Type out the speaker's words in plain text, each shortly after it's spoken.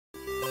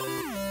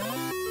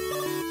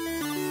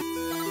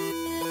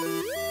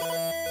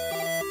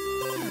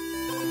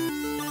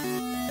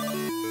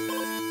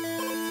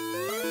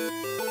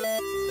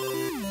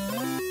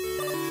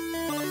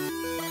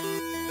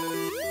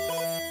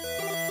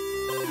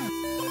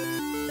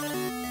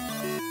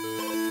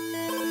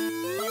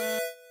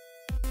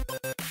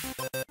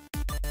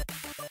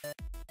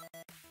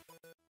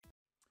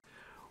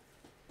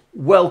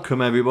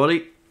Welcome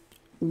everybody.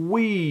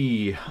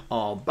 We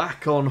are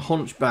back on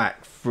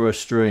Hunchback for a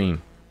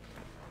stream.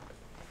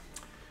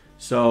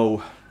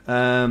 So,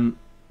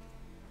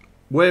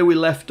 where we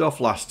left off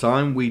last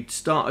time, we'd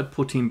started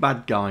putting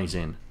bad guys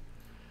in.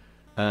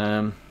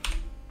 Hang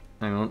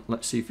on,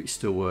 let's see if it's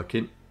still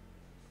working.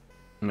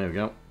 There we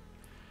go.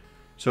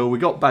 So we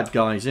got bad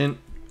guys in.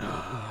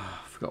 I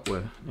forgot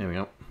where. There we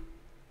go.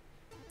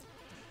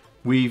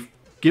 We've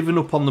given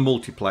up on the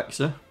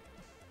multiplexer.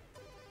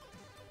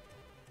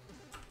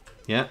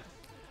 Yeah,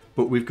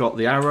 but we've got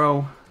the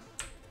arrow,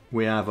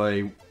 we have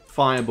a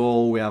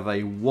fireball, we have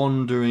a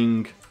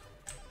wandering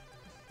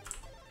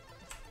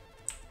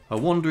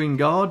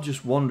guard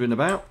just wandering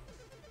about.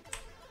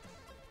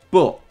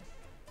 But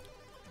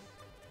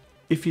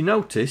if you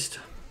noticed,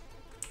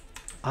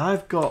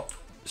 I've got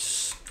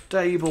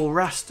stable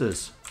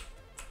rasters.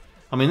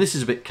 I mean, this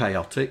is a bit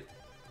chaotic,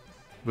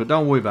 but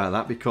don't worry about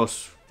that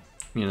because,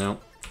 you know,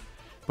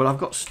 but I've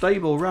got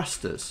stable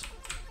rasters.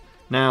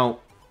 Now,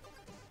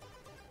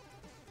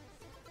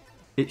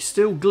 it's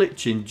still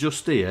glitching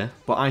just here,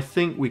 but I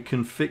think we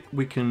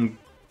can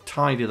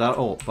tidy that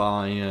up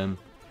by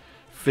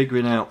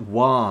figuring out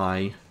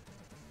why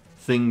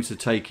things are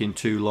taking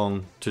too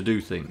long to do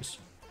things.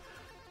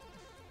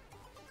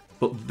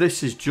 But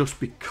this is just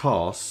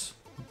because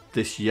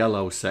this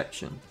yellow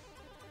section.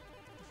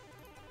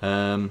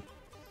 And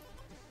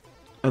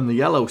the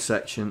yellow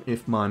section,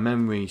 if my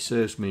memory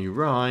serves me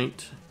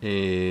right,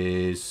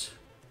 is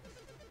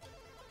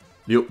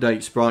the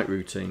update sprite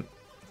routine.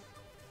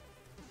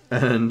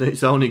 And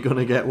it's only going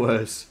to get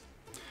worse.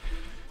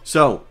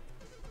 So,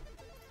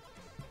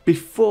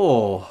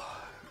 before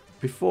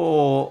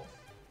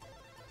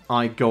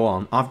I go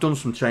on, I've done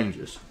some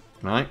changes,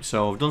 right?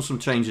 So I've done some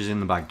changes in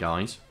the bad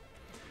guys.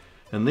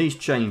 And these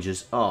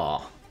changes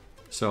are,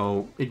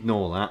 so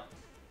ignore that,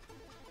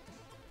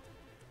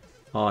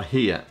 are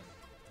here.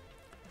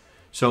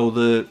 So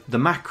the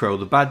macro,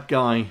 the bad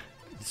guy,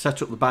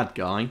 set up the bad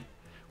guy,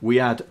 we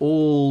add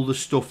all the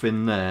stuff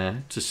in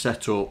there to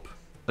set up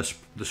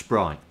the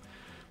sprite.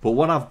 But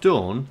what I've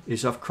done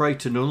is I've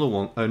created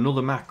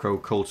another macro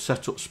called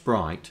setup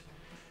sprite,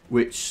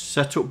 which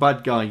setup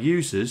bad guy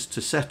uses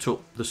to set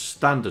up the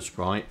standard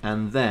sprite,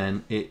 and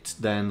then it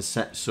then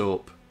sets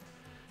up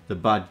the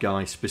bad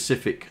guy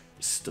specific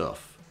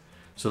stuff.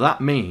 So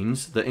that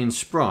means that in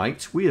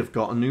sprite we have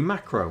got a new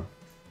macro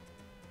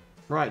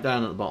right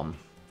down at the bottom,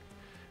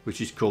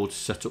 which is called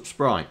setup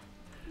sprite.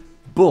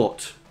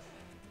 But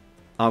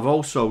I've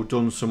also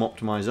done some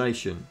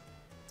optimization.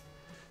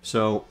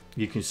 So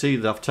you can see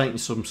that I've taken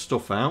some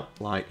stuff out,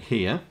 like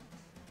here,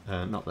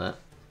 not there,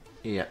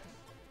 here.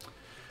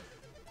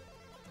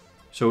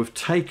 So we've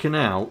taken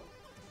out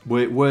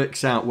where it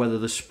works out whether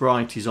the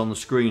sprite is on the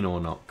screen or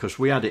not, because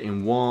we had it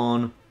in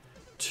 1,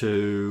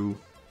 2,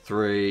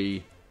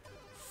 3,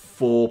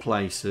 4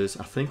 places.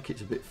 I think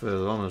it's a bit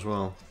further on as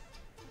well.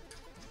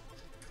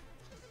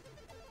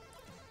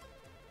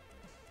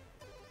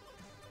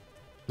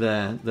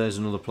 There's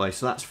another place.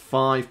 So that's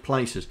 5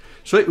 places.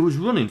 So it was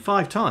running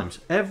 5 times.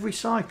 Every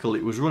cycle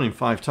it was running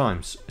 5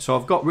 times. So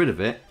I've got rid of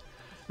it.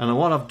 And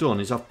what I've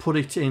done is I've put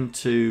it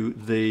into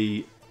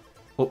the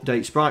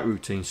update sprite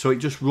routine. So it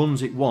just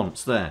runs it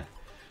once there.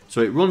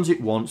 So it runs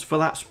it once for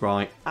that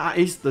sprite. That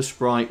is the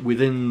sprite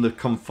within the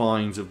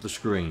confines of the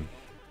screen.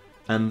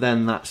 And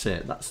then that's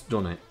it. That's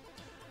done it.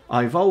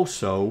 I've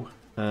also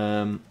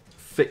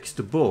fixed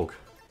a bug.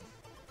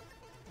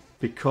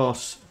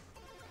 Because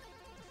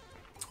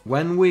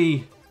when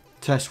we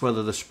test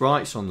whether the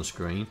sprite's on the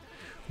screen,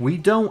 we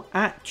don't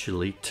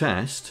actually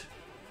test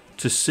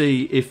to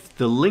see if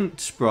the linked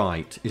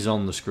sprite is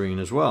on the screen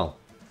as well.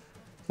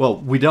 Well,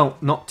 we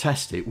don't not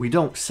test it, we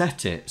don't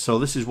set it. So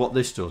this is what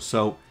this does.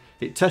 So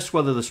it tests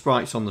whether the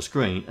sprite's on the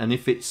screen, and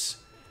if it's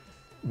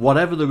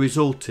whatever the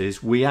result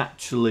is, we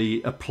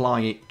actually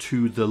apply it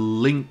to the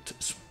linked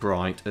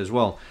sprite as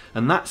well.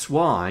 And that's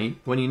why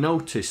when you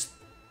notice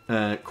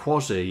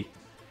Quasi,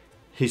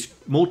 his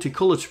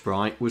multicolored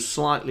sprite was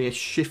slightly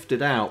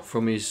shifted out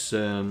from his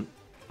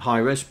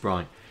high-res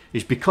sprite,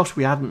 is because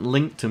we hadn't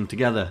linked them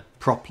together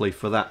properly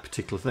for that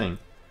particular thing.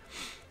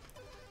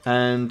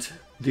 And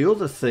the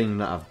other thing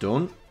that I've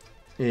done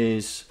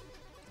is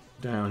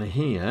down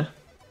here,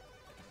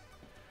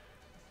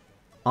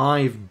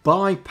 I've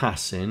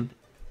bypassing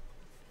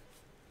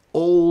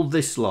all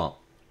this lot.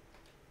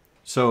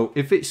 So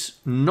if it's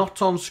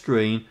not on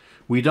screen,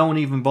 we don't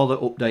even bother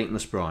updating the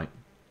sprite,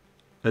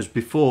 as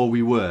before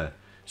we were.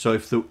 So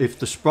if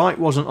the sprite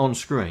wasn't on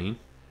screen,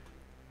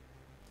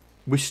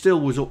 we still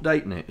was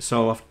updating it.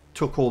 So I've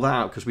took all that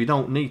out because we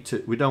don't need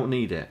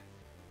it.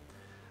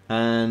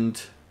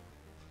 And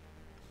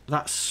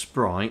that's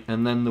sprite,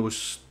 and then there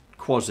was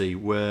Quasi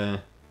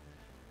where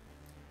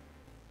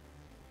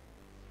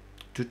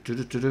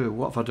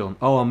what have I done?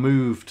 Oh, I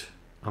moved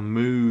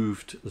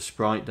the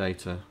sprite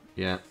data.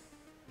 Yeah.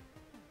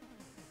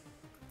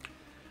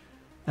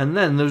 And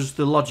then there's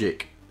the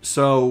logic.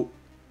 So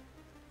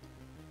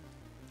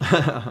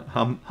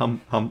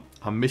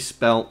I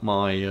misspelt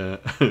my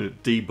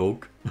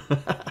debug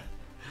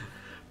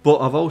But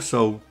I've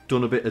also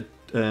done a bit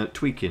of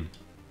tweaking.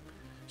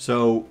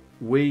 So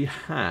we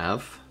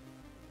have,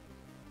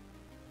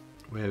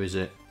 where is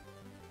it?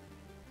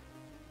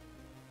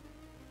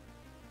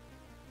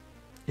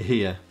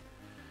 Here.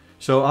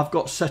 So I've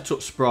got set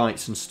up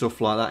sprites and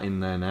stuff like that in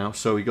there now.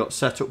 So we got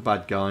set up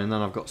bad guy, and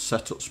then I've got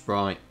set up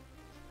sprite.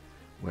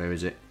 Where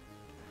is it?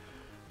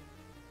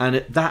 And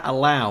that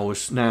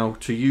allows now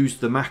to use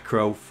the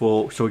macro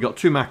for, so we've got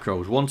two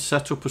macros, one to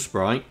set up a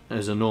sprite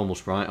as a normal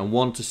sprite and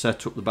one to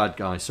set up the bad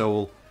guy.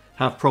 So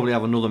we'll probably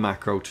have another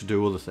macro to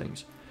do other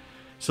things.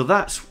 So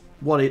that's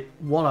what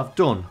I've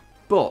done.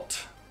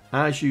 But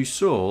as you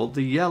saw,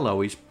 the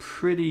yellow is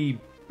pretty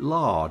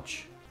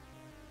large.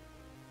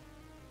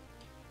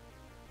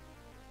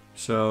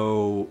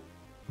 So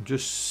I'm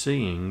just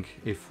seeing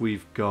if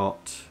we've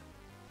got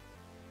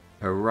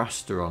a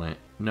raster on it.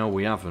 No,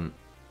 we haven't.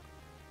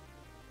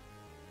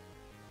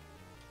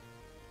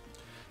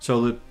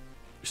 So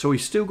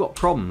we've still got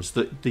problems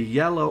that the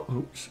yellow,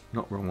 oops,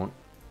 not wrong one.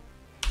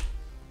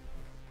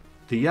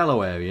 The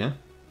yellow area,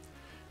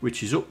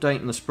 which is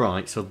updating the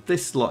sprites, so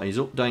this lot is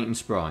updating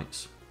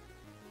sprites.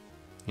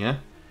 Yeah,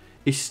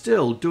 is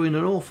still doing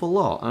an awful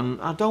lot,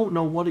 and I don't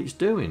know what it's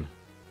doing.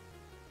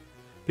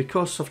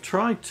 Because I've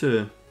tried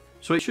to,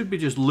 so it should be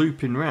just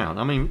looping round.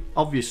 I mean,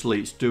 obviously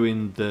it's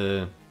doing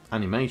the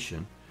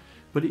animation,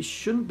 but it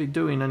shouldn't be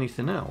doing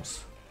anything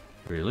else,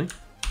 really.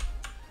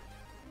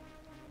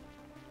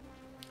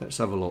 Let's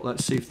have a look.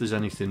 Let's see if there's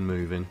anything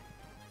moving.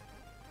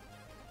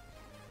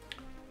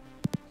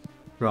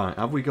 Right,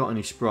 have we got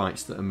any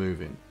sprites that are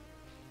moving?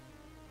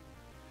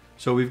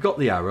 So we've got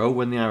the arrow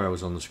when the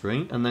arrow's on the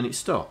screen, and then it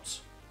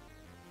stops.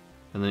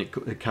 And then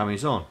it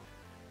carries on.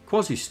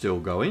 Quasi's still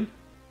going.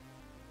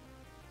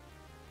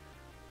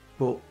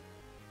 But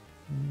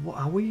what,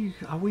 are we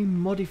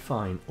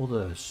modifying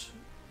others?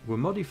 We're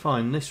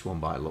modifying this one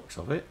by the looks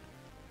of it.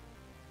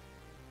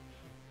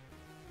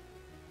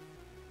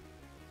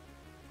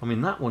 I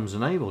mean, that one's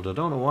enabled. I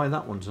don't know why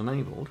that one's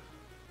enabled.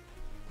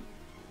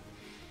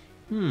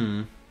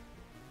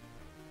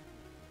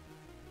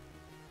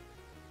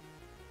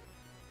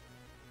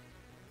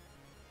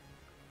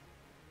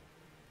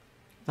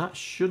 That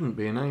shouldn't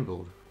be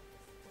enabled.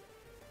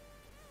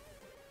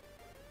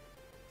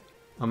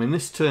 I mean,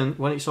 this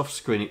when it's off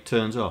screen, it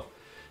turns off.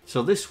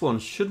 So this one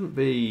shouldn't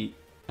be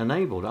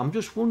enabled. I'm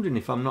just wondering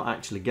if I'm not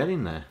actually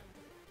getting there.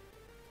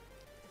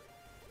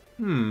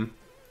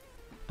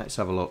 Let's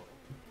have a look.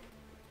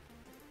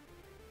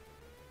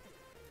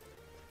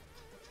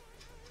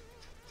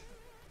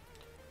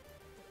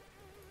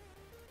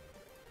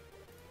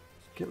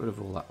 Get rid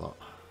of all that lot.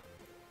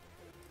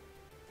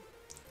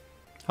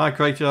 Hi,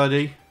 Creator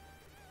ID.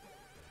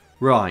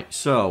 Right,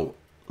 so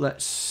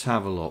let's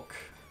have a look.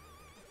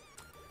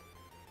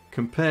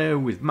 Compare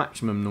with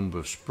maximum number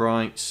of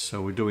sprites.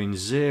 So we're doing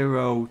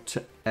 0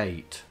 to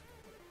 8.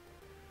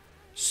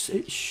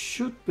 It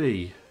should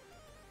be,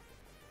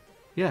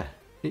 yeah,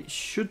 it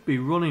should be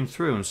running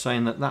through and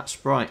saying that that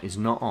sprite is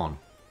not on.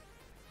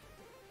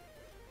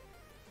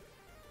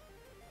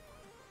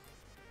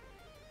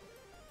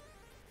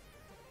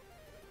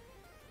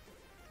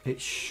 It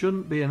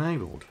shouldn't be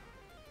enabled.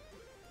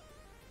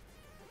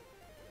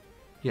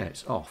 Yeah,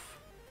 it's off.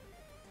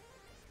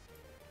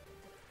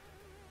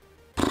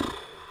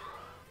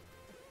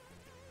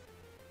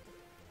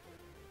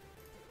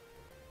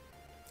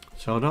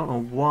 So I don't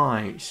know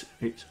why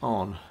it's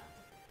on.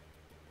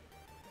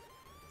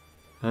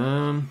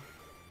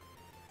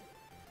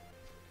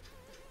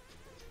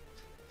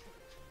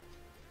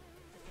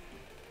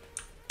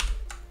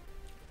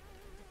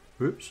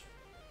 Oops.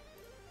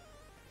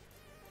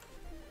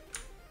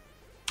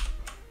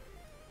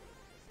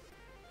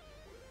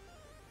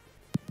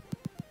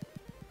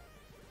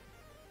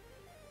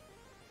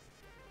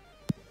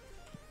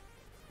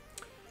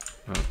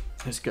 Right,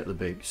 let's get the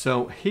big.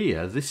 So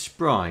here, this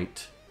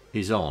sprite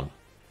is on,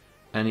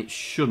 and it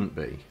shouldn't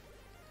be.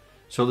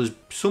 So there's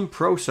some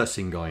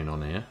processing going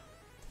on here.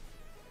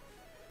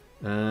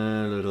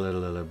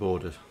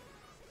 Border.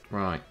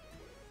 Right.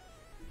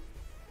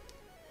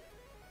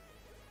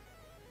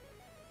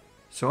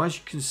 So as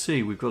you can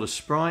see, we've got a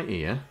sprite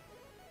here,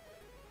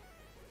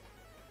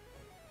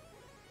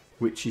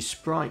 which is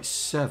sprite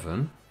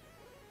 7,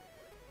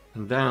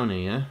 and down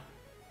here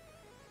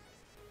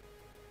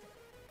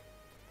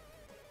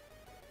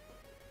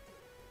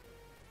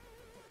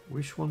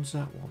which one's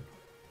that one?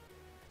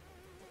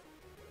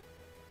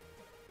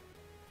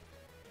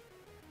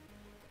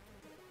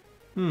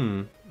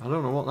 I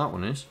don't know what that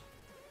one is.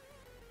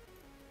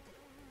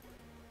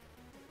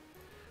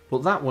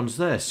 But that one's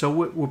there. So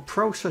we're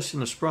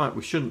processing a sprite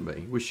we shouldn't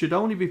be. We should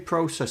only be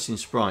processing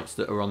sprites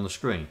that are on the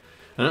screen.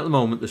 And at the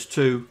moment there's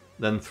 2,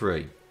 then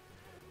 3.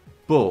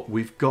 But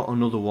we've got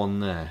another one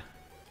there.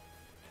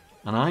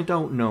 And I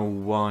don't know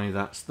why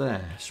that's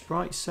there.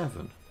 Sprite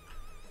 7.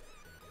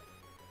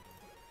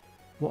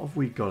 What have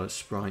we got at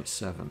sprite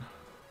 7?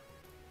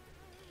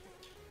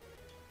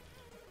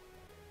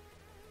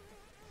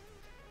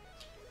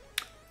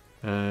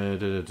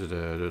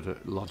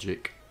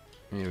 Logic.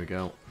 Here we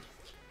go.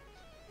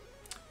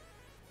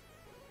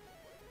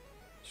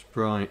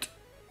 sprite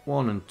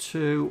 1 and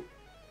 2,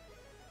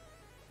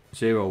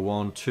 0,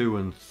 1, 2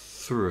 and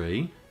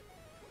 3.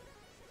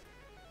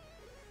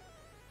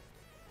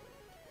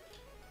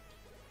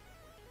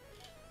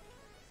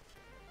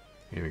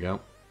 Here we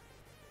go.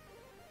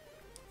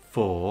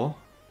 4,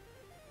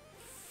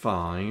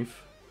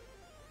 5,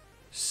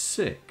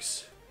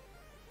 6.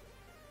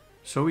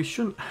 So we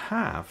shouldn't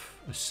have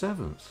a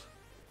 7th.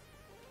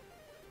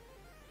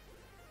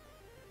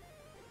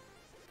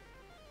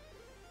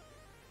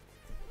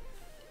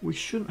 We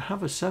shouldn't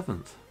have a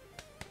 7th.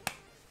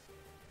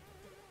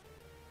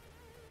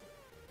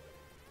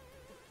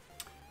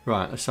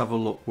 Right, let's have a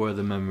look where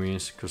the memory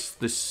is, because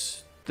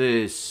this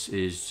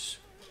is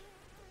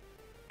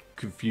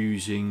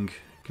confusing.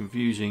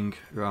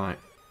 Right.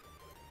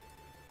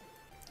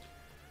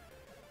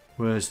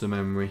 Where's the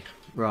memory?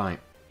 Right.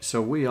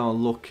 So we are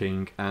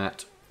looking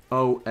at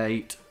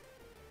 08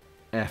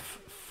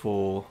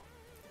 F4.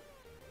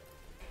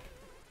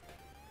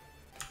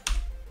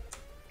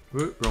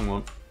 Whoop, wrong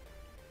one.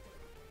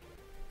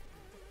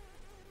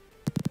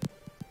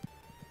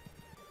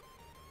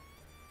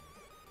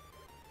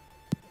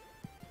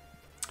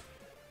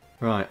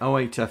 Right,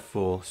 08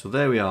 F4. So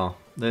there we are.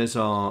 There's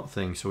our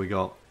thing. So we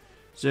got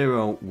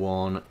 0,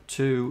 1,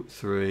 2,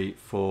 3,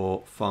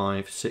 4,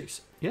 5,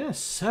 6. Yeah,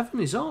 7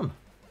 is on.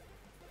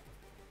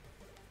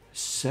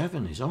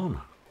 7 is on.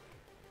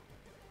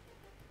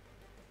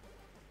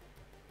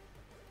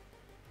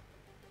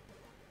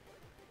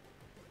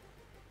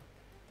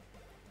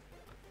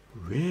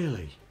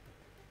 Really?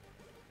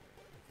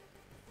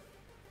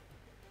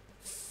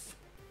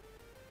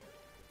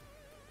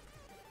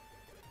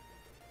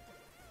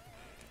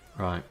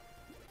 Right,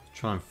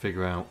 try and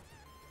figure out.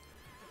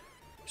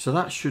 So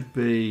that should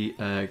be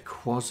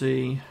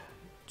Quasi,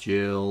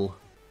 Jill,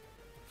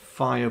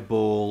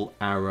 Fireball,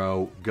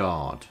 Arrow,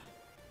 Guard.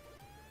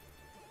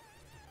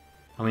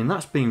 I mean,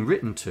 that's being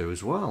written to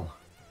as well.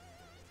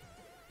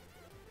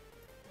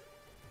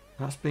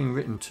 That's being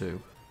written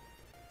to.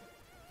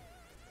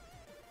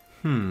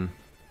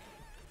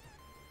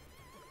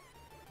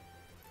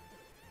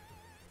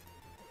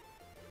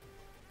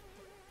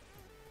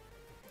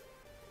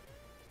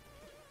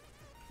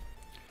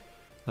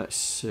 Let's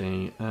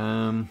see.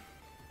 I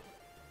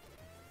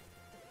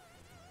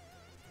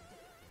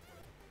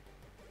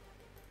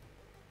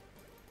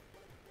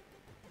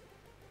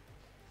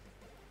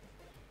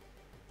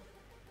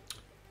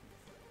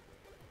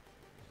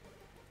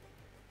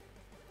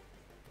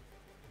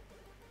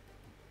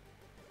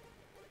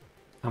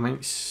mean,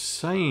 it's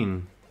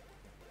saying...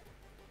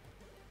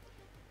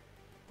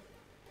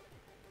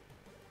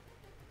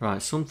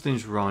 Right,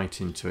 something's right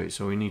into it,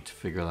 so we need to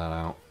figure that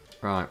out.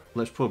 Right,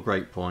 let's put a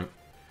breakpoint.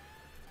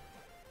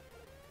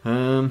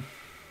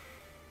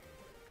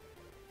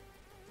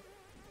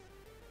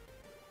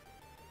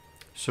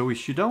 So we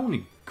should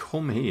only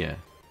come here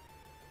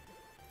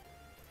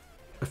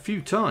a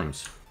few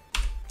times.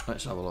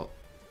 Let's have a look.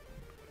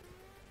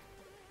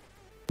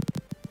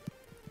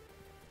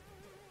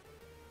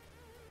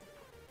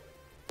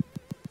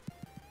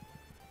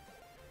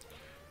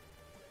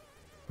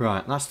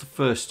 Right, that's the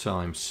first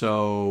time.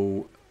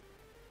 So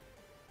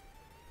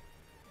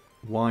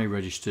Y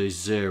register is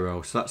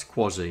 0, so that's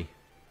Quasi.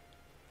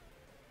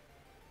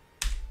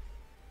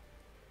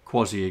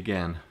 Quasi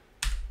again.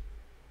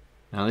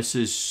 Now this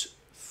is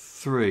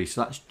 3,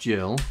 so that's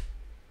Jill.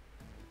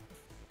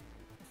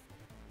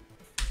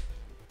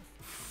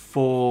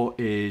 4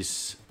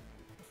 is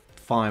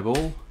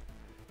Fireball.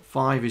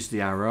 5 is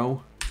the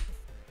Arrow.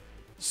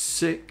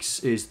 6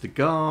 is the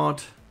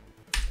Guard.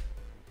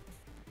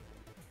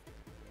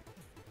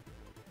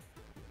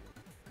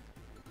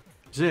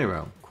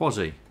 0,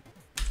 Quasi.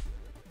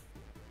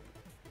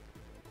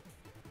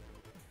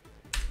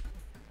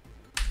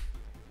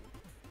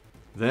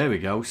 There we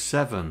go,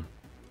 7.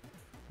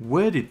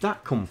 Where did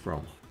that come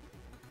from?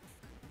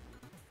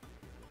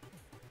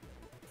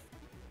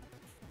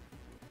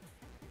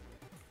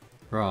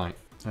 Right.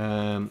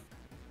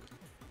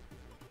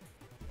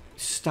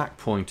 Stack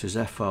pointers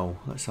FO.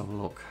 Let's have a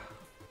look.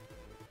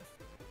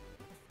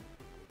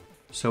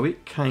 So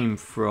it came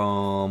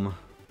from...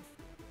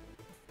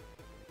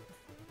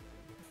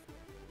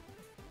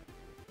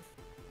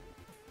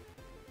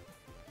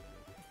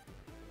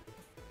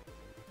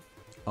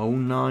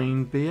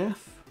 '09 BF?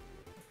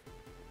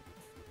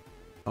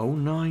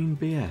 09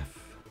 BF.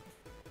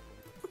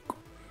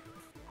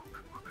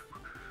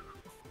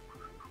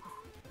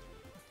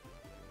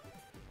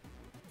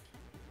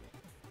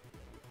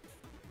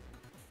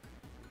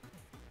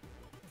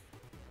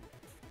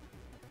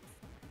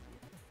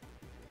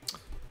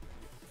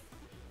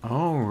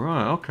 Oh,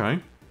 right, okay.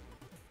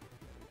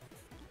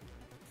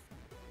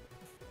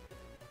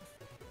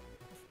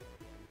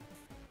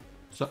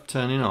 Is that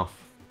turning off?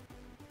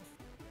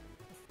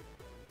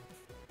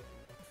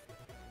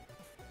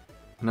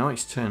 Now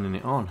it's turning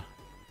it on.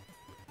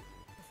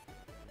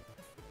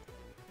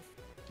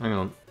 Hang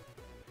on.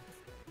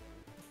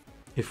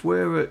 If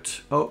we're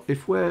at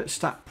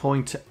stack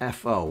pointer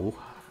FO,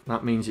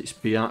 that means it's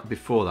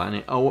before that,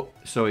 and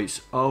so it's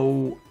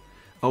OADC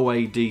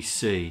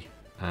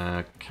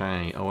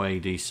Okay,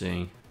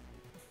 OADC.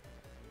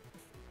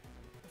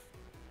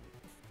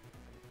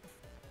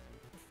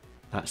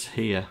 That's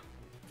here.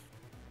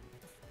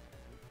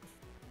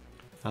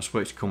 That's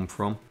where it's come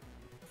from.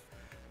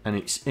 And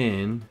it's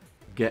in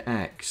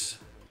getX.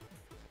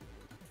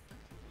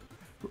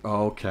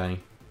 Okay.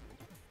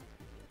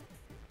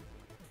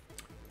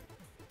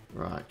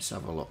 Right, let's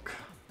have a look.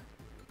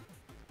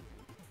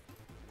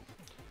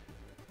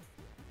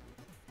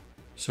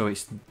 So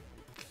it's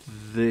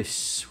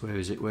this. Where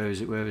is it? Where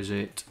is it? Where is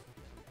it?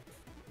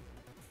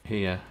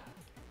 Here.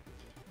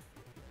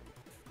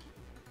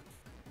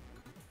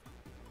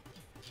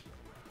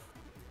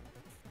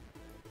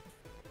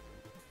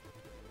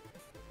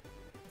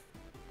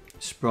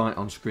 Sprite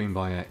on screen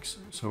by X.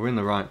 So we're in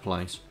the right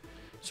place.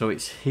 So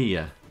it's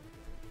here.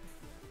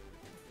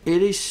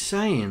 It is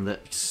saying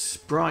that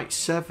Sprite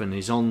 7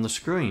 is on the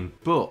screen,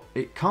 but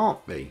it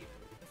can't be.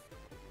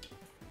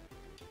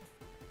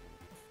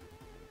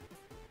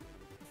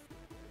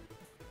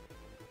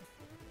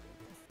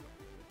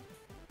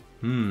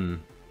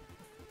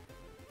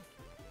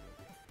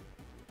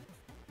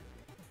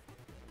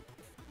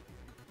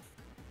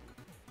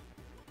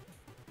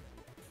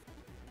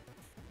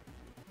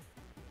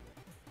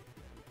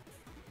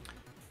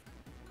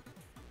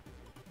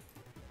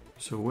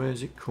 So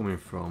where's it coming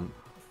from?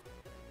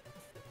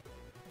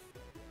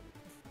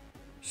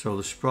 So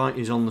the sprite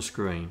is on the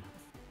screen.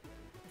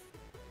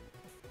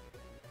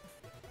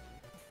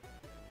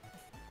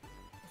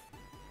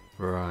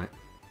 Right.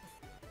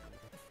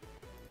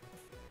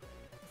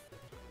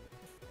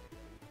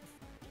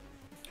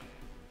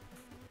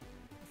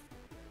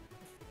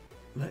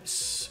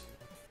 Let's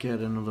get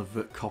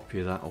another copy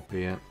of that up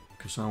here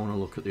because I want to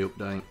look at the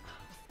update.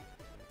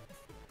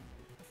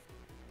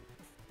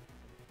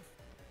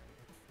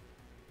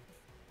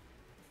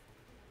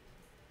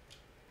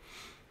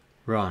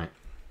 Right.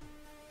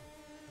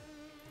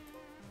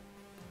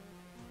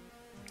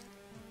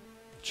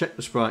 Check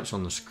the sprites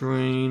on the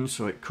screen.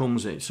 So it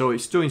comes in. So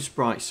it's doing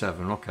sprite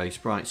 7. Okay,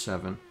 sprite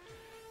 7.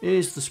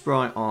 Is the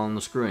sprite on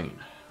the screen?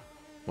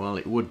 Well,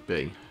 it would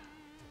be.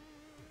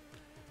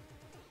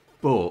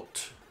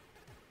 But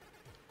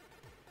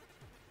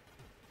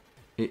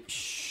it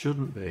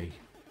shouldn't be.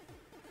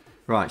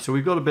 Right, so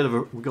we've got a bit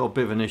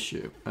of an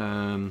issue.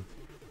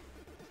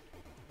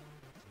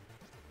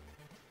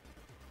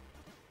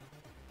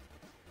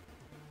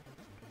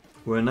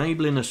 We're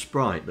enabling a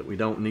sprite that we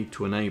don't need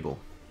to enable.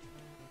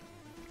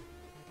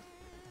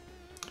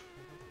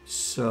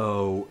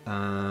 So,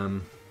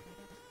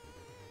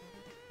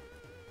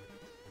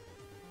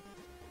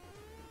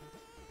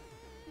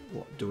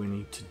 what do we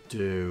need to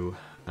do?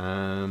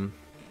 I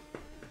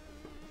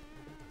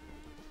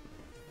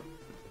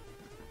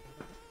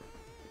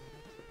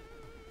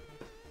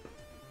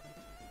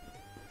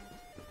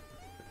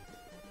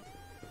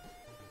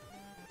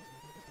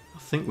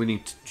think we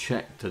need to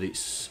check that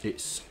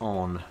it's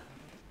on.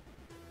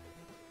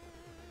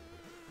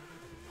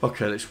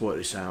 Okay, let's work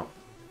this out.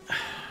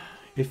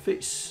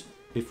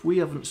 If we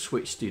haven't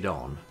switched it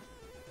on,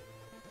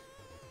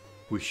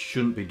 we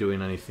shouldn't be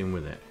doing anything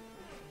with it.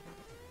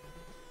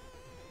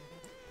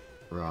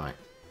 Right.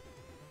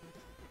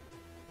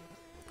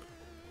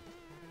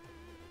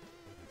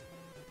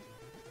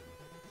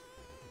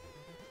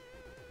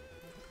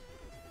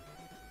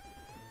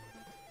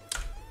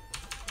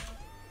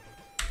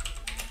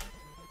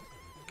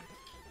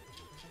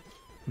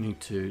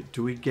 Need to,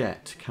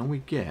 can we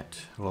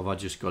get, or have I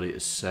just got it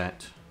as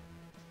set?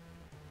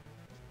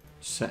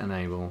 Set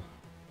enable.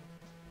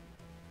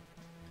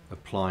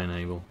 Apply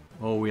enable.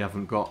 Oh, we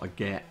haven't got a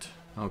get.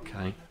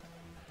 Okay.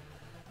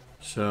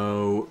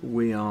 So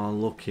we are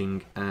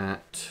looking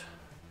at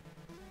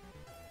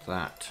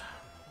that.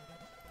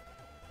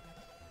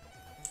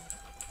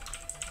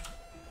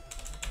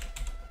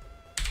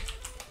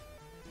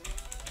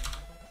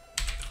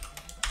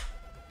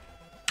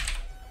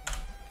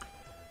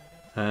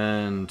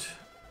 And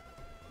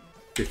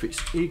if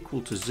it's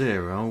equal to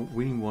 0,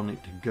 we want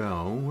it to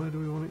go. Where do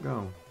we want it to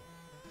go?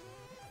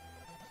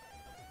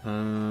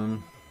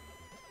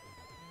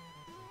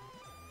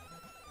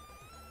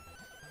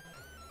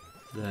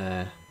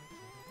 There.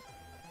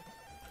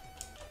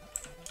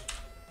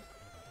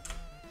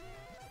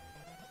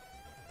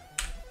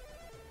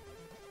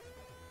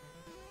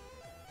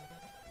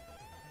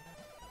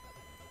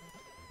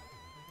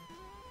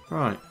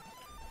 Right.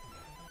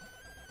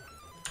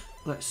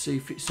 Let's see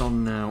if it's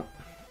on now.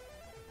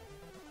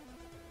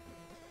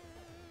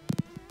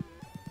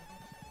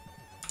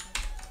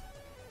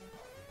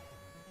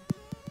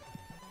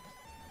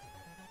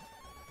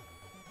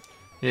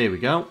 Here we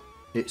go.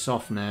 It's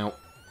off now.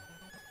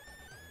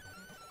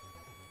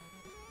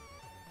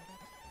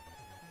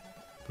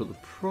 But the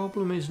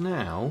problem is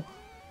now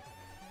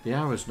the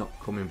arrow's not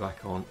coming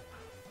back on.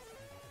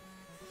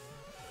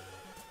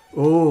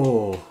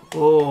 Oh.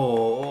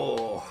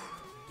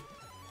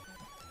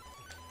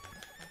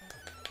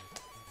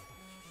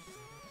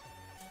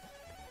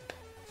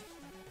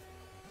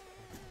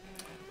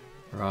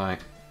 Right.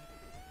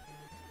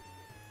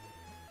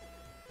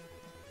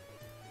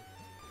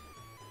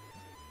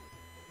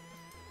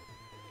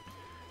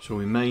 So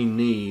we may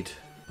need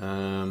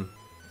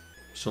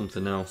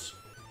something else.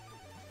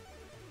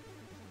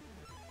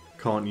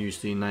 Can't use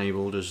the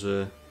enabled as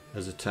a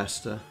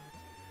tester.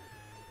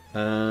 We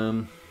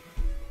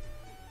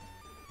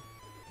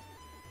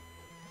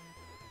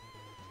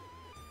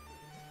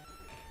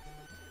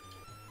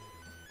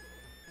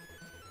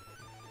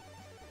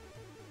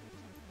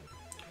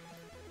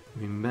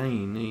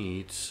may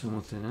need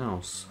something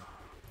else.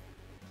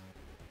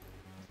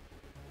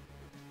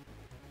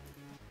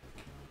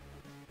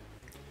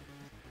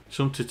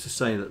 Something to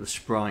say that the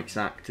sprite's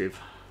active.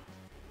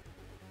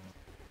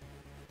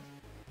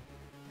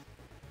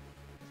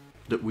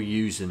 That we're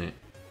using it.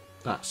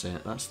 That's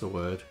it, that's the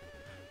word.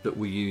 That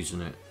we're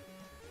using it.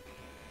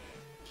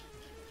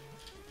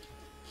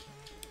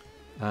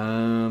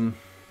 Do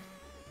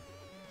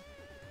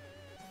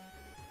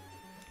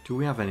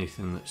we have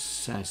anything that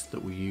says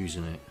that we're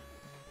using it?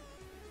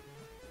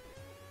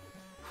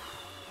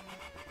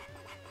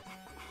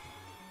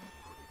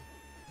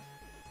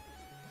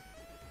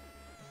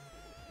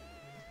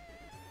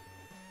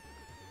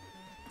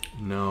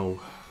 No.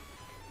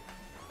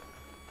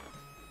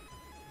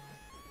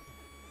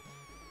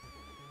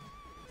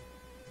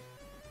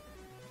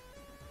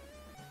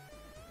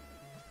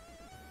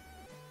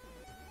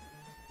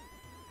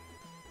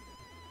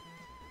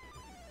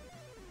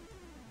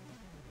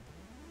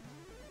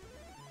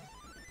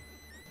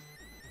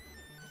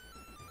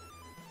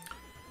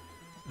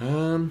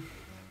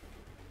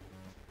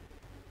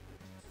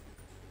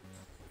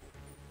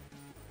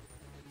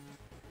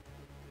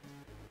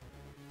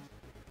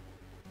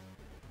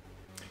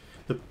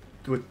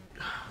 The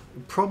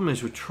problem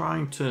is we're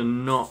trying to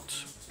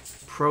not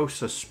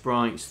process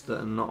sprites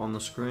that are not on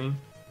the screen.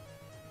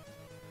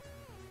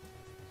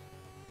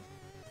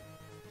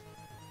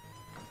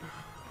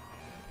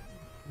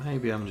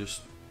 Maybe I'm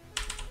just...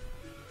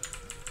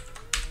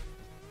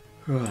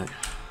 Right.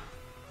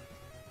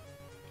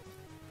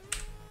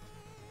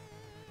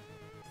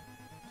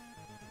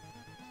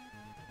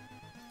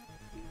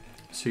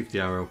 See if the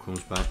arrow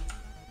comes back.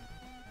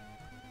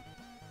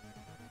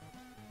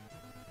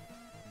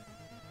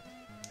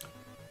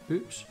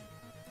 Oops.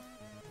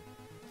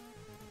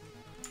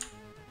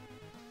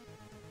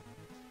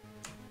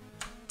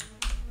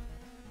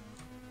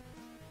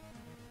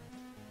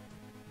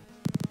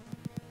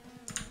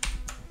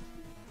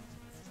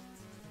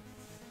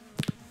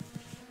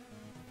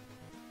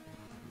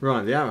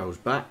 Right, the arrow's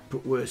back,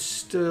 but we're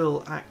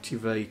still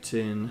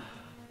activating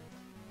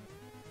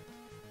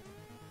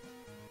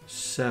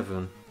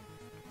 7.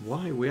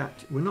 Why are we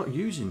we're not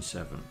using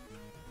 7.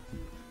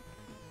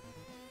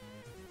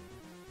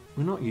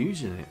 We're not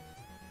using it.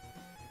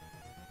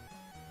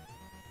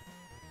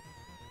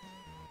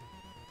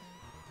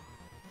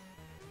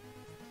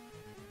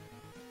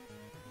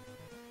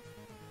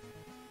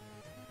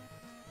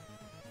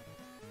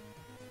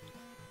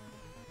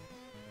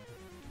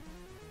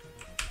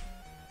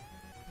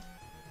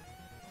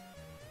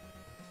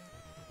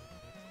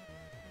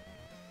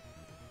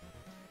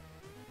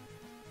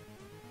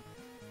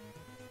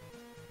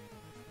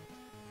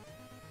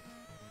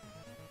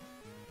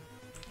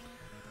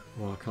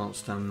 Well, I can't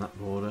stand that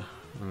border.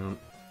 Hang on.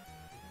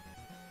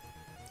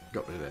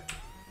 Got rid of it.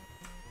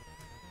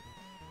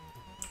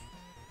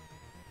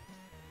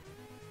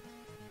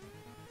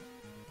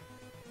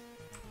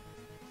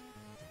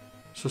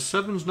 So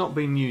 7's not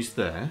being used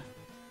there.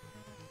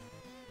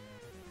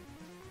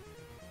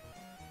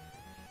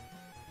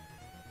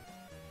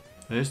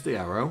 There's the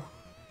arrow.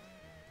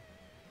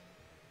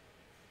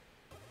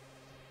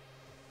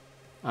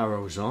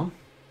 Arrow's on.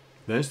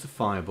 There's the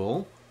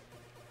fireball.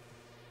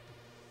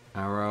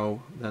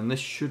 Arrow. Then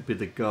this should be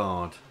the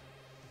guard.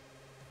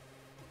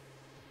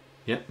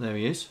 Yep, there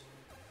he is.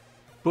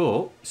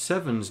 But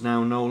 7's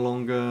now no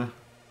longer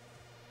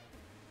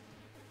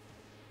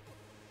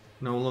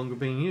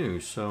being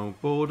used. So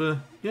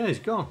border, yeah, he's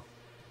gone.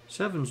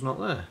 7's not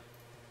there.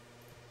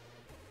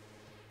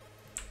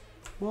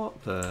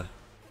 What the?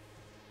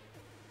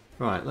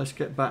 Right, let's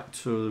get back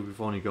to, we've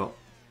only got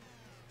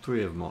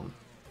 3 of them on.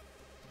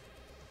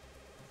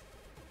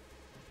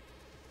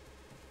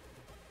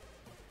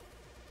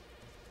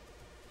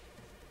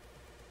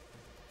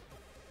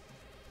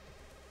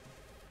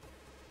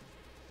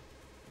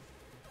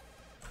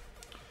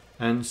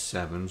 And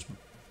 7's.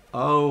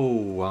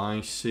 Oh, I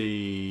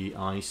see.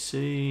 I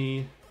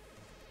see.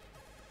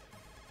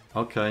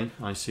 Okay,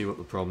 I see what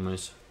the problem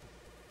is.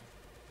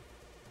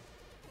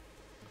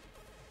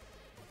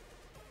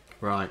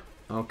 Right,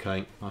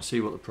 okay, I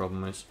see what the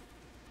problem is.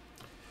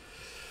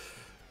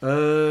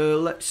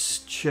 Let's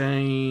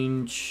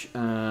change.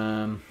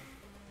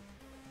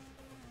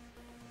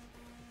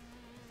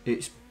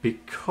 It's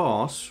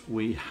because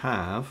we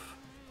have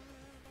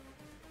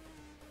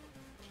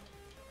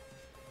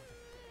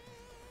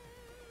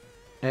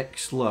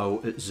X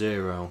low at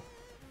 0.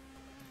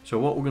 So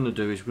what we're going to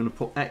do is we're going to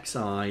put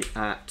XI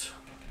at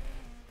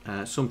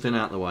something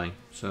out the way.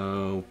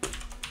 So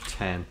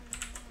 10.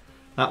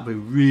 That'll be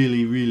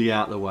really, really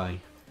out the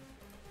way.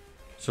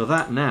 So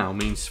that now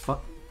means...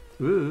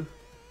 Ooh,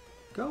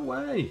 go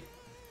away.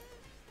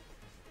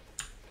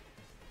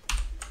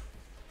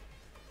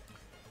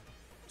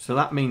 So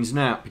that means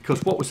now,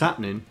 because what was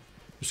happening,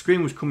 the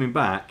screen was coming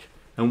back,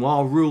 and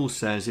while rule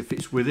says if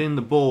it's within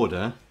the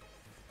border,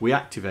 we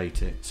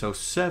activate it. So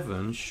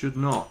 7 should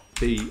not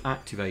be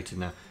activated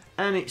now.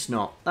 And it's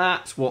not.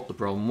 That's what the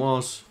problem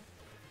was.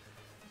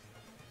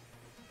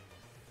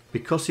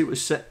 Because it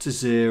was set to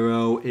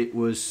 0, it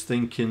was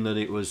thinking that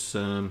it was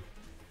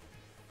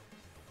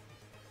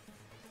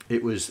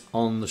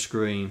on the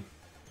screen.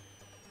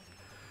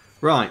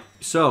 Right,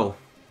 so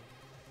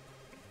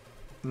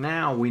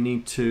now we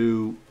need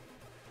to.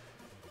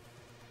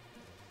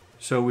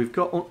 So we've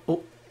got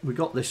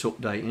this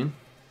updating.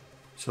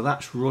 So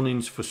that's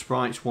runnings for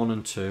sprites 1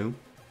 and 2.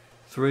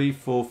 3,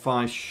 4,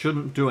 5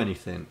 shouldn't do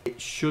anything. It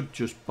should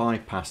just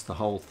bypass the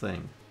whole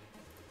thing.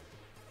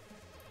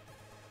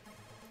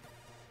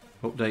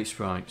 Update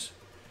sprites.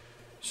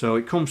 So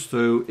it comes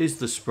through. Is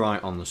the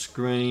sprite on the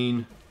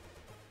screen?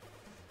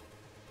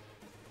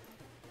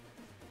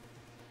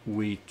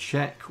 We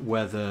check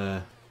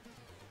whether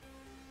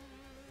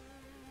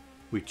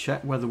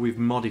we've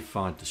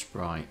modified the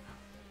sprite.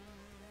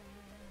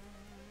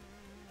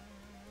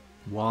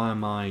 Why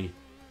am I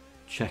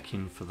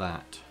checking for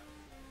that?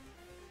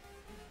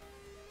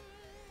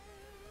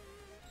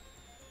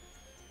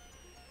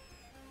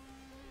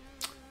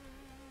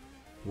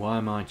 Why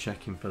am I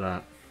checking for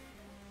that?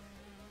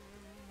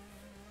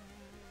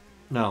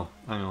 No,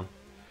 hang on.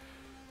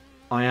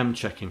 I am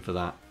checking for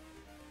that.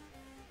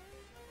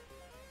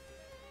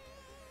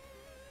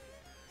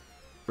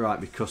 Right,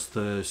 because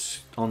the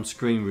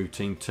on-screen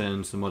routine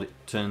turns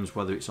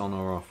whether it's on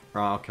or off.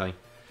 Right, okay.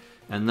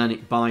 And then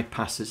it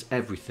bypasses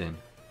everything.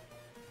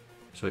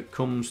 So it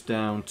comes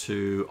down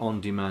to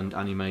on-demand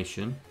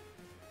animation,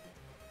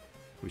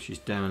 which is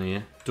down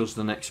here. Does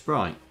the next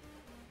sprite.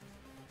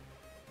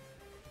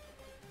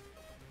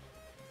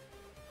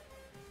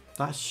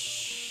 That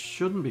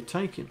shouldn't be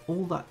taking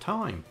all that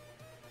time.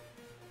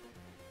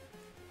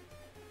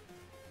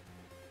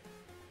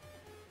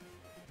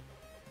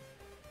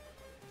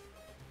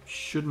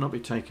 Should not be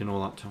taking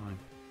all that time.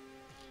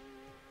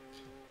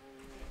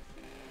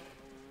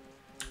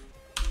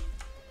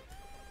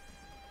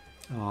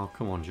 Oh,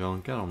 come on, John.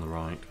 Get on the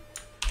right.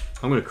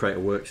 I'm going to create a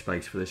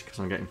workspace for this because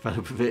I'm getting fed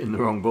up of hitting the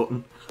wrong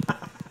button.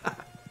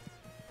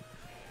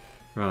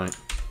 Right.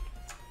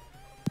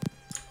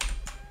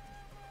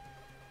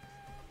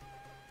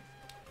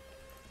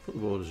 Put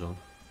the borders on.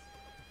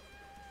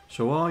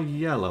 So our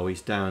yellow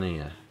is down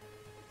here.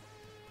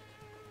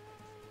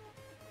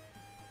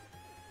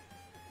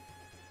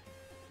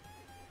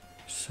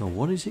 So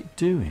what is it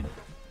doing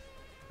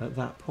at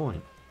that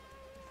point?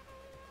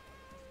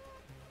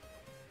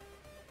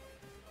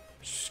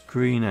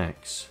 Screen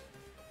X.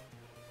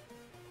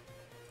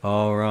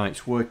 All right,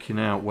 it's working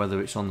out whether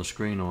it's on the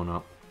screen or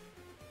not.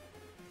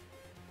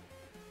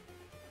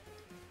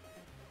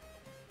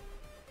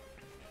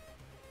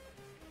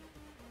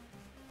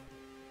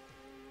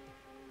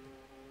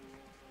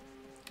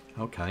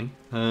 Okay.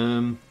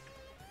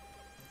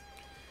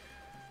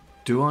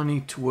 Do I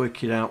need to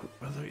work it out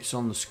whether it's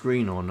on the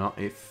screen or not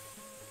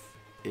if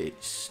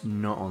it's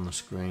not on the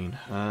screen?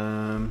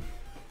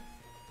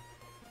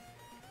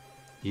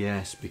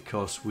 Yes,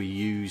 because we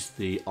use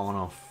the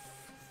on-off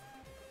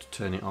to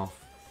turn it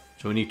off.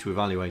 So we need to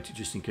evaluate it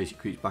just in case it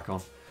creeps back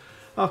on.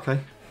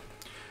 Okay.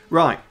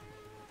 Right.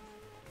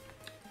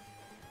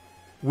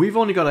 We've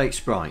only got 8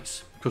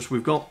 sprites because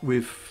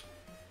we've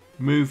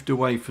moved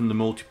away from the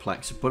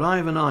multiplexer, but I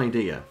have an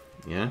idea,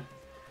 yeah?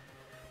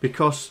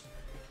 Because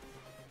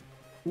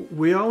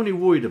we're only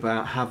worried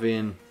about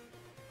having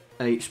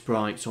 8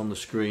 sprites on the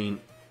screen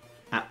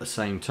at the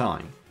same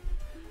time.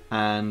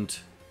 And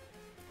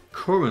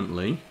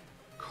currently,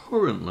 if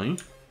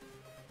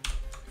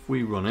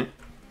we run it,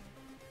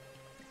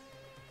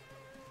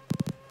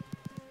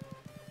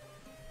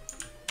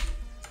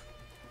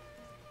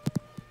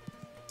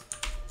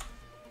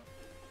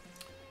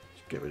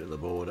 let's get rid of the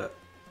border.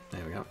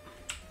 There we go.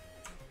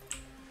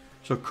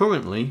 So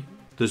currently,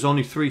 there's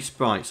only 3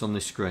 sprites on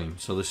this screen.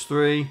 So there's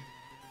 3,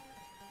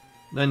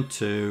 then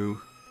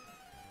 2,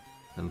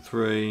 then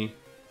 3,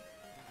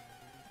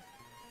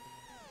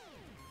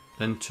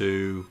 then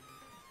 2,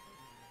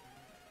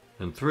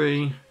 then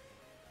 3,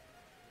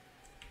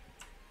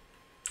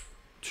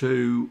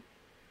 2,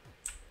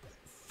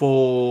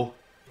 4,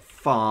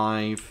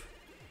 5.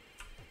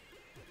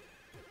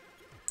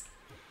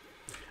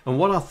 And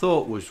what I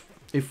thought was,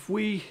 if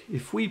we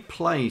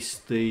place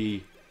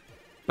the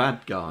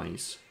bad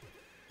guys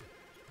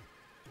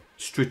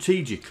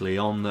strategically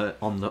on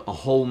a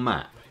whole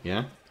map,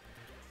 yeah,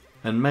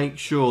 and make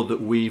sure that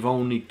we've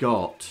only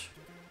got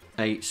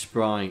 8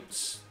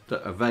 sprites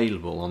that are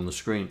available on the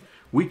screen,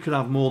 we could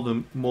have more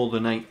than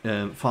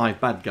 5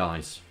 bad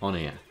guys on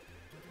here.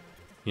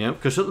 Yeah,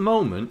 because at the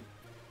moment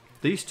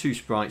these 2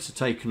 sprites are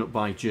taken up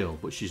by Jill,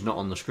 but she's not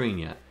on the screen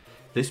yet.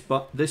 This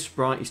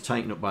sprite is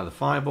taken up by the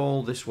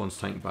fireball. This one's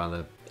taken by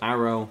the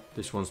arrow.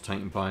 This one's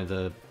taken by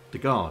the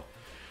guard.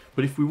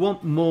 But if we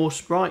want more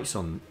sprites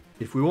on,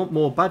 if we want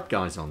more bad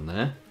guys on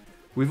there,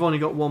 we've only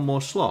got 1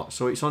 more slot,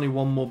 so it's only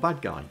 1 more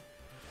bad guy.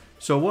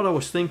 So what I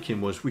was thinking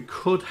was we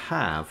could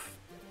have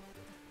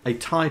a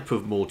type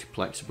of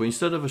multiplexer, but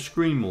instead of a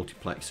screen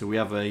multiplexer, we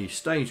have a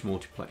stage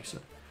multiplexer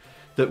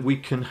that we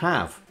can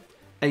have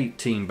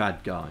 18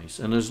 bad guys,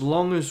 and as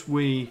long as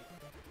we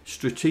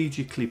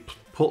strategically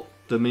put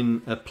them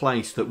in a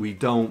place that we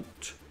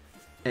don't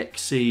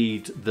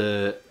exceed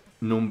the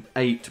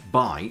 8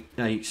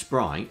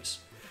 sprites,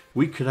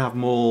 we could have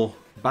more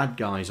bad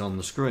guys on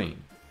the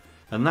screen.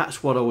 And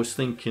that's what I was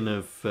thinking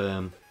of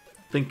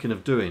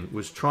doing,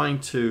 was trying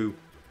to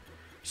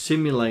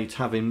simulate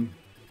having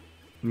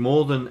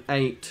more than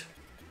 8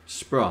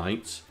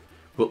 sprites,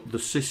 but the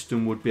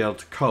system would be able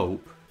to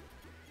cope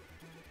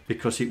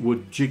because it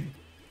would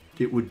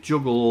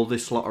juggle all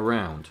this lot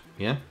around.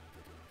 Yeah.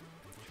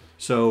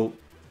 So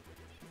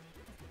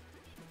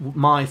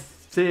my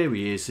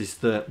theory is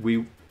that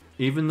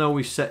even though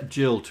we set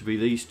Jill to be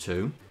these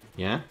two,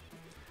 yeah,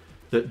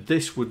 that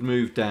this would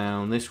move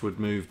down, this would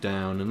move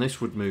down, and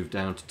this would move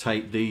down to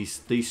take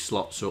these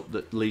slots up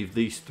that leave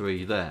these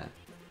 3 there.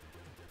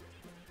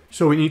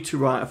 So we need to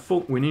write a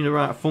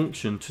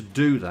function to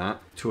do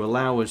that, to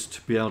allow us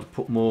to be able to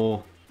put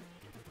more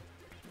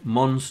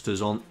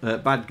monsters on,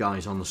 bad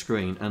guys on the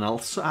screen. And I'll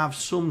have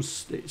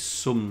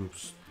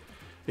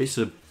it's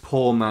a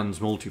poor man's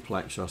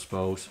multiplexer, I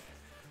suppose,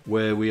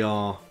 where we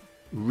are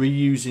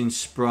reusing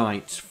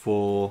sprites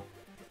for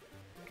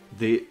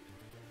the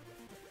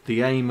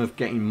aim of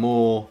getting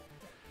more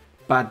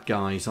bad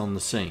guys on the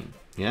scene.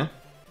 Yeah.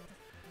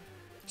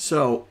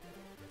 So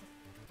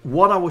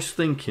what I was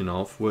thinking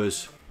of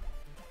was,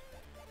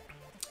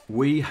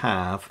 we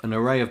have an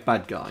array of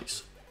bad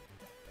guys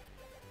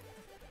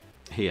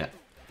here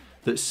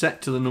that's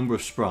set to the number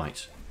of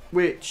sprites,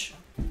 which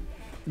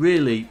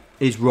really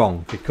is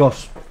wrong,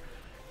 because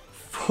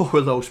 4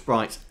 of those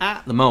sprites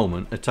at the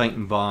moment are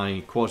taken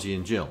by Quasi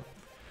and Jill.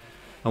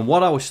 And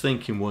what I was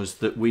thinking was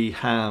that we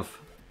have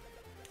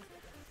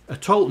a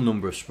total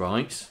number of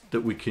sprites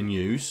that we can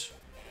use,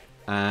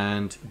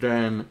 and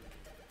then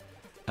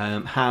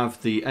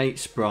have the 8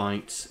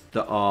 sprites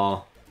that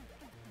are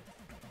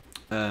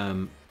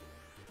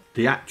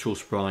the actual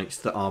sprites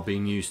that are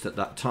being used at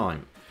that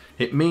time.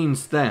 It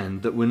means then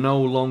that we're no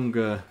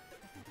longer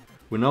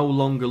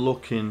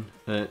looking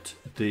at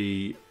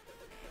the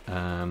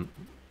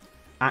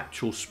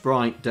actual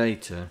sprite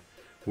data,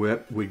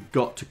 where we've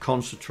got to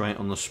concentrate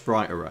on the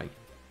sprite array.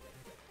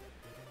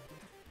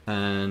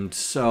 And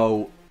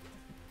so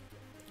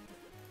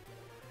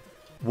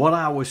what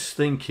I was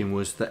thinking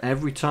was that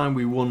every time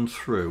we run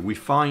through,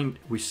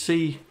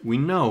 we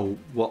know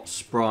what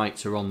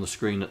sprites are on the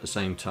screen at the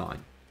same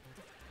time.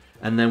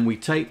 And then we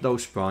take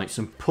those sprites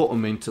and put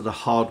them into the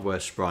hardware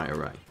sprite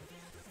array.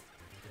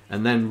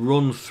 And then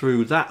run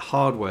through that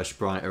hardware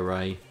sprite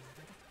array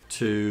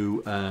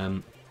to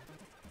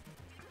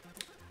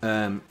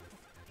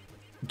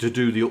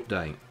do the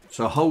update.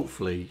 So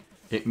hopefully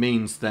it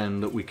means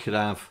then that we could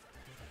have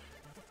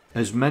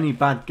as many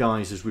bad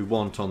guys as we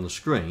want on the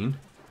screen,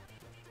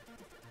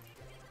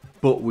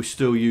 but we're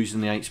still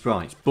using the 8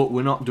 sprites. But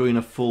we're not doing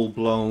a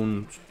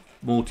full-blown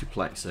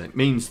multiplexer. It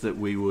means that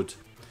we would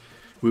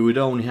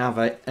only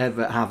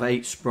ever have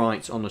 8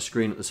 sprites on the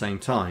screen at the same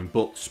time,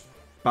 but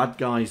bad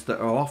guys that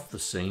are off the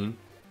scene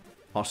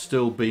are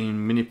still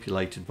being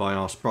manipulated by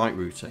our sprite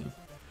routine,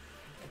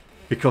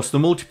 because the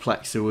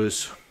multiplexer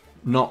was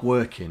not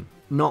working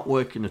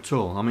at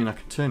all. I mean, I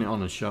can turn it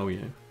on and show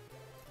you.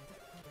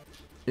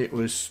 It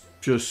was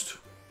just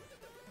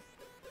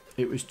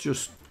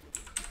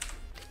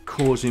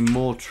causing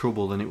more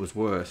trouble than it was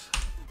worth.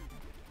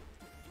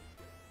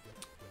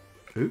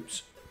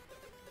 Oops.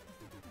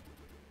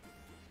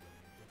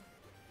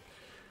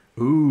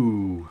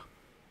 Ooh,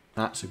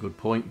 that's a good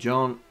point,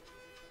 John.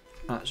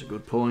 That's a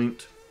good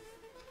point.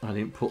 I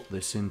didn't put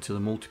this into the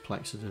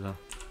multiplexer, did I?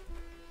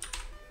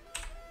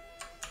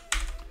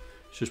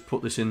 Let's just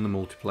put this in the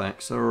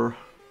multiplexer.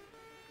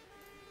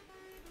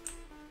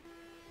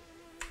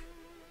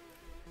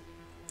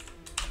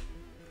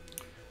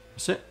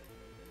 That's it.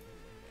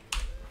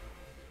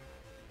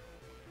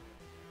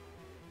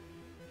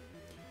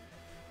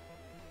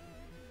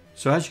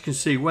 So as you can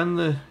see,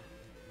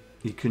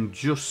 you can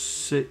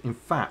just sit, in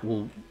fact,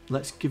 well,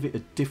 let's give it a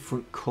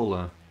different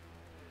colour.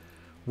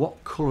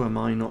 What colour am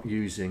I not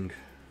using?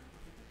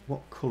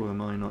 What colour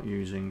am I not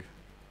using?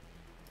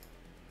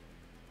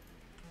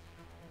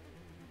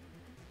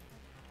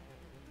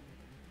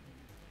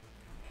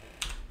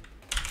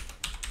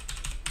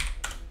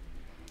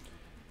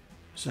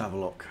 Let's have a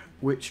look.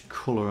 Which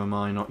colour am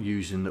I not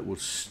using that would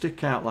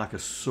stick out like a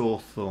sore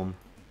thumb?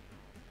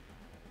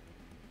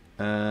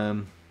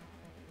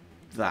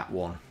 That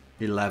one,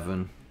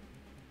 11.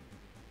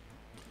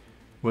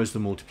 Where's the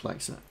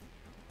multiplexer?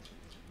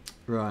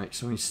 Right,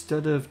 so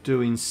instead of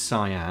doing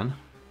cyan,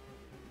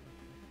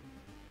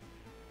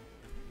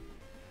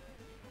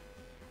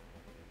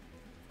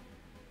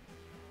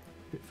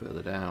 a bit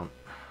further down.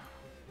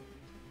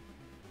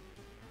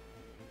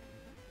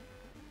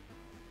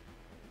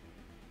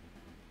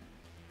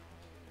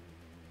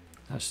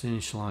 That's the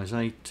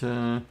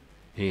initializator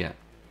here.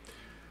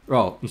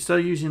 Right, instead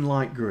of using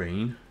light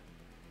green,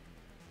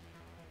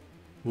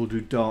 we'll do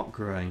dark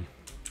grey.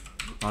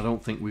 I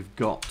don't think we've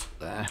got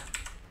there.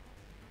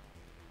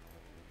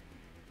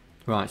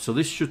 Right, so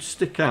this should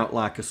stick out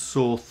like a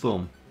sore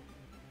thumb.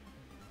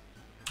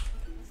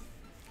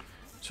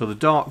 So the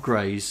dark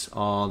greys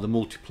are the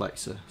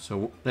multiplexer.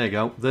 So there you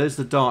go. There's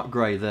the dark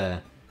grey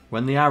there.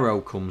 When the arrow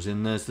comes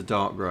in, there's the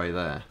dark grey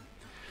there.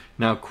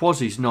 Now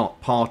Quasi's not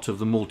part of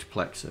the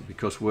multiplexer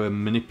because we're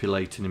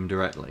manipulating him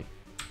directly.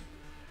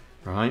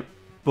 Right?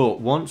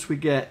 But once we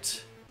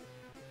get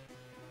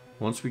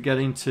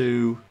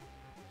into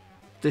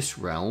this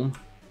realm,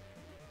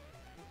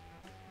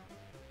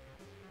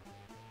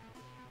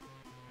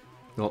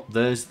 oh,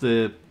 that's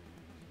the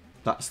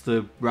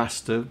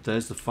raster,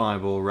 there's the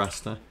fireball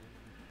raster.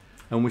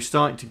 And we're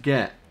starting to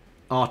get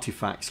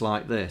artifacts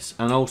like this.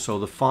 And also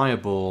the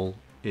fireball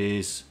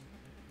is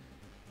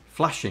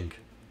flashing.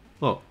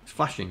 Look, it's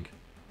flashing.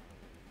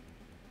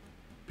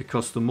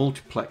 Because the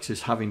multiplex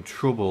is having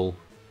trouble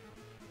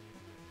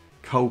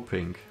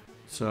coping.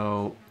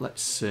 So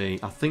let's see.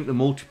 I think the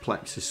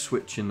multiplex is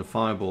switching the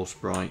fireball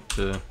sprite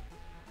to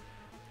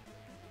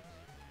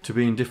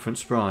being different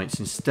sprites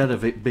instead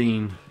of it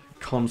being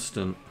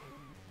constant.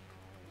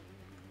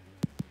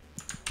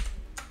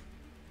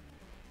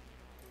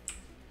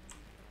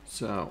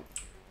 So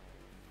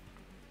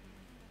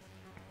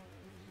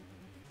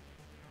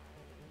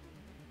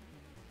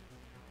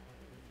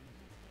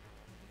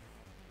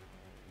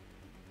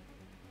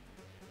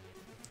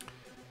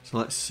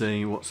let's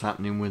see what's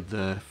happening with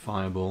the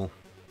fireball.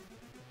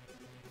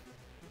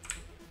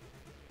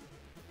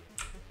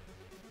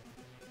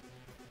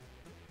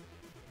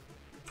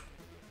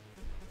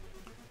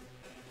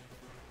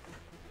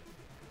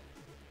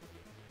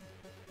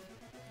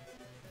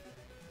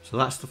 So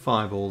that's the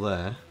fireball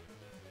there.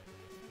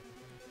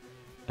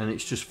 And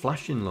it's just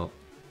flashing, look.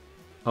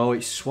 Oh,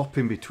 it's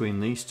swapping between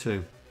these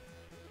two.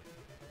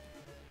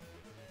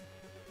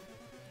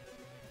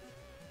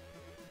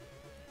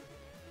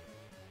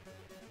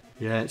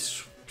 Yeah,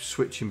 it's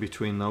switching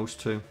between those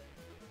two.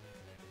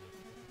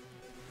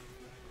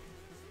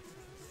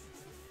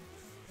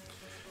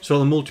 So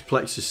the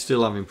multiplex is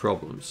still having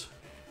problems.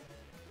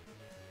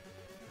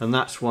 And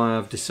that's why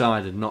I've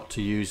decided not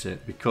to use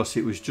it, because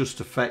it was just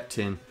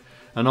affecting,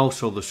 and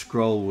also the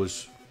scroller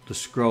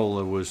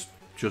was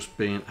just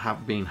being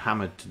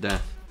hammered to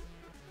death.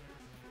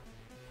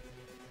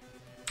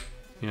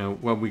 You know,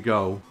 when we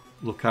go,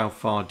 look how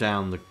far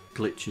down the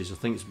glitch is. I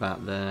think it's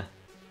about there.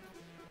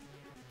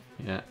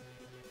 Yeah.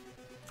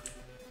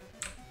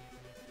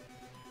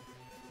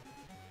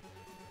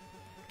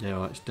 Yeah,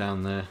 well, it's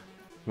down there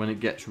when it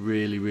gets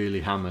really,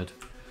 really hammered.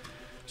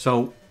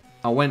 So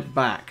I went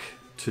back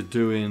to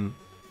doing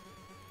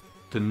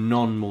the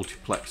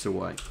non-multiplexer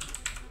way.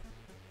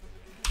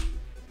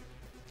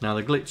 Now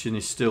the glitching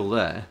is still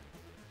there,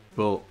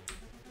 but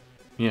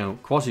you know,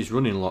 Quasi's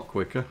running a lot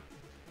quicker.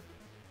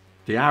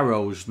 The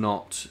arrow's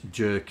not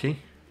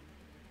jerky.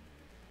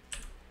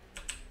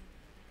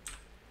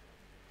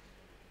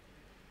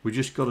 We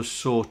just got to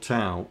sort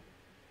out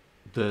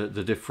the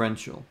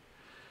differential.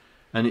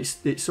 And it's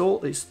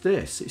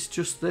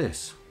just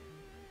this.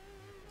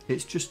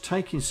 It's just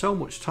taking so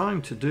much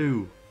time to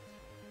do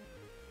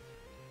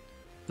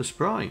the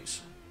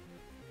sprites.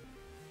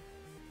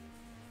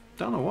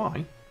 Don't know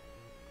why.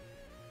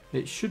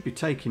 It should be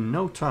taking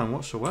no time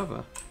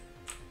whatsoever.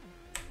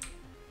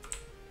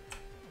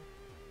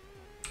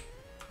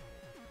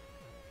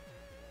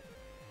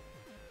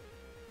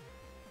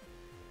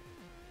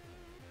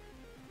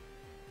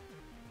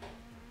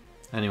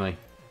 Anyway,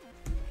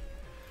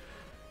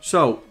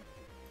 so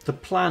the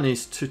plan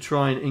is to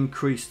try and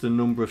increase the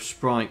number of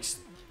sprites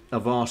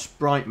of our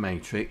sprite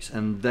matrix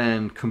and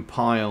then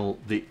compile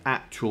the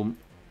actual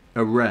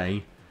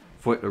array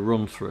for it to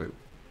run through.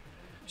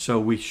 So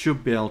we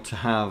should be able to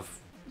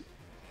have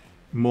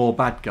more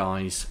bad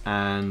guys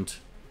and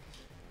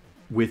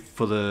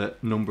for the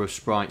number of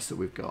sprites that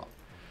we've got.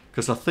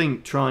 Because I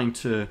think trying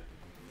to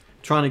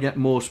get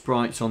more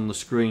sprites on the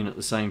screen at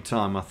the same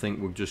time, I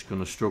think we're just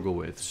going to struggle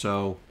with.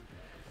 So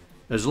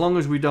as long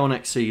as we don't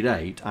exceed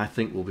 8, I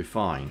think we'll be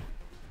fine.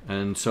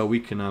 And so we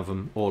can have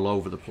them all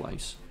over the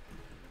place.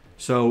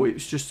 So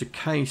it's just a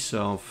case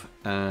of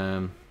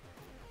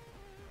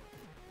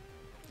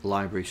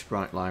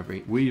sprite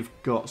library. We've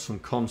got some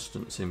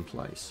constants in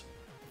place.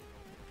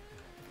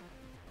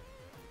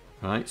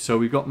 Right, so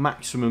we've got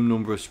maximum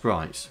number of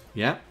sprites.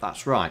 Yeah,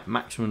 that's right,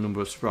 maximum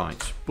number of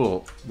sprites.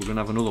 But we're going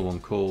to have another one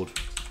called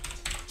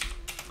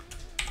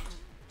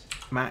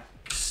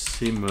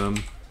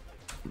maximum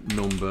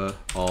number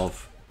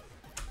of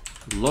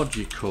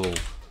logical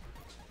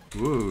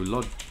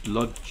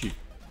logic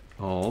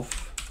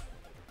of.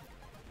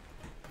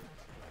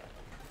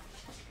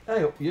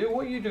 Hey up you,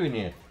 what are you doing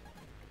here?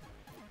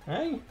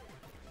 Hey?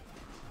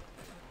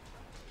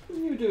 What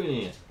are you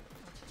doing here?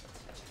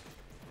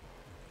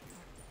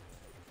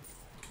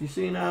 You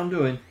seeing how I'm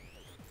doing?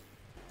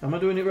 Am I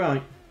doing it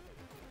right?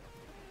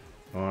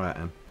 Alright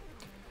then.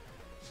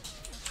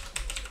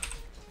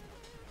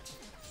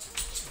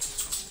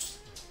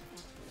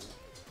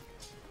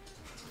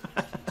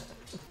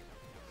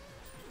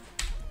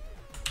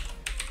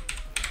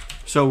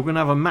 So we're going to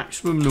have a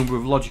maximum number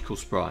of logical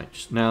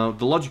sprites. Now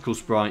the logical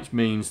sprites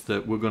means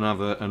that we're going to have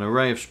an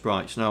array of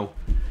sprites. Now,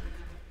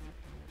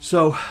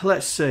 so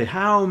let's see,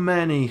 how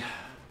many?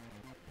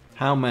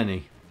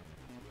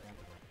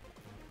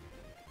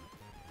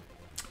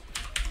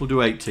 We'll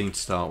do 18 to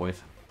start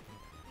with.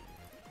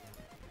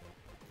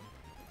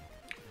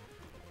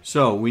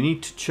 So we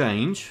need to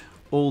change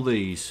all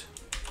these,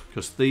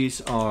 because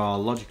these are our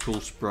logical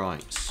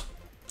sprites.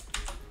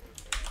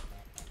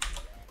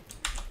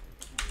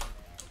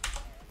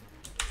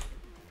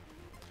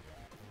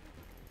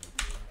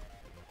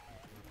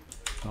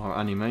 Our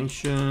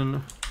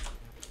animation.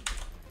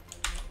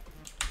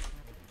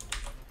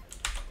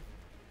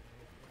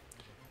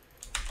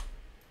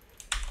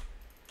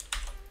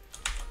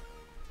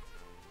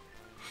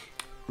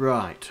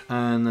 Right,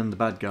 and then the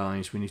bad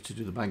guys. We need to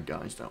do the bad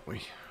guys, don't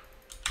we?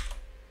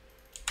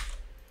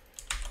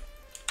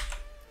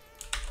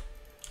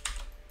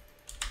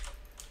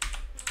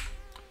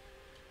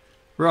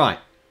 Right.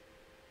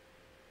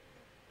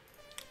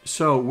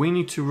 So we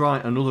need to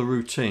write another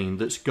routine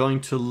that's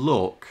going to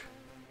look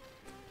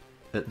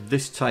at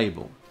this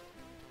table.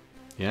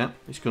 Yeah,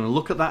 it's going to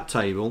look at that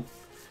table,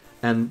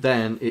 and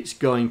then it's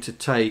going to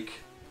take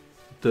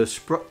the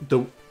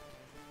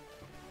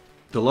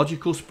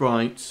logical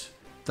sprites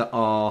that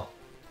are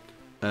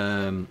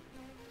on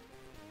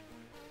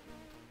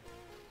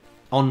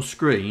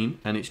screen,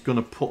 and it's going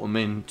to put them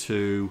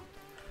into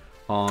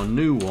our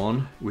new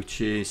one, which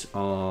is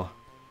our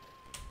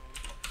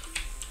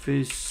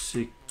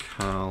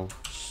physical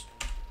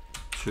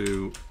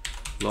to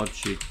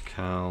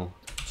logical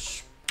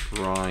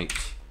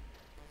sprite.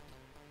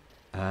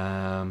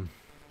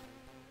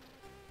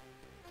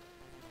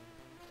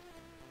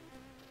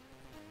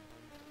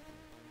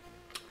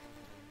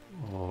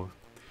 Or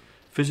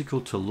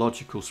physical to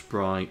logical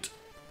sprite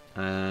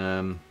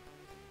map.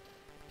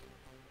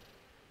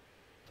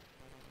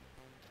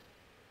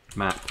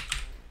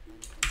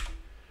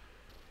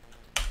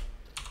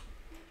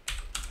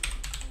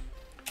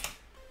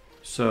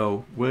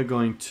 So we're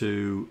going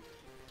to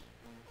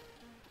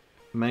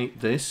make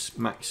this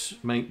 8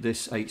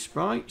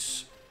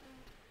 sprites,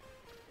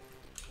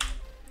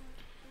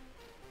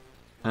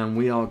 and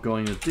we are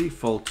going to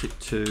default it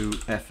to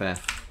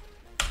FF,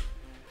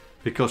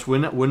 because we're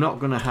not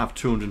going to have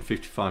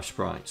 255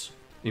 sprites.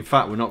 In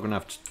fact, we're not going to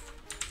have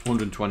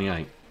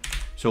 128.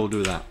 So we'll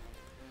do that.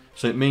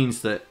 So it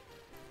means that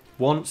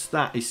once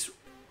that is,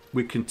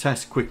 we can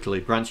test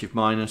quickly, branch if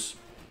minus,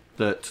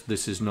 that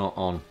this is not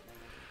on.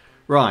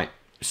 Right.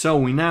 So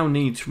we now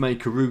need to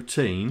make a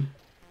routine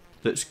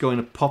that's going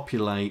to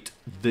populate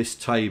this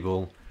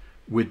table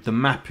with the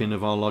mapping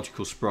of our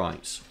logical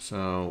sprites.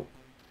 So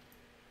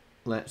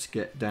let's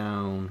get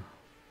down.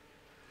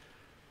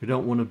 We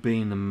don't want to be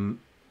in the...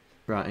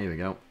 Right, here we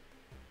go.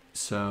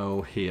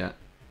 So here.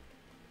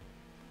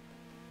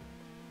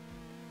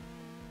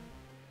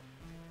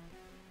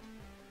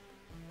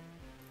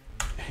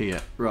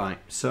 Here, right.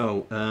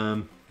 So,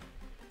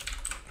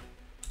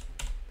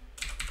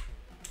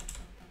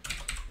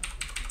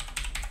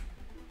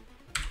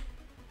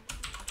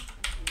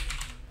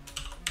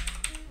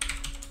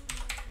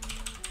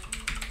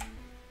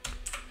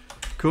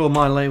 cool,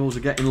 my labels are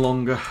getting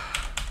longer.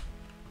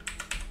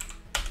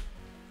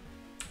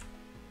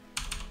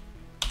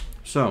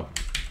 So,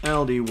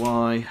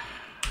 LDY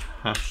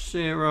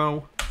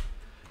 #0,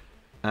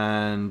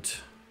 and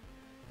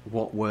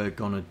what we're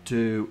gonna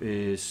do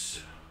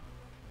is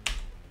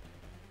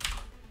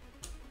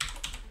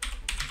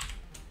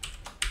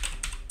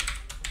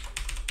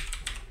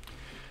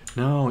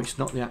no, it's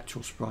not the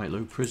actual sprite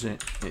loop, is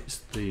it? It's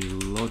the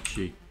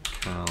logical.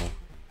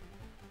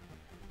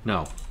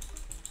 No,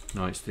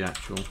 it's the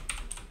actual.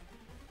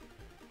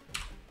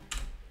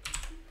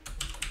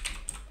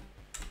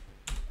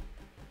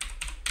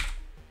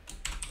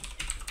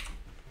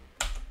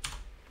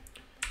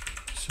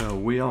 So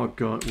we're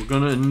going to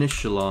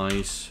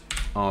initialize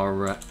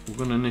our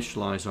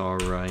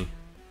array,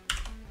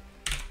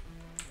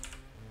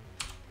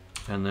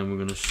 and then we're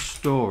going to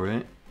store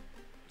it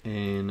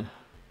in,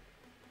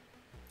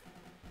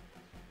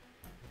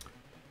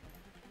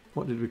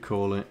 what did we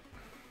call it?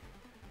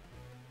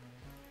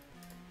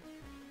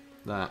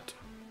 That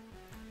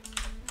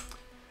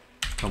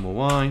comma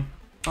y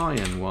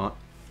iny.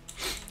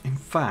 In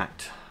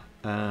fact,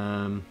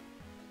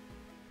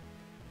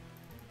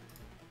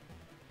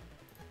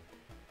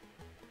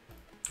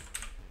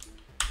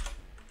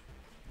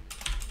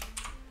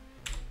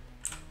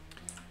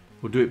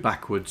 we'll do it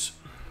backwards.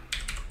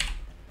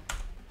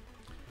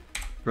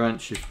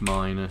 Branch if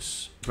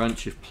minus,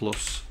 branch if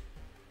plus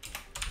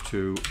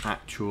to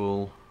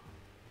actual.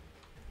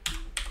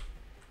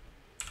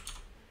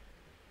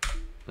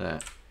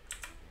 There.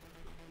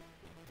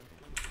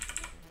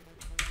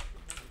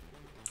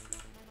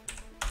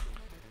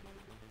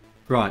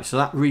 Right, so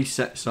that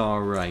resets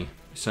our array.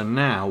 So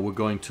now we're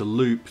going to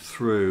loop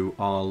through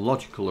our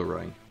logical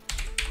array.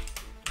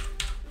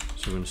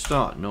 So we're going to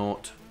start at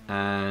 0,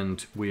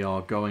 and we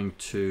are going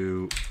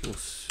to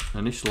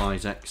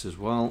initialize x as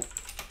well.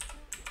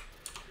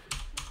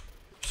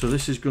 So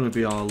this is going to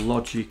be our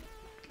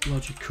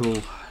logical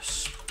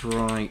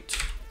sprite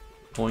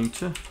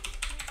pointer,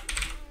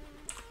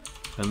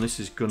 and this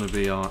is going to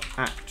be our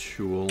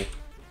actual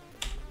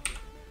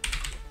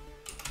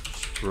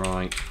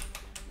sprite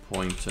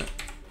pointer.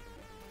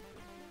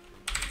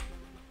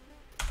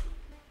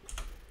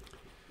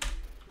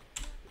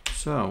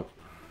 So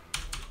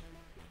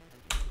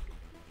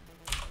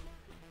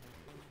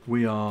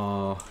we're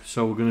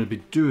going to be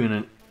doing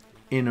an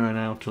inner and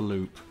outer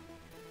loop.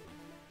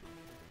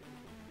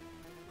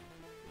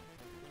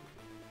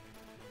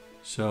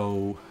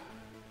 So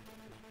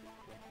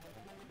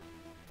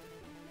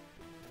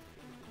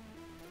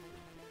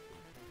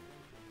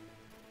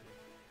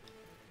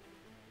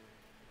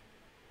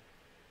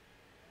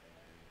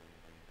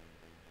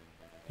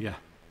yeah.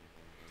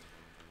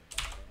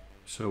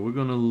 So we're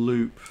going to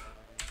loop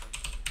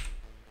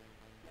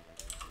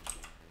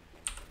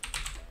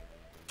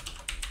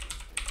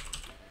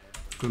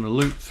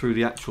through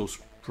the actual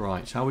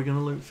sprites. How are we going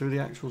to loop through the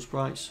actual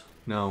sprites?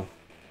 No.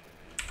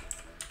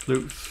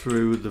 Loop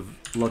through the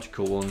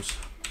logical ones.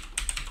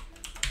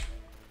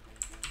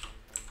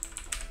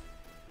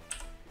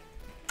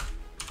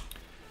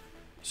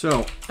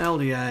 So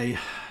LDA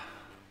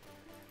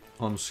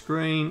on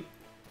screen,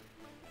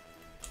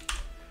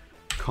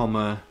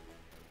 comma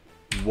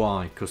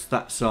Y, because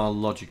that's our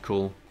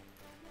logical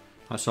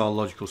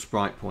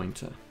sprite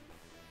pointer.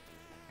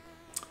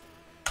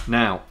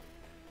 Now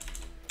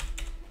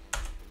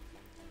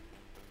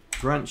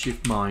branch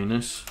if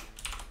minus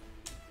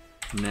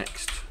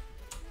next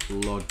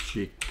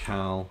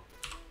logical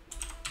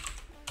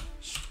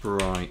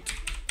sprite,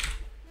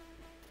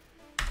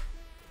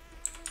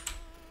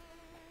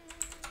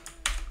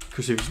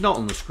 because if it's not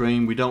on the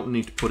screen we don't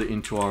need to put it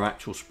into our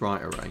actual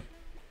sprite array.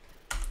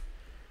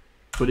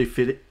 But if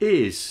it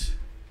is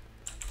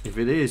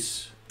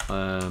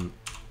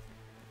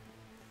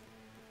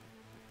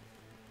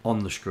on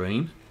the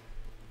screen,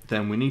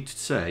 then we need to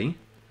say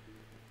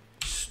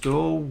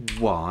store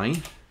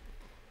Y.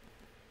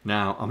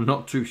 Now I'm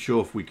not too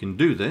sure if we can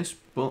do this,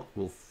 but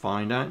we'll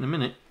find out in a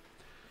minute.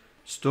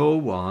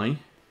 Store Y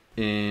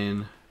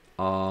in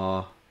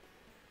our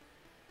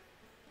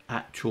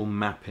actual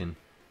mapping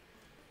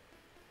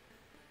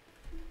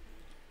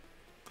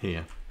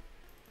here,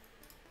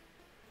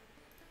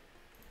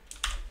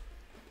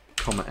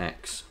 comma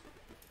X.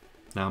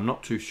 Now I'm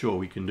not too sure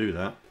we can do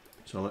that,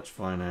 so let's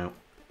find out.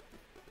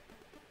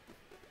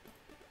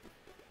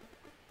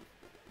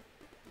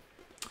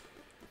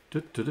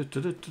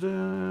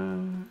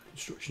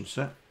 Instruction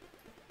set.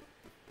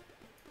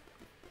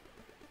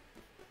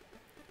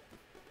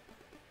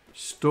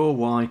 Store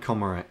Y,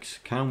 comma X.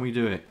 Can we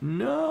do it?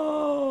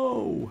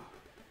 No!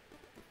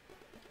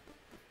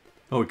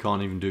 Oh, we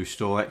can't even do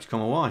store X,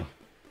 comma Y.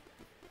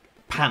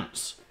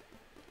 Pants!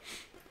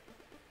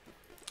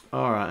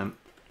 Alright then.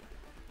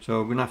 So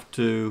we're going to have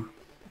to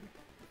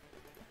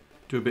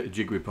do a bit of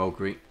jiggery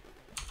pokery.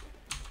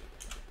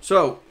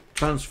 So,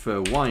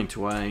 transfer Y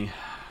into A.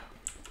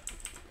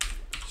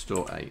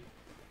 Store A.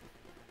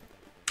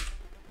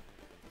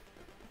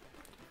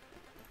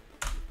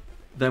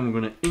 Then we're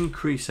going to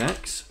increase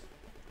X.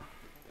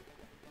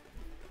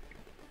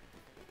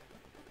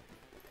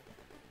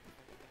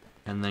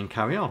 And then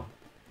carry on.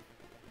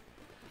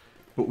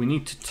 But we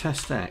need to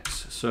test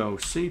X. So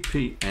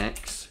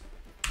cpx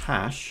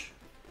hash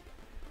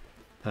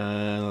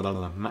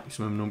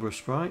maximum number of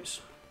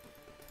sprites.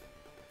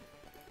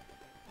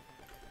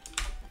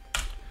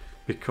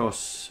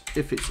 Because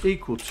if it's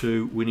equal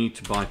to, we need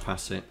to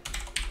bypass it,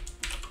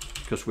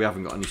 because we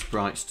haven't got any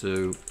sprites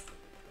to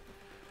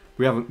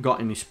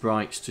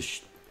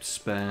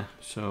spare.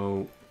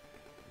 So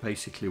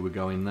basically we're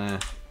going there.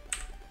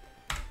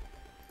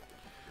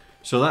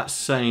 So that's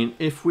saying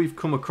if we've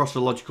come across a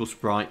logical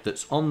sprite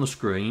that's on the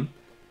screen,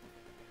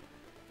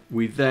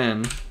 we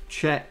then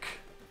check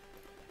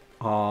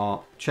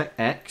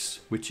X,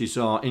 which is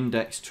our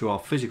index to our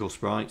physical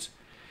sprites,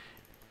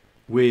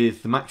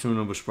 with the maximum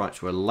number of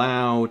sprites we're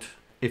allowed.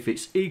 If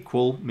it's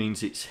equal,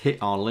 means it's hit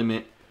our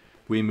limit.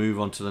 We move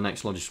on to the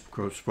next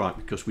logical sprite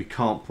because we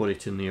can't put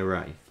it in the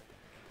array.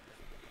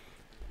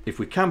 If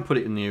we can put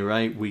it in the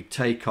array, we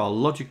take our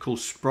logical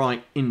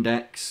sprite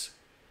index,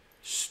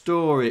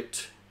 store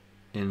it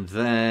in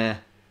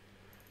there,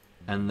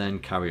 and then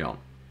carry on.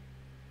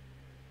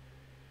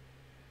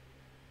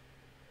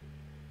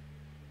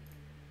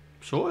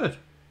 Sorted.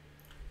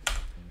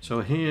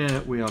 So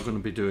here we are going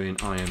to be doing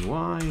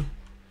INY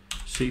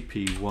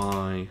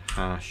cpy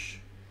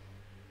hash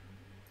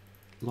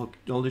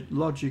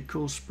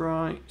logical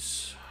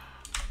sprites,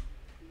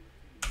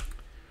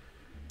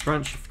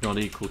 branch if not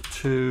equal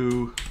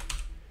to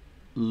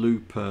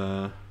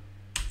looper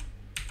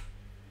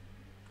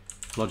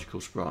logical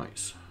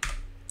sprites.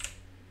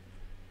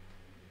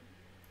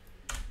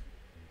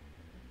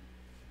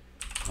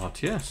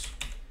 RTS.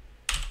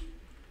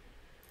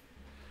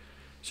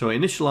 So it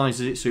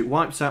initializes it, so it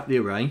wipes out the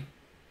array,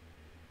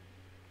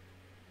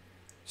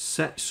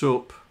 sets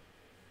up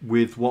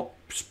with what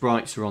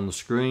sprites are on the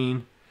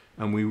screen,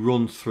 and we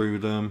run through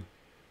them.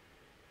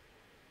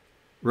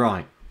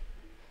 Right.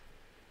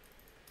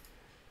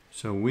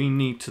 So we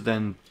need to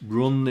then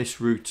run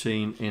this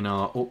routine in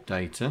our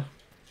updater.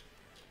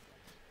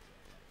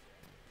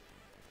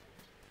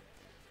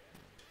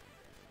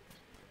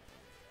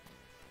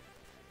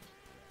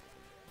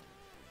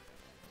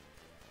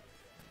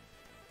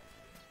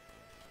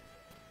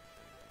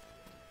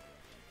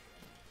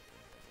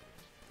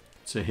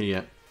 To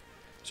here.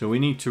 So we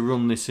need to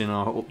run this in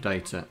our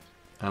updater,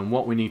 and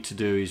what we need to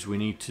do is we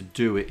need to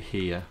do it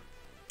here.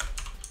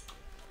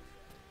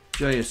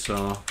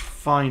 JSR,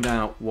 find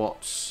out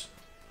what's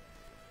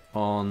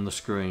on the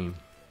screen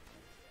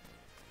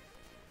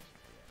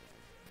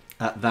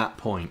at that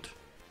point.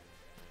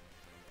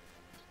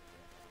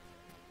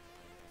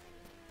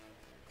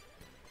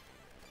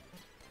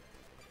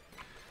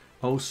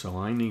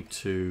 Also, we need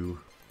to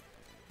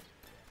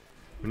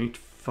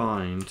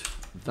find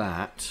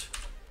that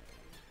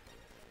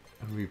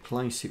and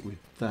replace it with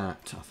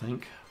that, I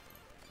think,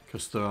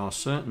 because there are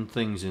certain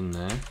things in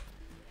there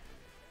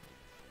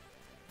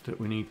that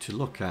we need to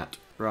look at.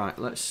 Right,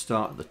 let's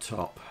start at the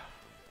top.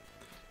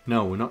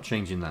 No, we're not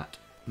changing that.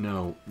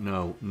 No,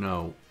 no,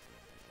 no,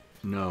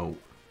 no.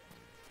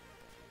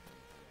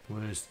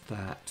 Where's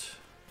that?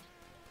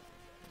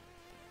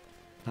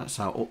 That's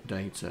our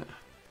updater.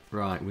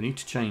 Right, we need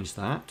to change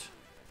that.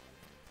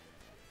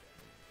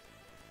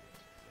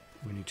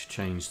 We need to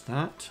change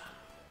that.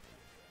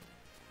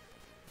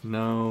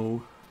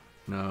 No,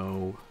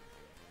 no,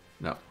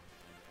 no.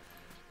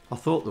 I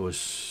thought there was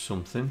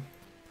something.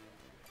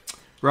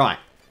 Right,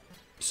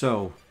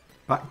 so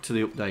back to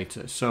the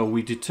updater. So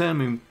we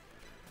determine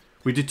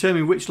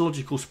which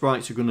logical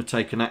sprites are going to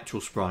take an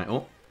actual sprite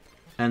up,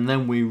 and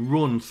then we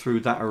run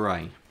through that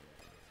array.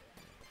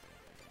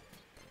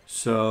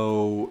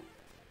 So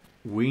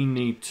we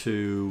need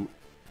to,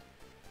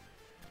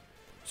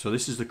 so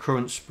this is the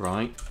current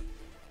sprite.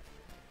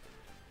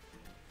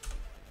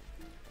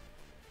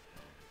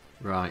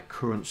 Right,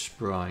 current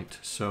sprite.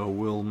 So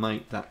we'll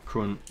make that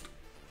current.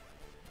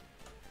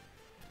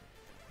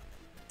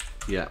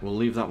 Yeah, we'll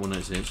leave that one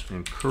as is.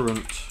 And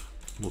current,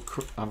 we'll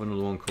have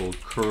another one called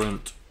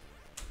current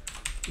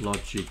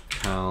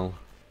logical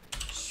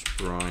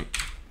sprite.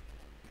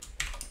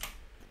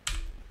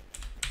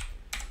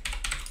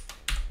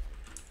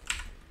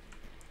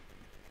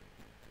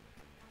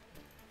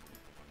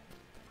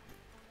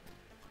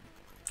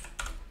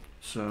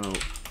 So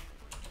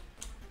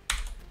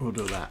we'll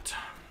do that.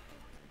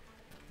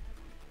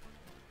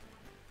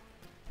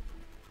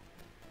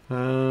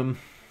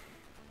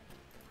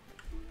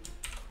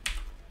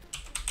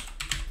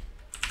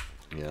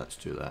 Yeah, let's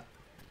do that.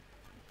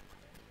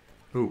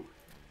 Ooh,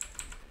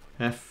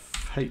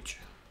 FH.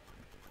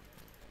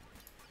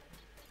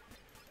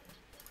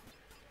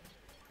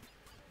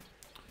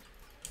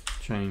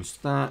 Change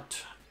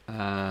that.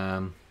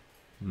 No,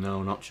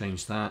 not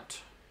change that.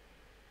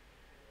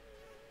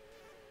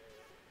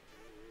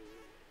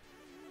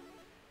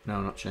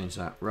 No, not change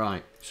that.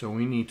 Right, so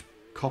we need to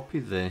copy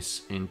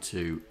this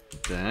into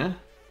there,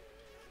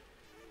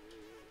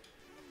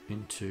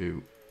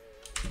 into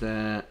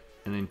there,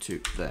 and into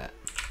there.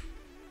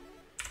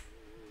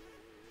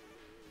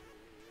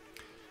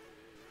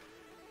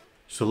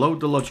 So load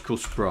the logical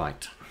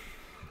sprite.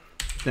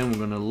 Then we're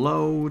going to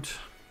load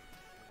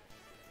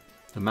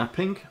the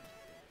mapping.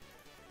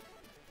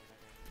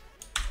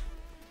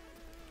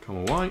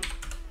 Comma Y.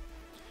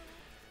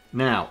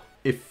 Now,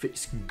 if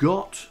it's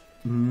got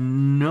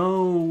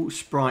no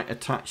sprite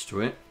attached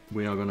to it,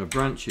 we are going to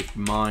branch it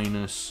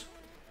 -2,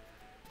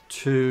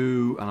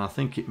 and I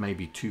think it may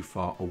be too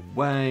far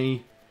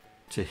away,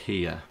 to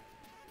here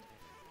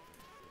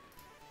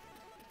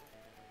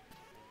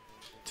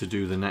to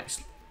do the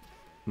next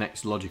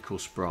logical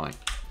sprite.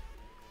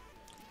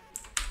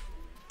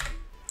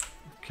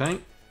 Okay,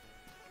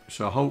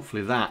 so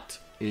hopefully that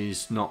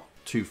is not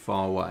too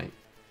far away.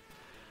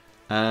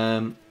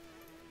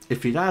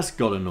 If it has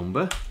got a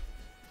number,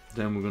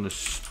 then we're going to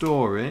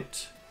store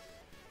it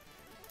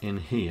in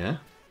here,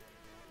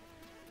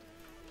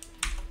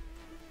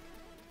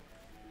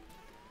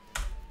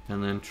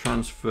 and then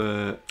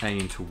transfer A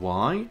into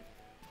Y,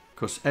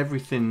 because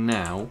everything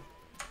now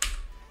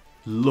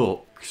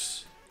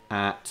looks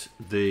at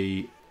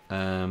the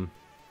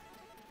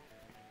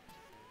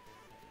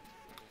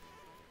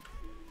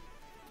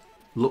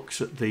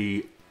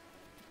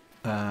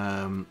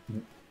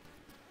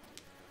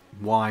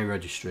Y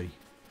registry.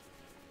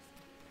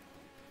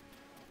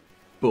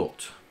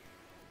 But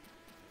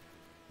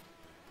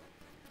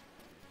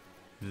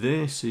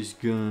this is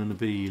going to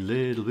be a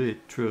little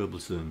bit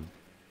troublesome.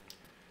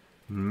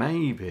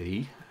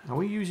 Maybe, are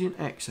we using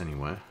X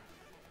anywhere?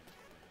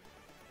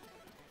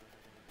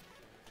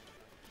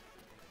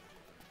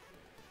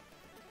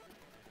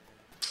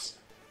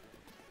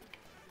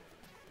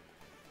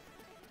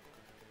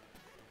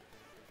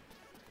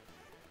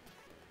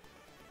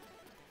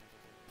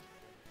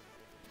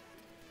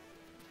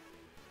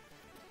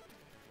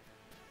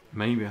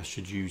 Maybe I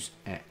should use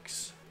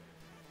X.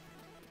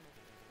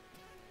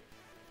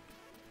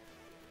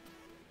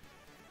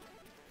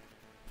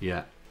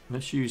 Yeah,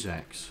 let's use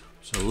X.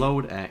 So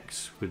load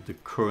X with the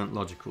current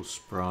logical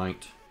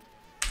sprite.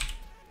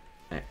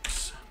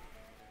 X.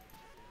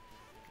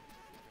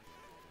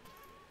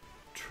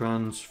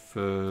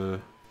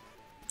 Transfer,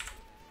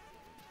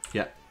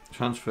 yeah,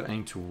 transfer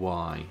A to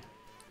Y.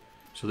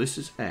 So this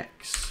is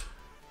X.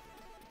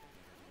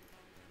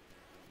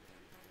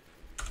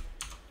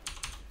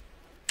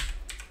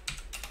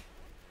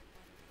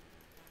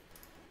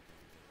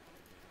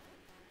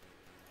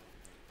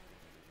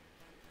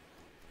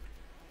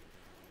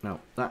 No,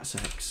 that's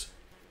X.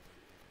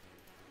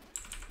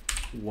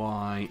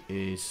 Y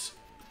is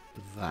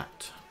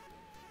that.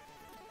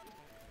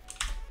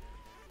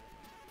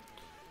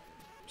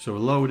 So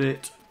we'll load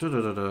it.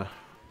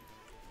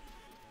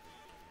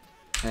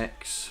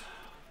 X.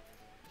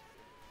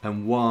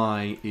 And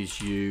Y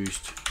is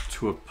used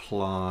to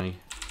apply,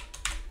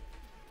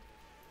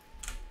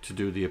 to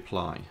do the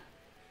apply.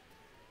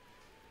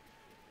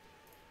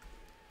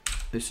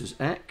 This is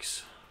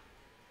X.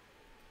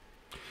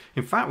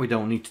 In fact, we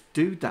don't need to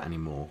do that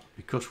anymore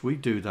because we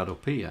do that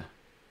up here.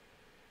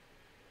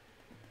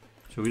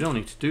 So we don't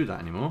need to do that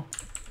anymore.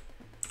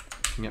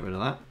 Get rid of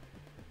that.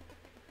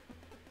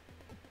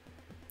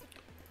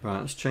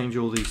 Right, let's change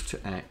all these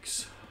to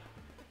X.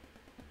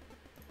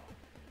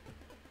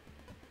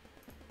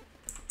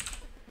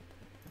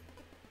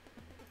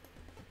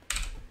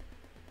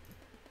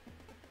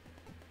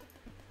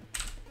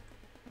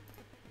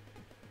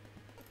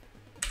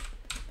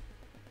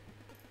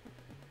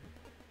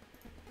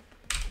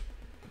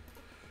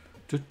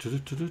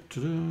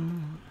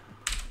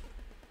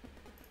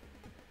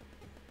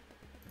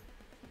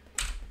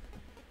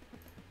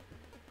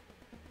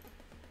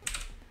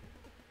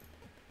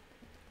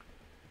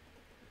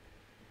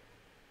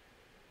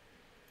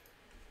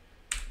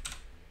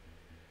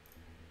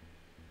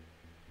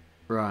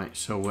 Right,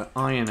 so we're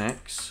iron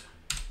X,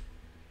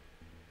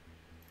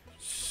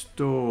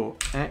 store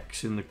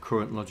X in the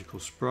current logical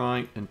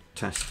sprite and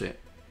test it.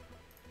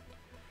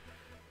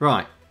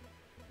 Right.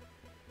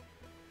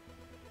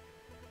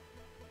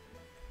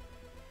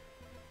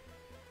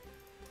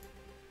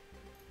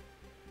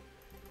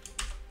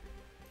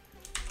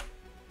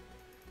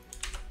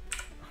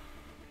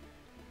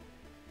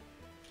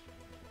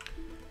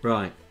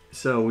 Right,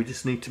 so we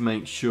just need to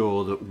make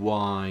sure that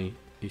Y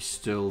is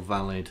still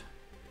valid.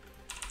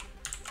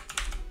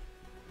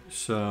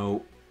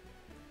 So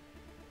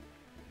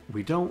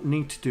we don't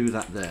need to do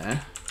that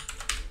there.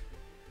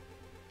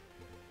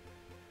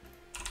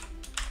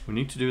 We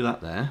need to do that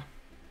there.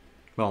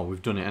 Well,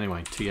 we've done it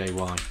anyway,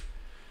 T-A-Y.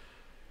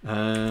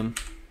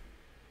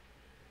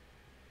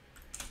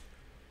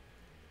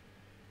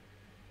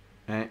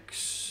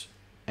 X,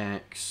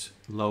 X,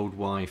 load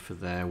Y for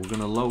there. We're going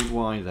to load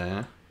Y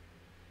there.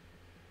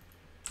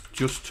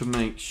 Just to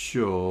make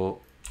sure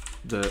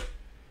that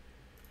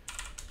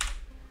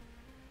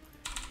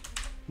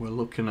we're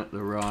looking at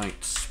the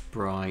right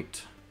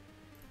sprite.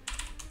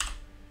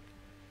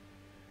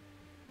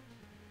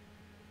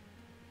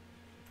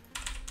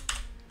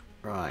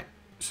 Right,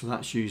 so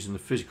that's using the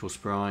physical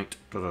sprite.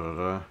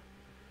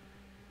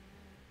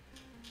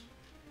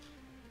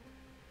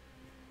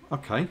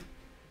 Okay.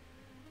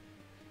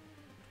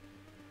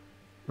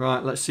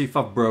 Right, let's see if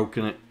I've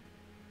broken it.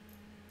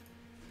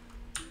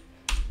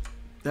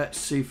 Let's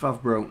see if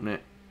I've broken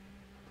it.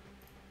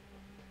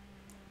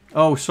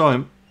 Oh,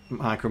 sorry,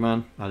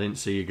 Mikroman. I didn't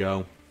see you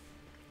go.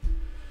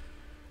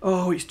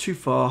 Oh, it's too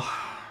far.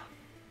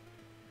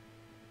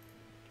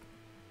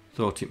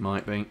 Thought it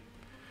might be.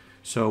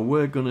 So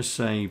we're going to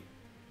say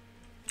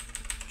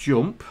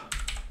jump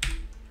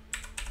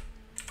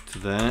to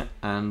there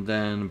and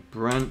then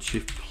branch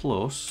if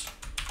plus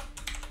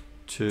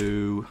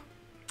to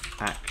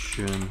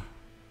action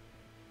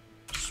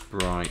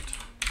sprite.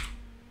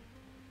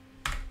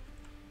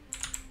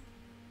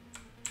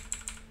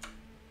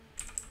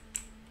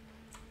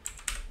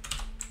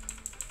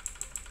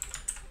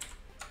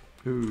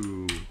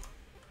 Ooh.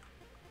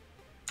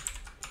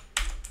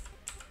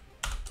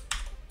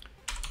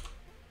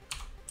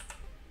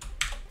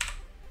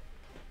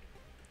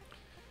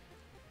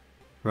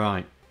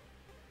 Right.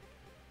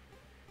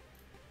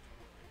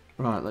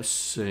 Right, let's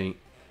see.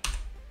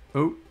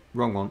 Oh,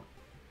 wrong one.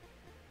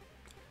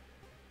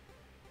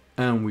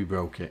 And we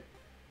broke it.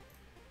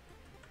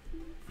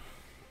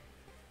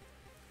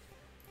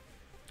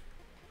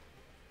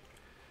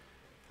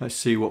 Let's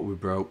see what we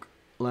broke.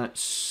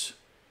 Let's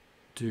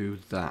do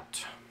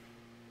that.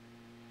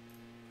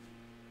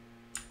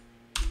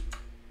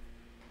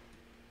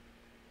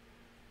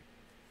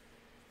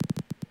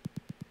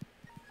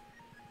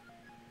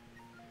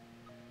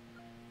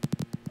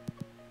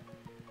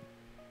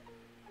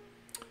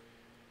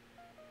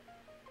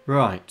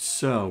 Right,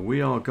 so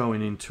we are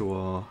going into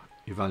our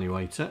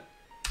evaluator.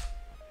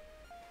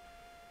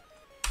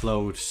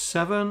 Load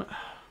 7.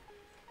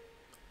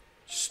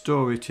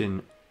 Store it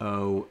in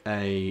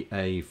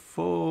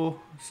OAA4.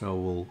 So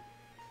we'll...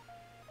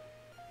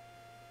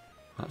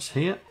 That's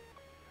here.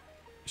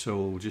 So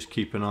we'll just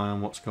keep an eye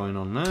on what's going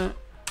on there.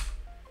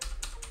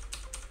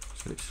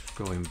 So it's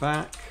going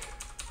back.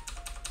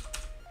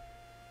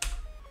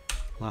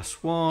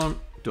 Last one.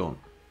 Done.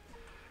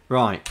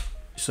 Right.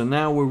 So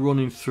now we're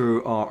running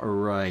through our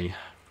array.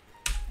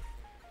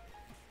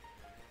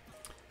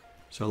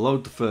 So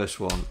load the first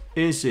one.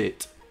 Is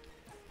it?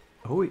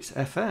 Oh, it's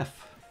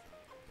FF.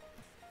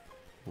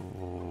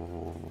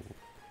 Oh.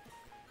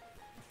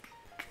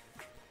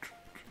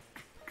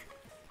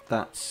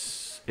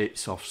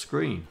 It's off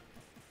screen.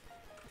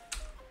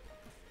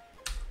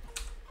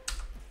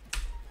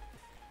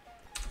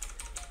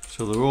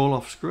 So they're all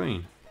off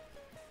screen.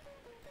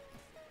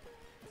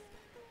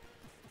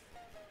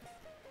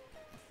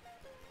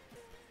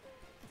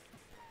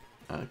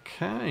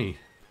 Okay.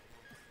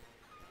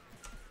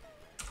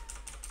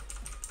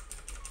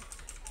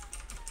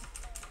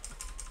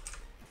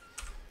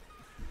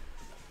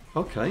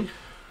 Okay.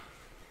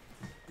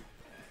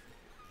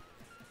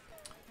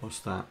 What's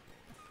that?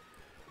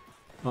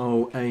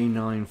 Oh,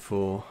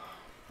 A94.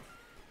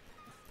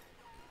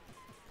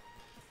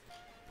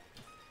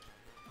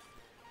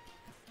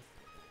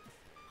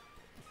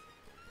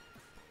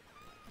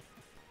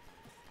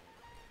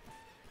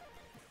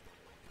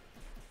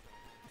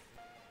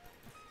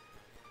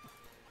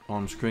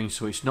 On screen,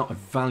 so it's not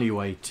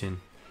evaluating.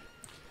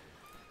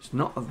 It's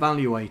not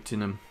evaluating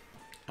them.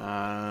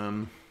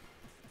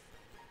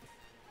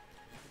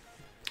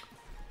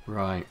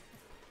 Right.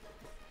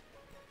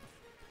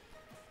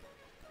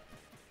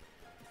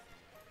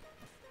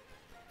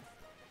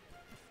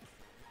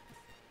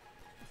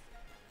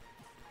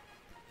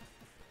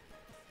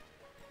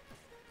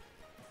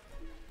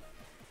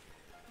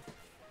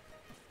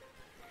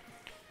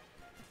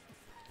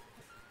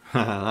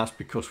 That's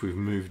because we've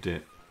moved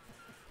it.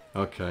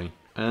 Okay.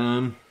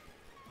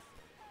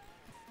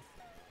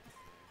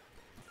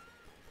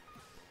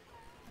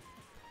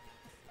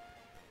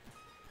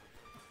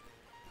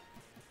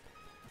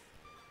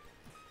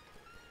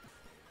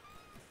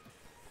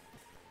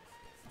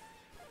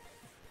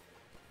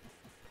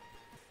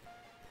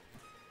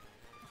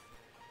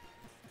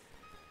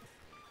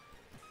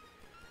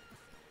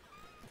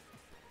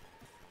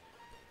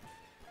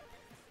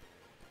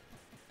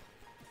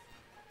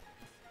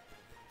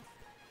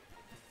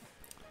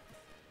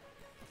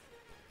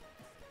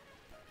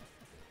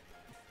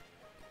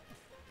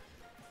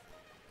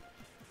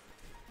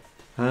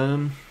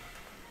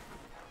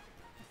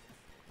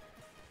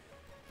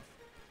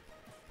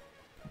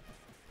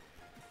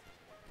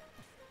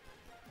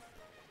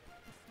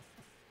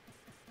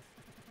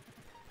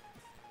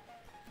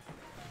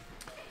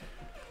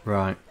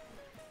 Right,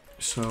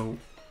 so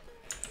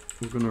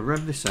we're going to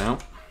rev this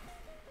out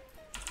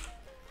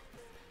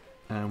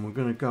and we're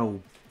going to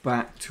go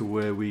back to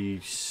where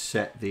we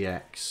set the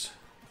X.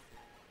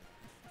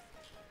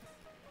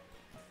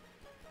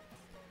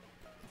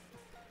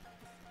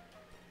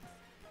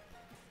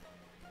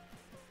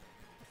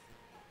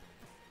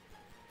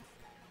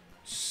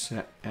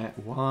 Set at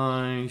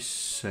Y,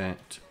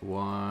 set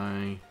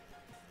Y,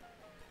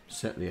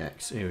 set the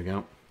X. Here we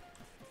go.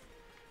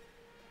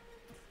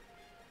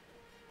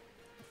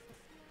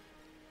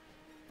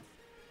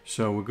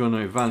 So we're going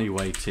to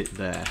evaluate it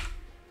there.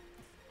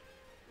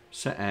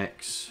 Set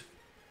X,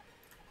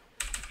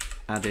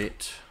 add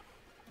it,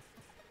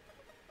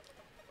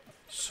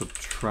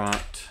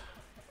 subtract,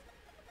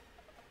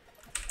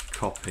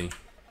 copy.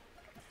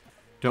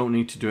 Don't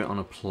need to do it on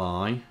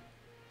apply.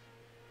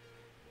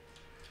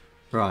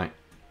 Right.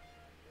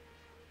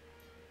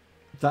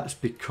 That's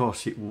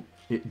because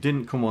it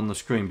didn't come on the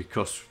screen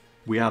because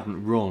we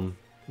hadn't run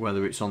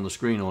whether it's on the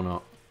screen or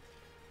not.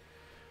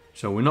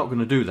 So we're not going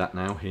to do that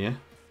now here.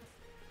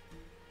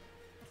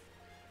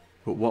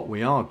 But what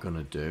we are going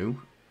to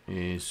do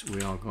is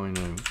we are going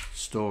to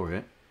store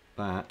it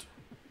that.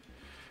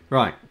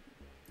 Right.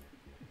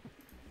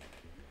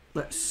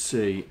 Let's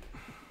see.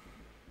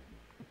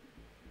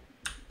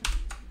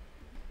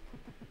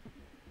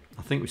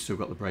 I think we've still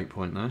got the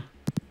breakpoint there.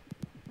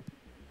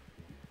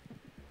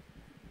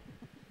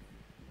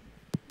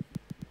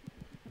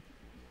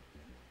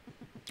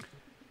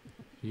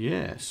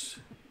 Yes.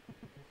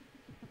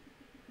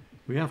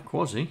 We have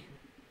quasi.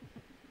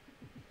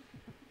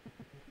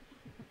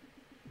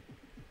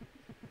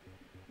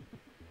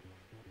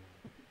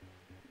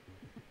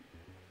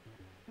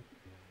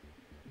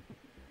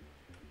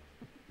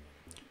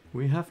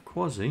 We have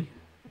quasi.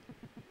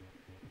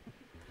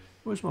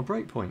 Where's my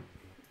breakpoint?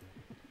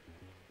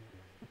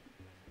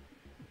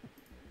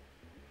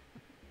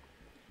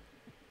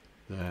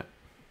 There.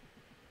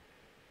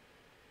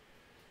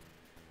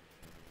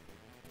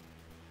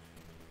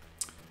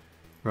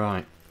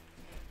 Right.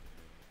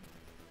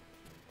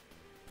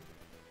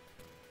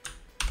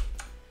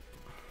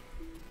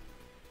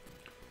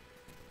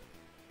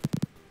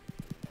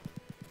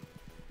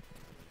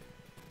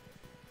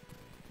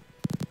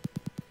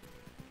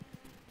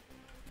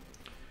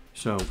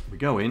 So we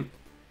go in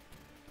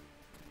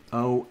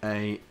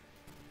OAA4.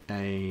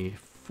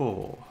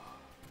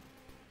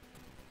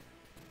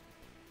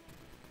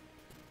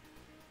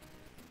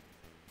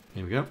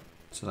 Here we go.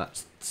 So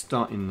that's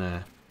starting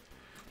there.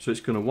 So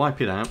it's going to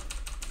wipe it out.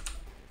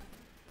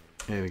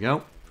 Here we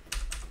go.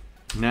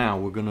 Now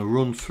we're going to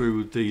run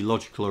through the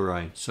logical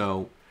array.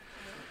 So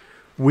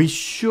we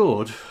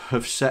should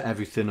have set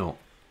everything up.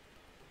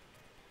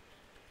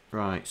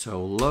 Right,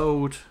 so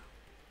load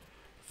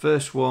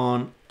First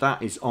one,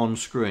 that is on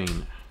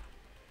screen.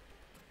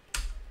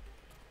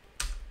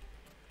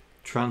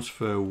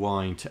 Transfer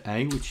Y to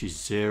A, which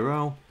is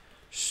 0.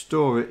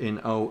 Store it in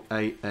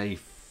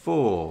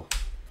OAA4.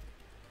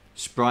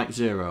 Sprite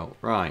 0.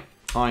 Right.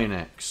 Iron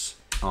X,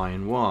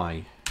 Iron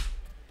Y.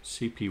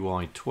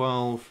 CPY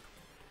 12.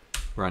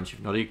 Branch if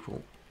not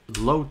equal.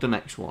 Load the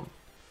next one.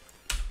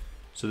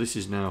 So this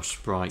is now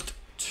sprite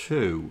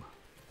 2.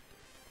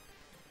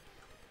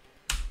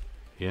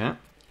 Yeah.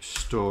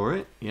 Store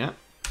it. Yeah.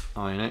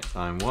 Iron X,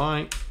 Iron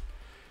Y.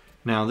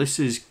 Now this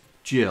is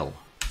Jill.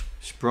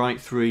 Sprite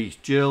 3 is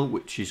Jill,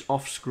 which is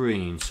off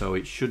screen, so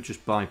it should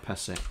just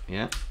bypass it.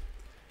 Yeah.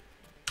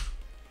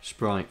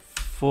 Sprite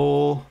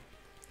 4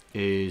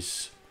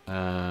 is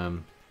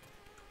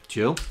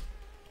Jill.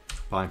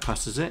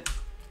 Bypasses it.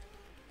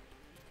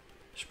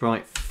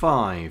 Sprite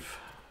 5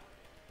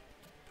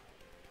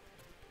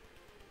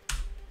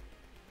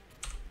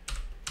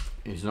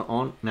 is not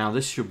on. Now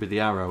this should be the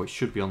arrow. It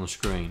should be on the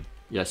screen.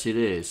 Yes, it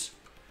is.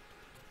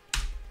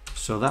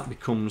 So that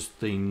becomes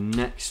the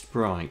next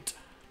sprite,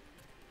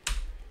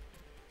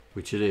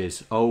 which it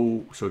is.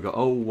 Oh, so we've got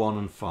 0, 1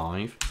 and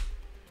 5.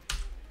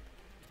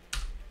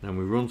 Then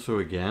we run through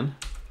again.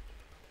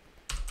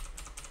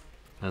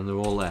 And they're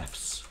all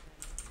Fs.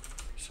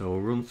 So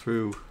we'll run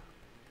through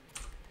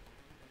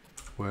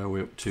where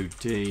we're up to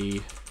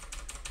D,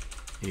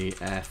 E,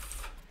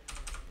 F,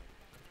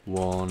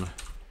 1,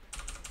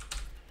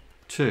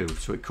 2.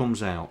 So it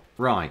comes out.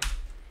 Right.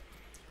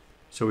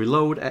 So we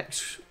load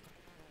X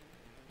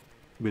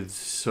with,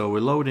 so we're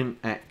loading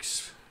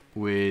X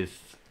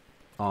with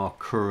our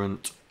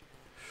current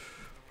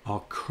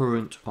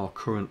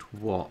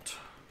what?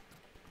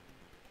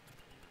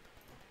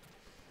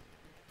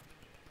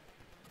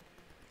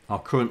 Our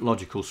current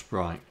logical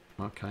sprite.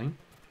 Okay.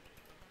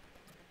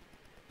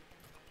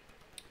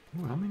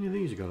 Ooh, how many of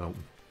these have got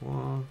open?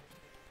 One.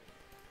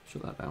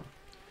 Shut that down.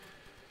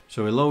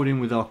 So we're loading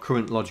with our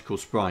current logical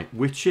sprite,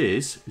 which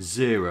is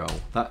 0.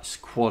 That's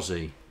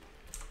quasi.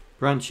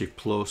 Branch if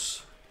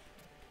plus.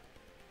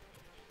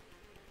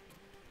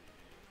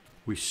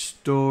 We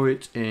store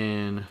it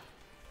in.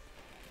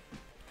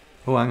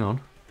 Oh, hang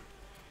on.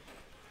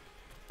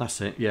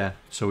 That's it. Yeah.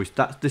 So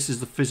this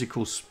is the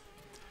physical.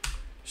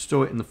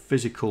 Store it in the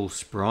physical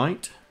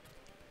sprite.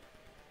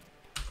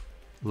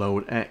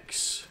 Load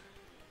X.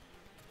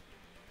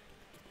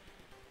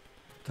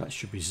 That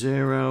should be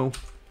 0.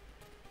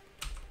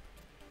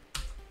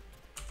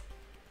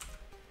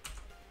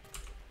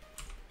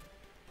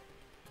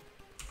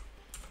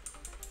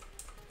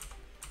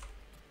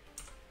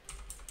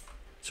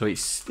 So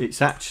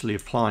it's actually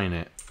applying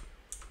it.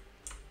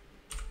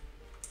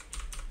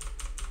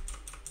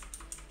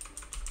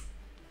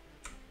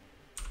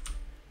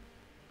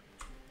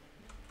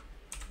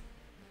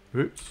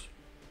 Oops.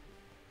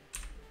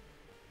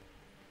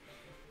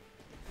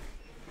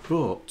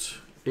 But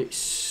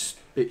it's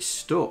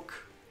stuck.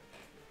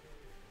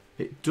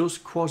 It does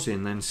quasi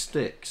and then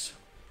sticks.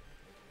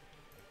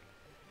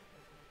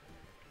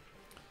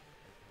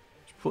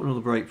 Let's put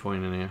another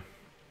breakpoint in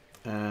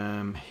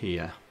here.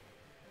 Here.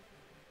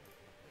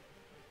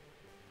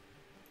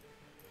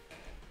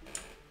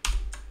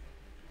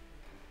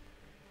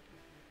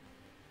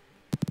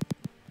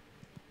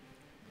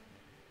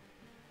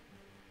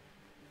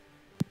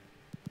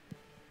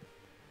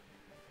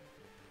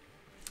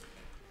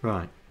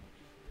 Right,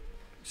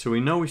 so we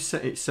know it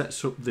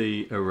sets up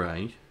the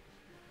array.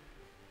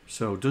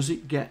 So does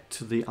it get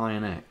to the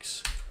Iron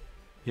X?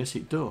 Yes,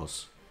 it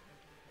does.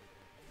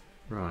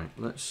 Right,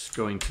 let's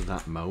go into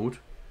that mode.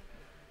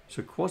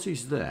 So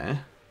quasi's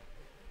there.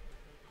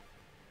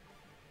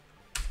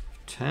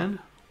 10.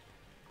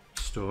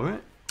 Store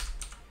it.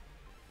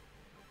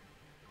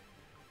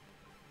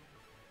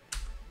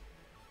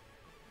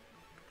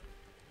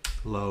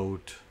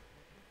 Load.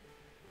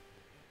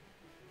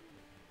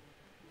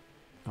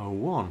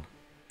 01.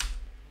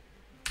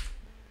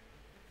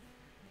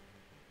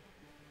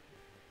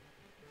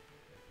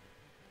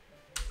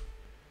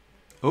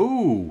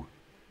 Oh.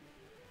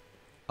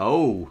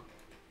 Oh.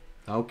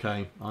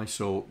 Okay, I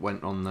saw what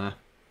went on there.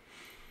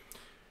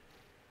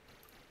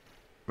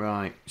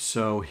 Right,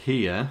 so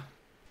here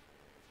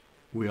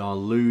we are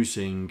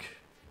losing.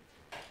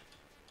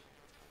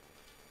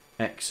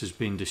 X has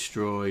been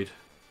destroyed.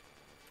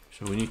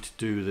 So we need to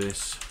do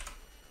this.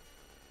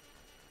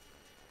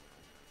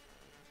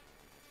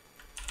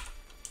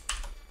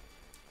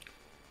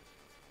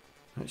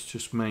 Let's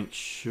just make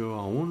sure.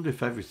 I wonder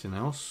if everything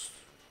else.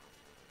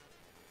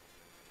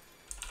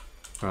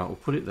 Right, we'll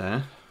put it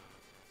there.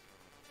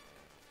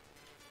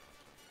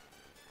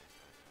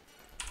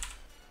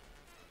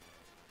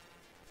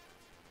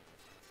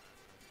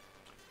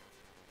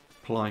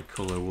 Apply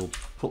colour, we'll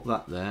put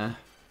that there.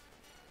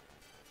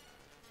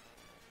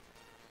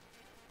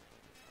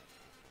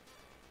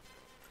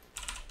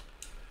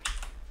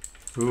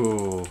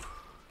 Oh.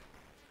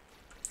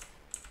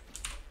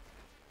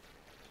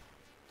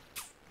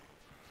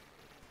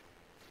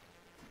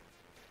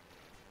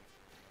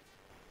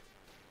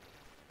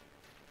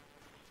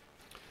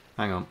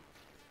 Hang on,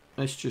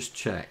 let's just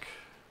check.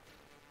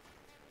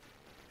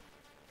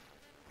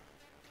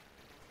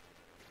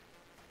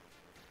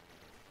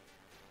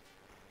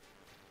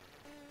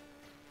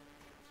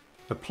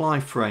 Apply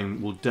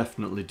frame will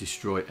definitely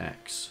destroy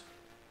X.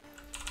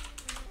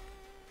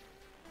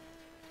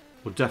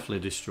 Will definitely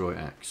destroy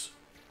X.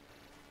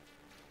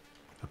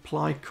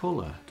 Apply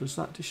colour. Does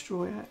that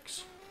destroy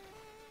X?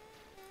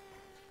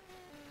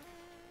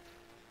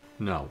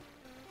 No.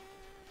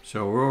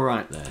 So we're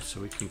alright there.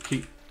 So we can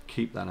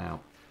keep that out.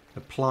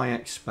 Apply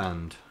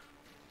expand.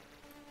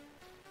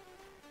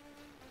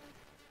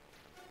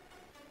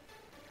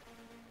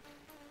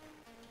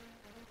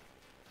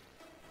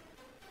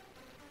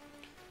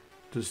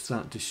 Does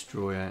that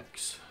destroy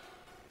X?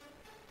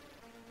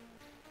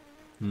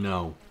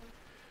 No.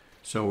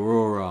 So we're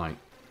alright.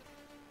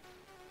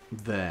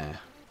 There.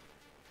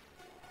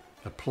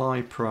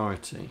 Apply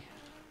priority.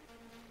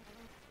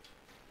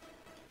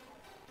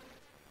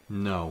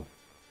 No.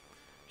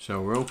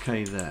 So we're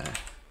okay there.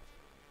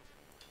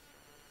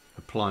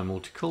 Apply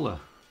multicolour.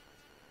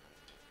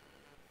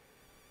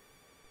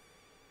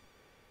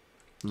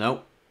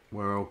 Nope.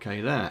 We're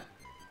okay there.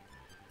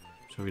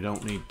 So we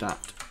don't need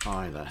that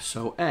either.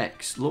 So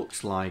X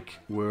looks like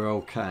we're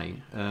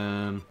okay.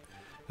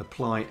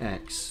 Apply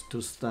X.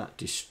 Does that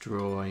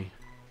destroy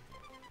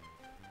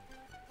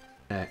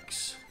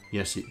X?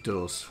 Yes, it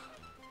does.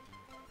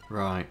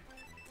 Right.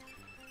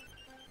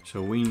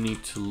 So we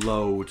need to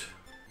load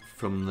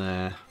from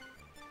there.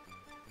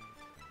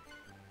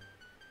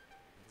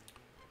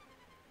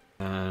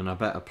 And I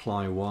bet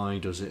apply Y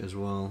does it as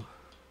well.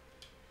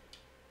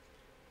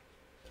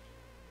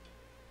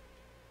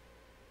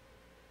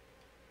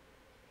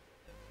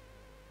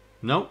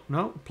 Nope,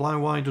 no, apply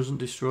Y doesn't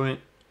destroy it.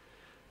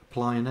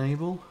 Apply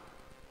enable.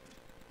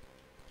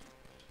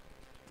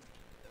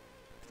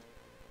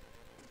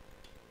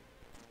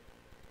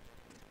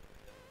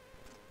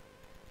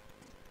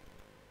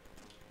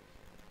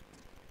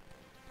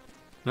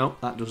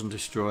 Nope, that doesn't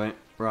destroy it.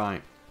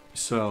 Right,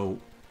 so,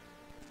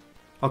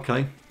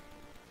 okay.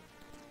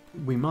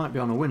 We might be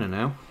on a winner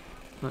now.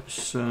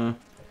 Let's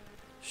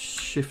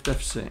shift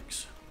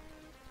F6.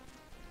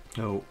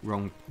 Oh,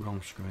 wrong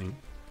screen.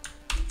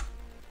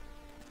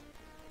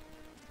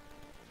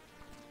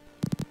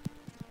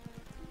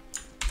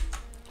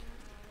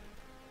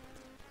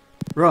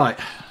 Right,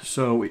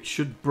 so it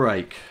should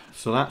break.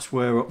 So that's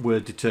where we're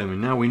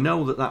determined. Now we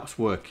know that that's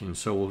working,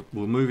 so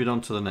we'll move it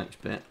on to the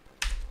next bit.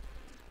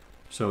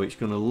 So it's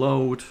going to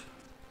load,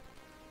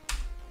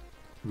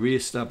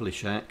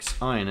 re-establish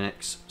X, iron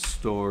X,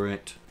 store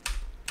it,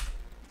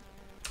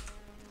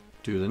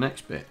 do the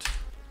next bit.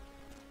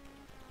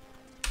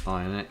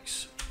 Iron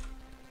X,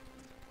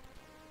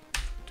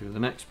 do the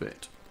next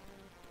bit.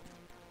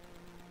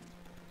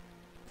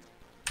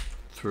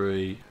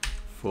 3,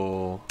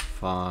 4,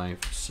 5,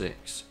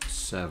 6,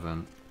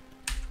 7,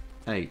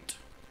 8,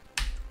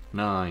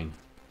 9.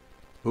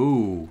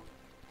 Ooh.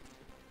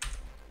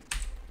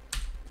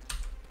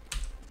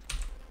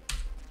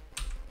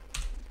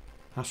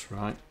 That's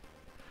right.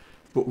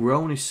 But we're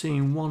only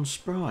seeing one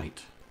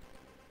sprite.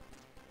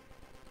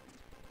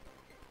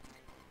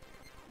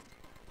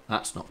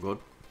 That's not good.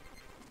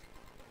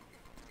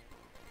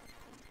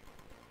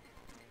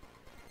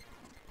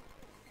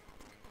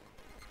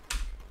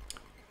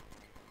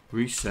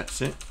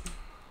 Resets it.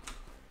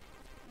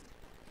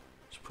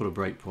 Let's put a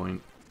breakpoint.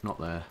 Not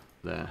there.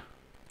 There.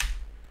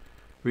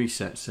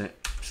 Resets it.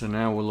 So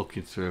now we're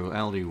looking through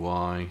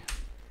LDY.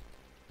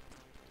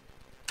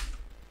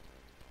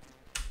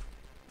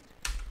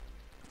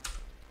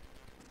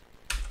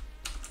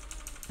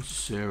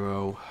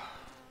 Zero.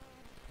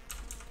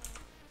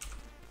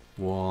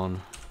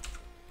 1.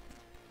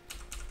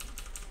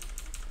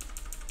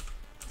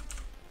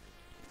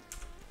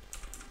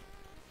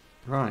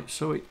 Right,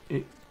 so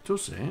it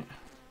does it.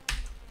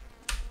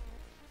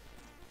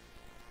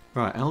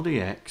 Right,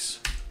 LDX.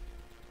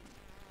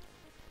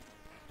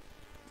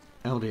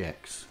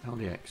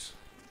 LDX.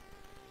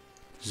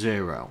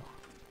 0.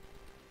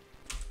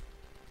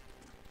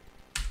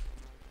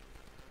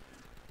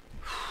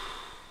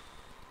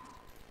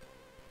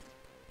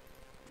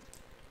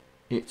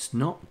 It's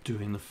not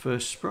doing the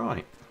first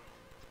sprite.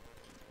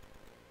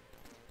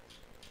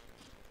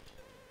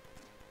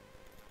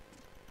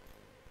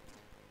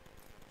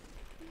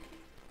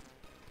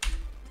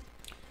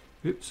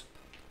 Oops.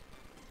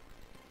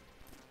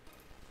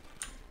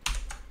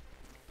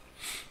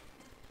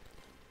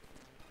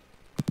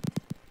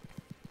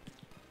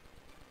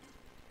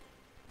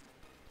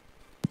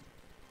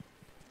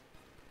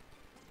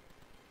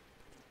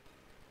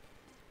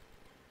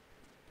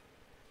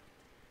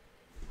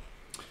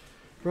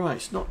 Right,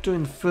 it's not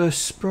doing the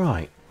first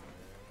sprite.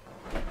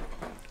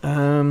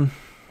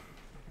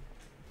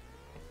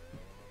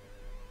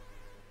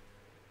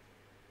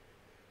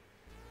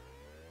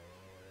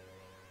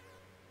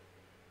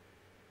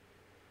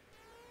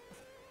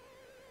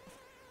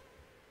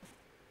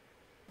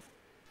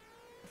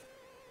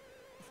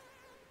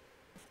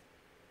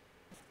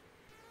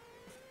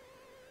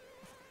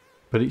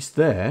 But it's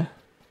there.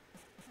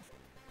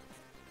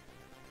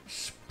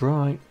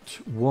 Sprite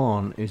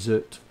 1 is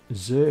at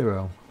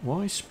 0.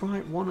 Why is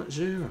sprite 1 at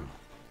 0?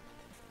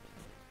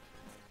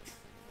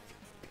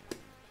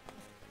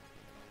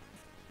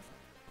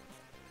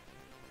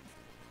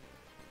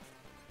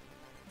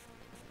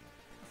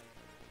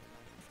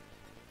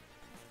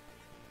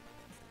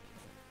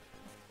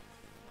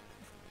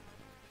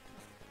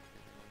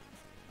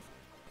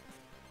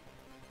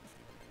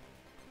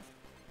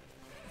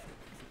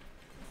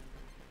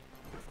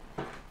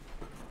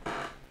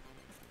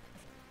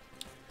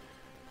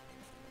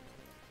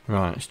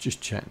 Right, let's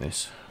just check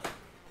this.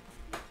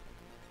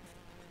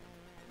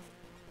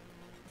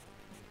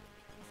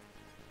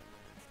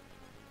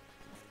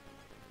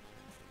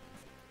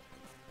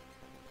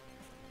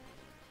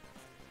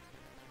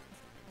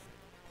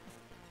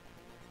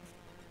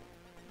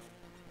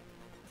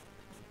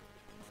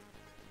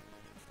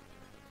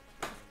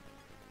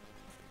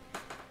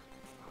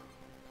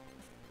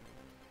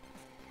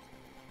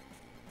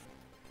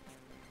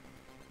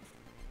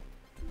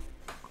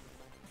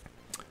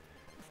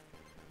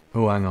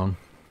 Oh, hang on.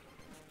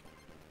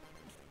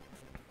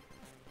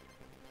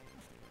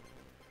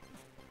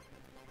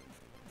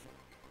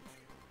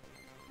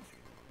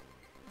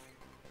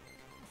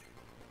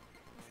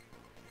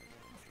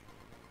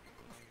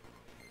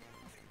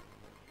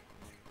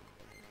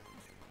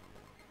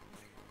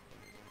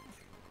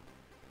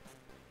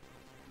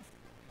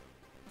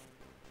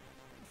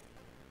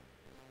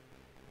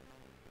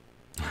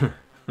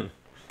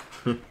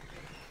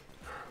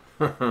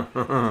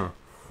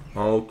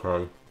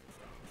 Okay.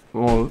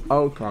 Oh,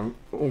 okay.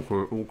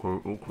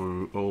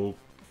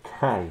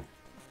 Okay.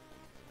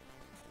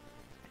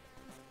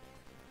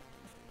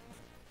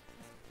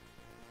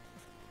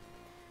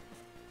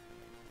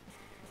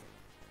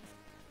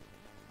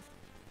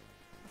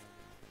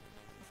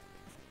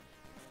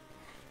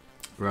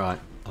 Right,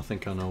 I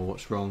think I know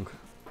what's wrong.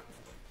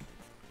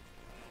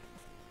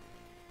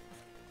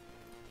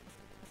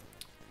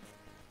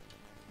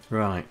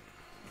 Right,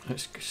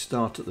 let's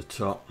start at the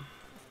top.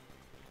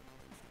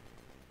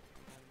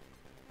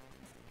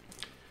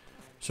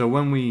 So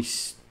when we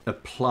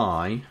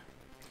apply,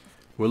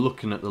 we're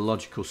looking at the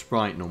logical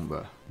sprite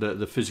number,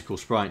 the physical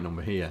sprite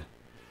number here,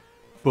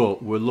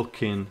 but we're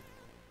looking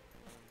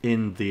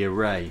in the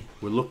array.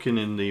 We're looking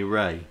in the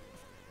array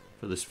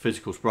for this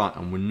physical sprite,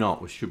 and we're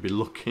not. We should be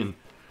looking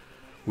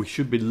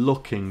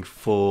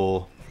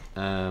for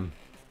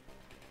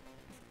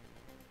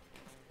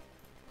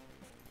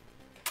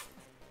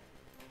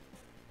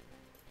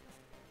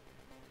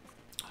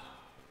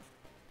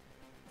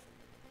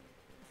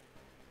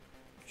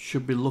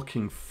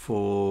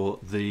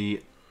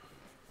the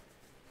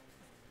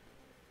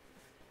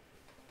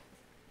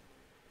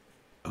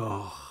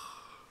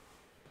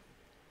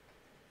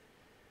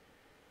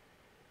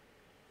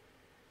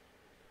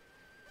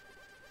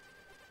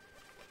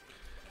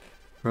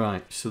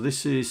right, so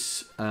this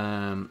is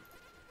Y.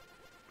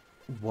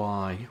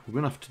 We're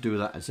going to have to do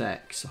that as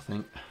X, I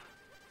think.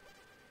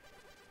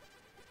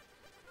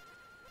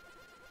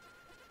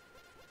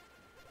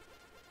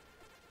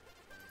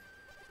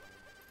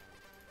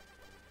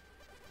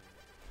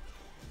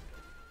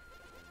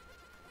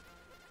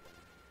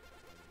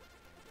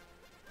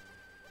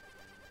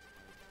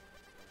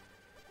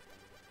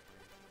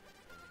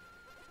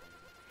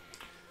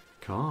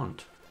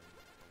 Can't.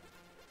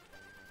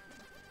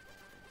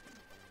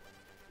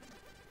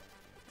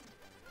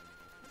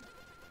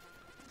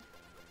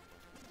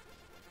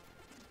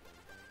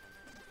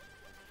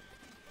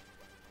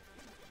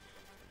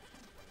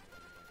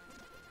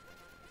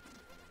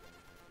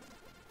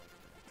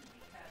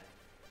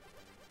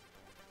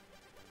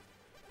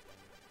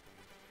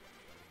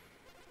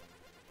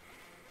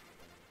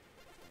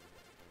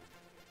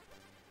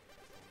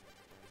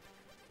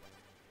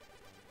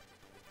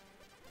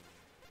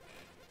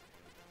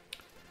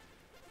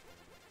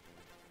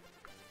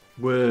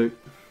 We're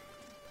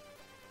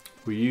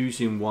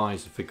using Y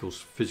as a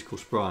physical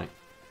sprite,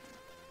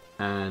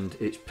 and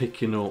it's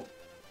picking up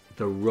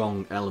the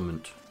wrong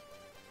element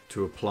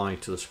to apply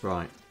to the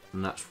sprite,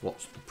 and that's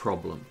what's the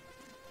problem.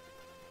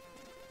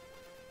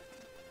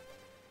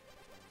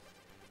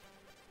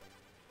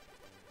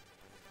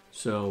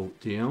 So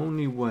the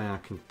only way I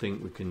can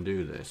think we can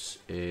do this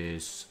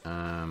is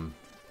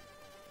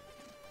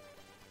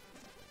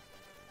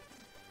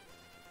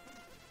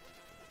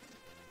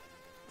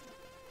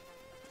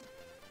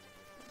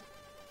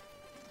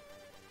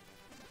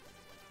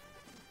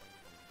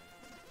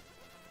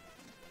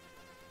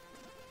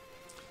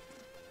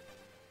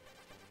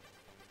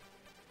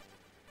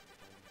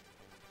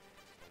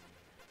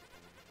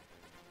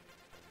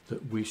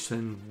that we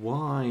send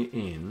Y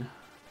in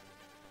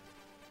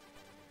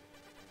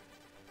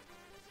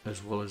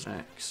as well as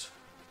X.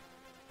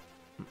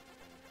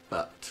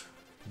 But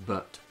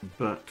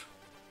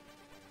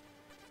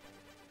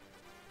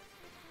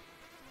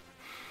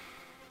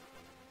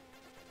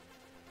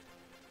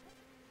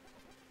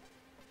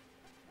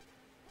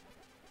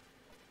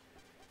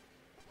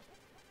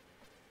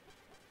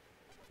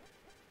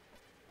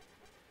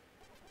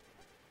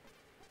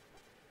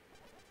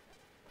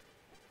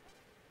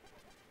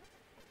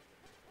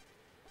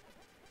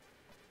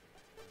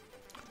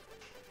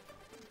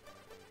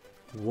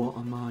what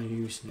am I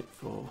using it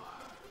for?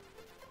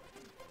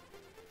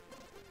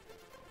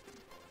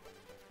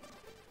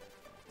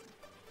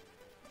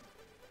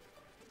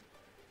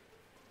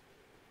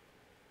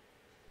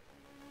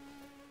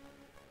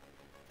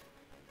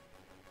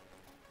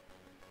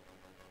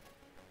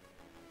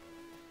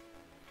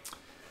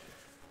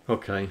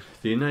 Okay,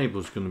 the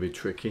enable's going to be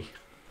tricky.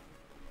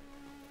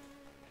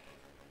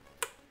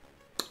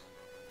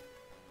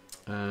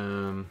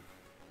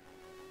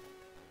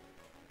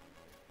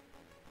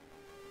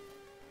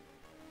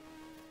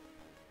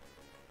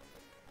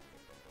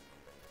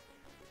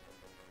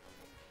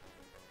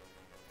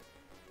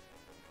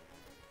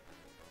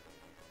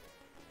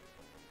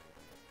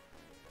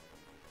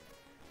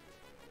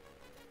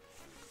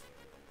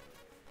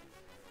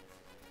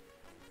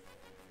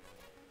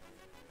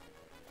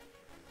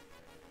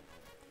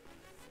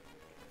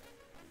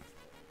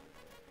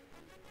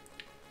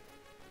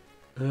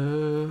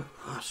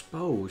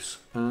 close.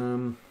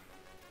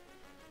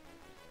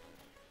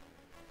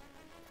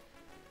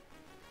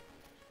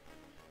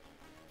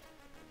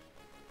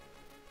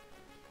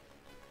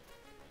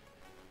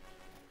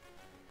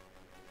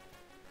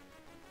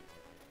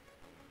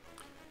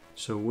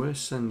 So we're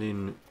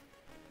sending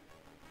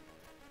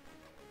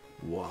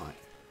Y.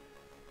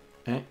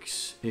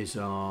 X is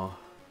our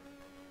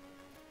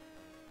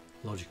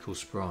logical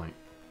sprite.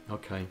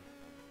 Okay.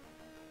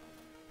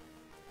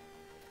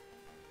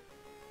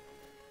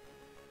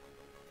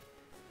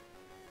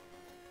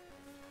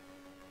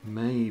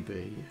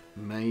 Maybe.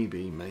 I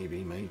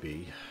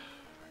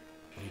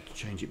need to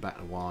change it back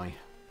to Y.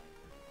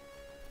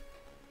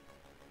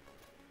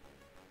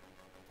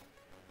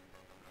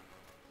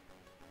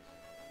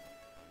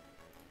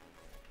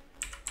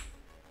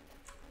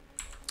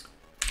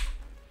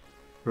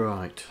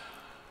 Right,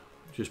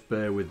 just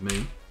bear with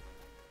me.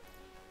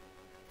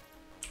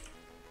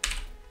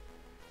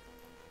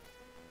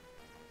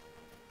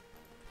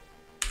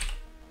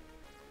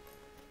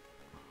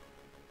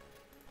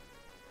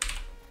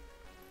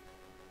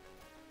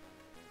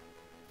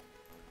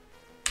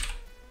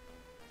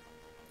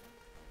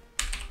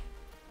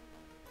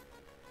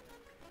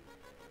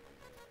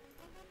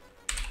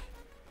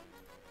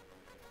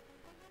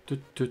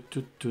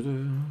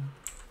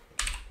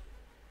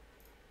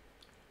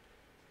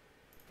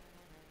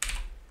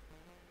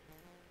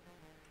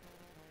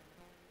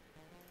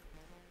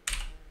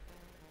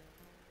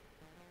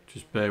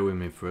 Just bear with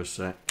me for a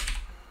sec.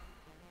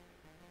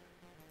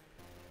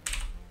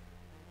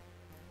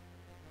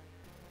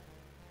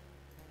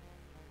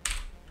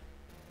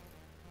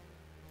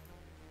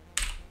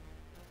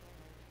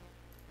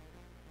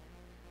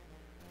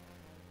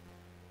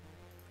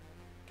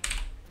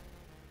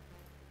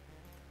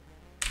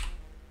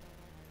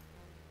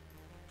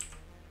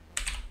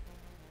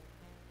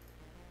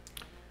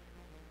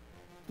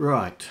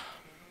 Right.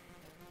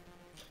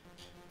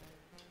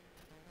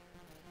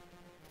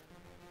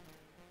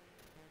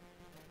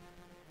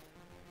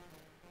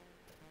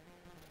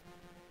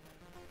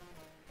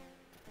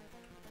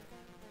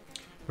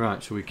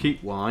 Right, so we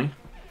keep Y,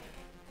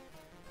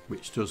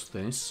 which does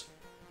this.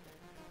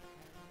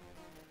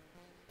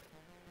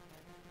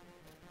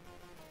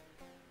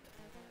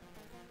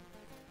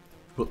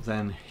 But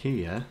then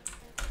here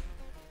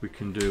we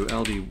can do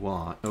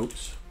LDY,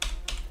 oops.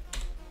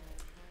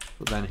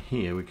 But then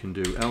here we can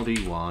do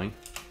LDY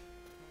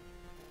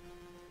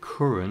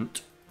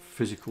current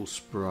physical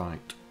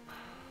sprite.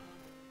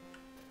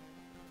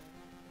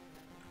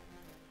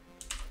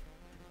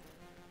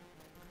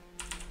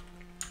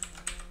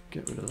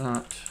 Get rid of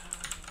that,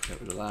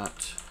 get rid of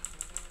that,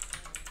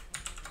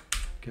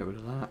 get rid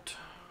of that.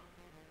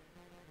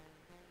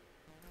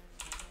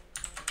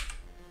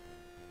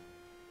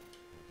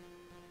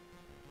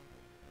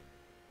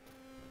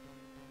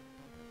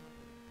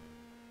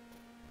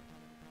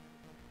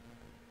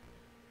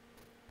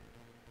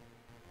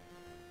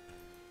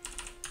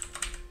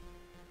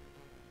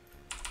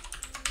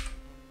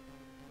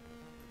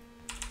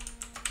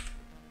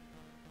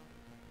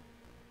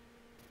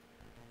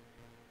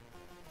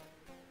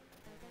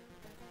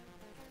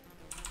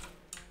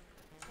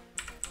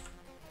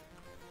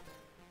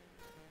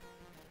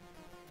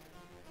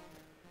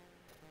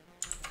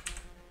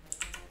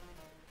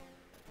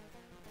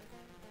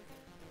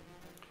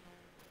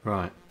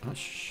 Right, that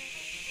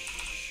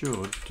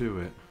should do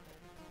it.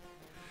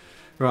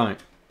 Right,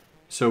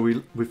 so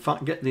we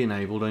get the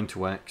enabled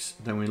into X,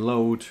 then we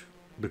load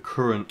the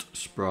current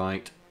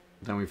sprite,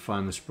 then we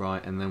find the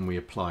sprite, and then we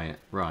apply it.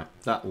 Right,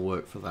 that will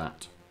work for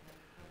that.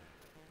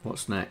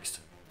 What's next?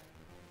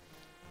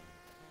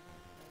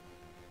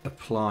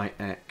 Apply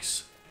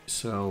X.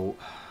 So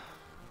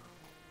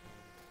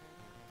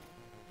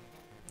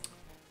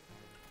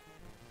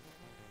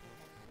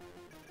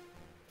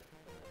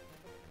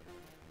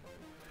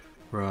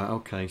right,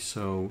 okay,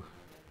 so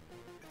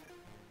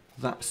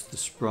that's the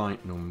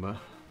sprite number.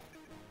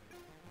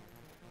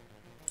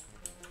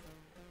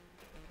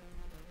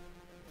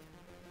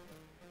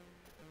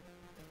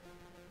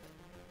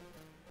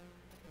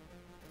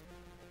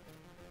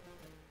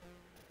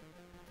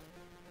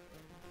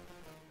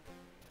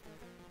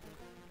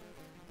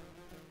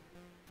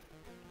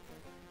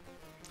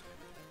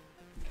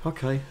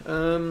 Okay,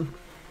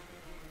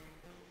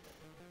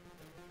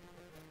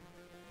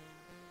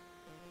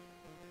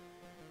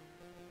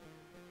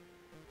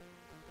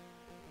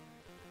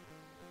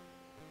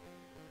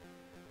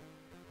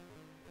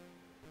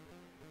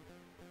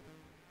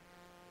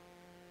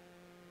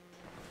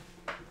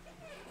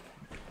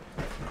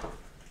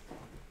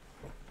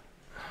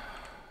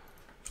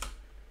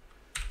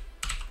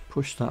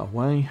 push that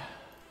away.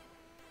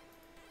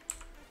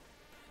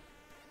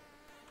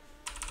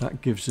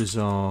 That gives us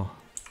our,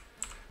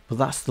 but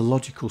that's the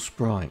logical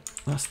sprite.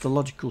 That's the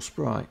logical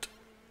sprite.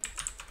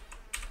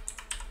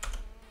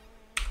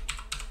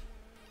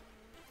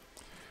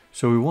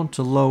 So we want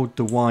to load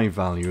the Y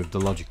value of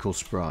the logical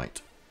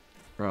sprite.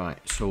 Right,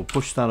 so we'll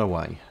push that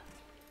away.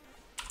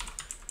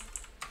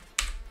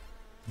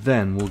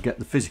 Then we'll get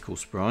the physical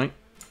sprite.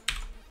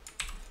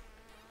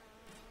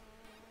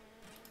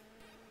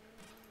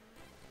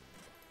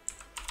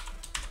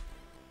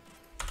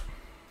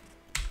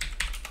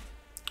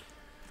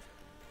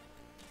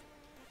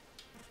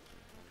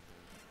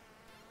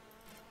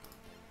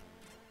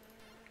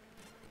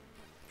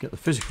 get the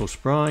physical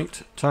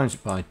sprite, times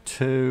it by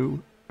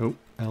 2. Oh,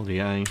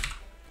 LDA.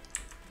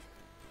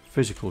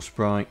 Physical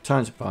sprite,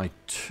 times it by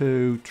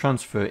 2,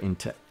 transfer it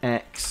into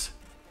X,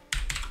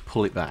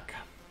 pull it back.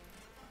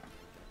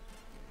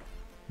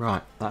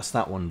 Right, that's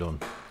that one done.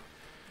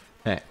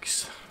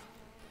 X.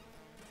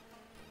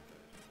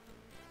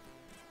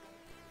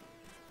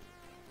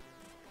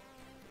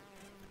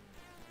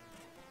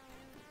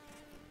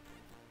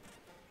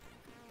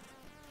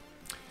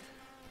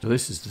 So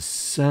this is the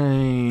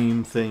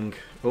same thing.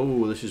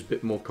 Oh, this is a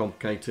bit more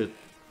complicated.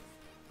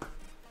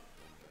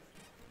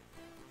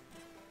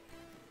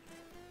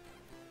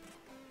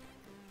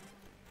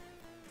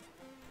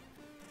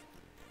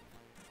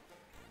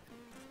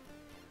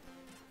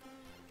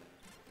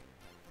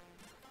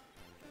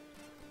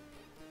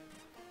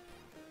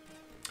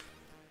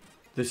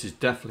 This is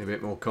definitely a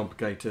bit more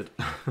complicated.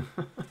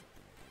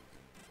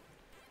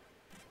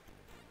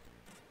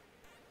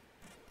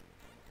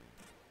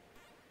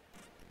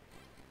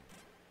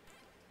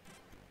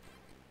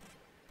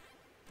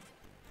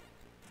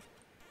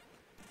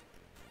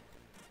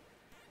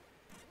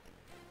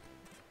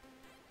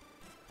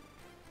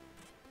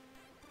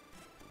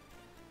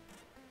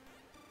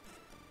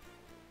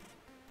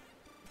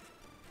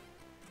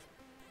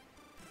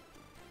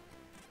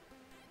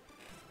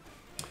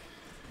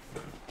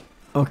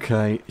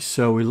 Okay,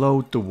 so we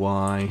load the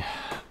Y.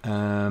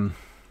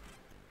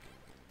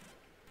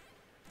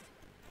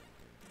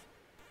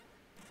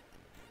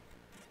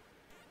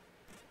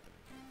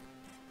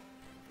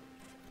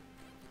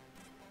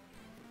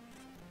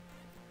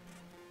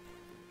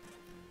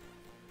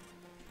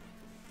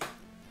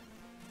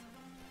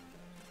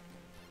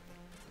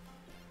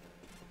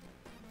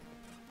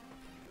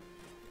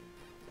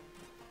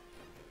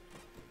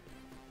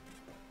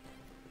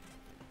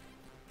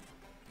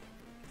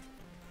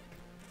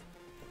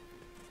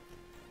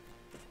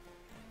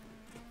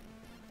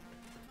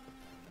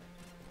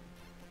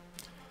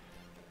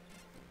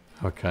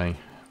 Okay,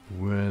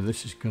 where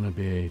this is going to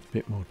be a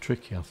bit more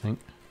tricky, I think.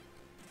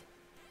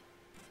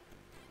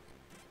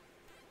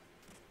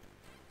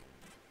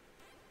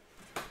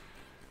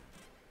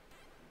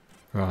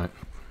 Right,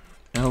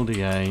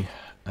 LDA,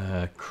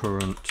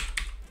 current,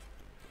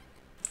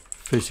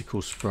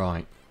 physical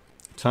sprite,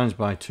 times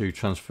by 2,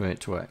 transfer it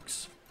to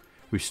X.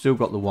 We've still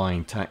got the Y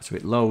intact, so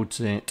it loads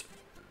it,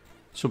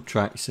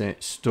 subtracts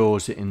it,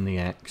 stores it in the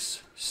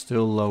X,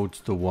 still loads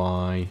the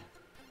Y.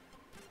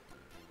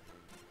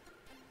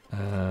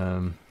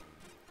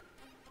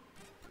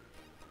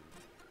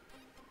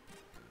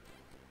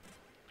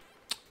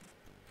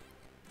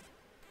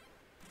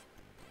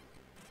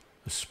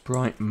 The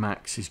sprite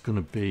max is going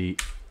to be...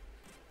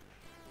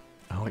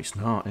 Oh, it's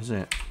not, is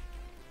it?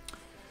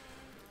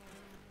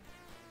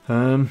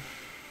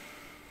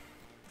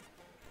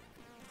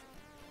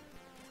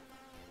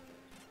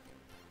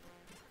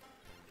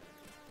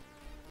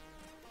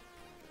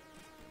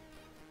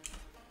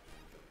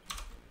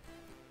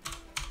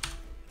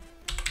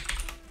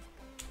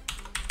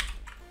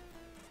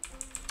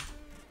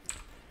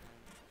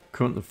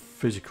 Current the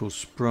physical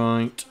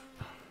sprite.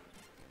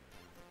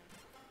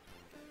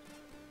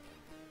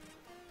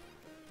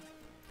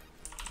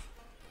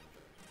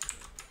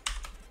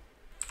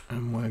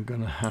 And we're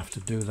going to have to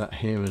do that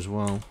here as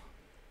well.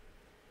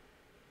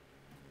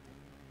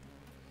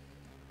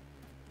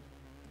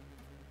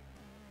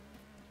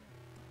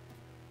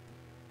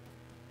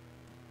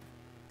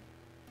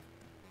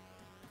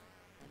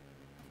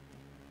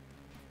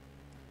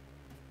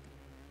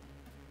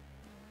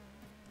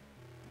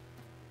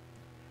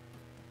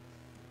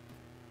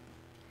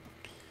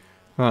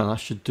 Right,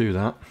 that should do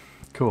that.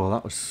 Cool,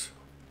 that was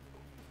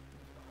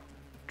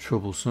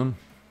troublesome.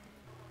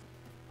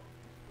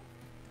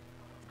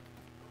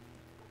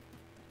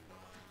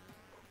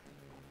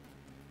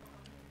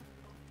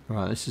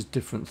 Right, this is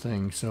different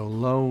thing. So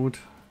load.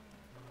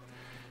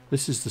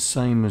 This is the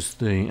same as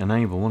the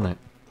enable, wasn't it?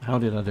 How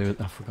did I do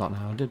it? I've forgotten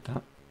how I did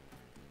that.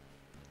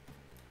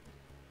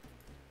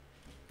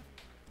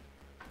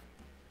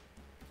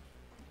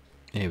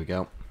 Here we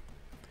go.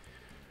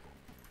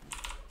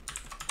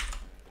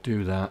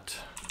 Do that.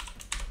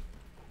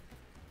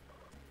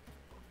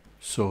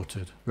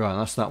 Sorted. Right,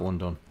 that's that one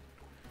done.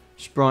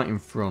 Sprite in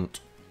front.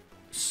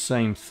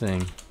 Same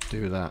thing.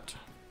 Do that.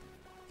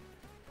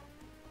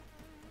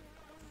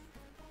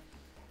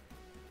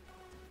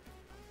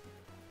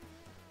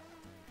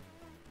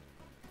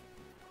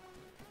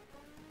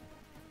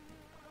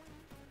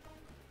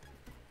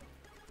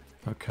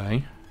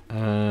 Okay.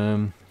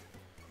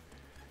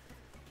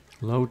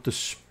 Load the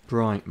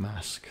sprite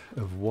mask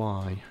of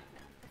Y.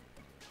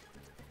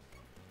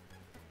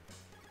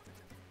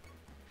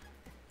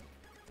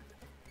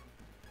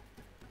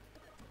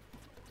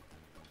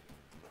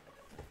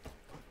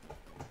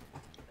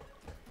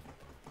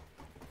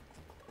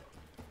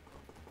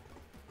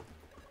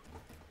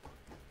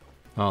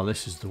 Oh,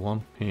 this is the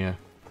one here.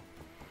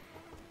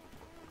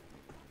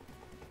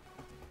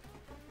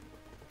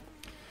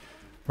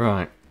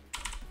 Right.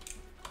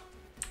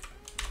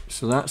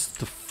 So that's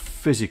the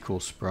physical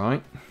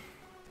sprite.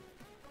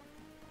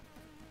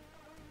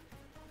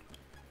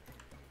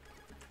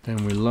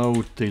 Then we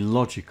load the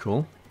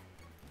logical.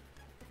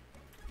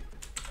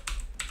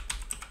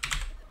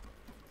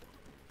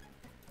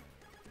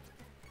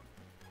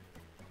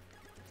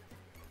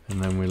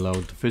 And then we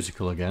load the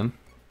physical again.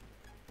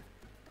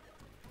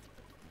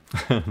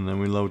 And then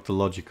we load the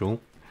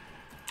logical.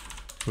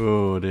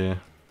 Oh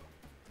dear.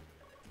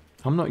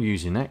 I'm not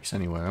using X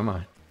anywhere, am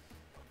I?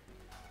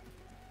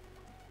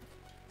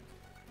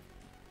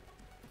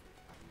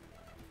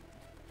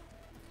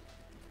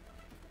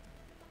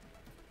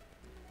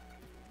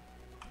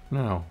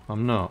 No,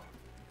 I'm not.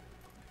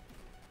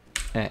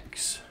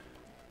 X.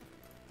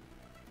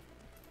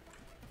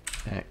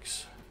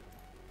 X.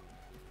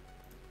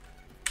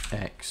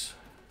 X.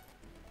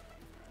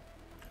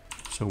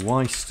 So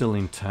Y is still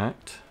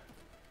intact.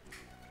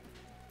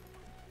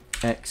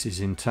 X is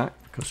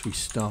intact because we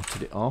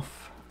started it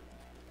off.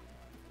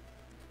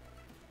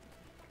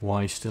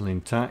 Y is still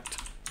intact.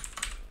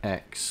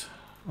 X.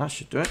 That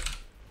should do it.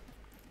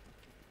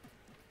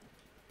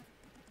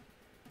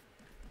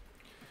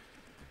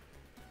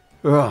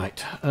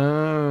 Right.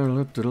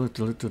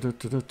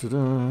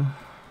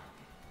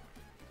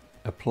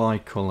 Apply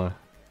colour.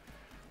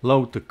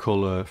 Load the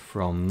colour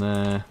from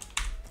there.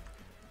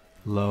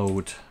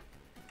 Load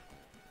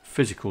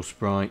physical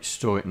sprite.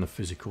 Store it in the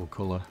physical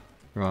colour.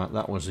 Right,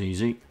 that was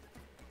easy.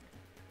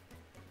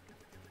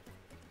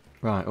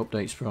 Right,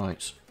 update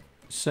sprites.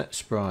 Set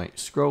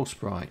sprites. Scroll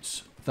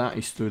sprites. That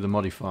is through the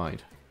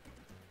modified.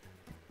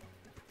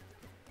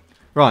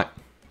 Right.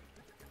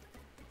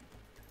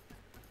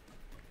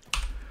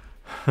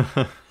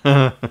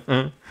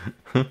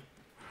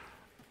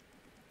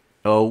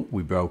 Oh,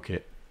 we broke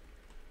it.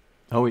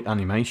 Oh,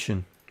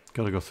 animation.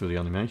 Got to go through the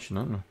animation,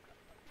 haven't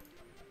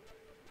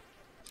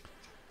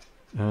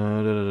we?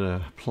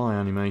 Apply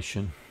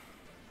animation.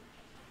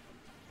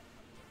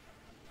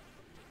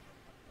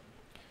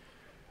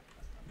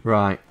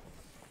 Right.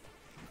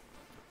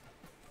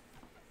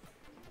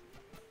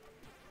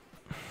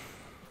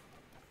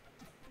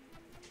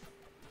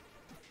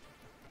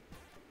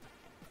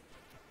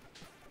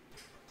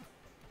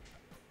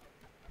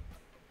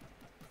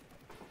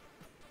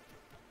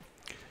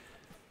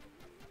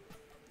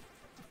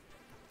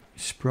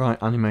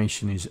 Sprite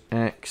animation is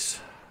X.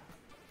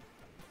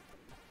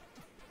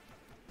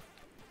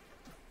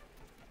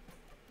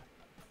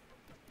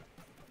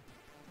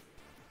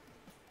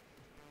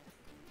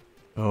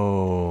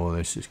 Oh,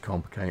 this is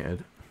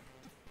complicated.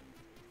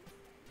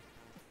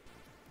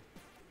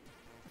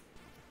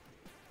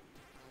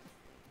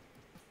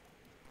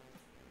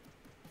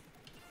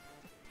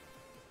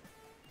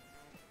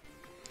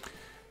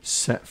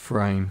 Set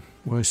frame.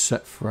 Where's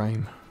set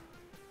frame?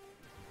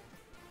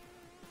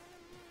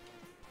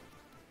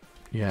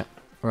 Yeah,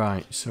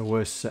 right. So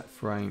where's set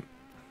frame?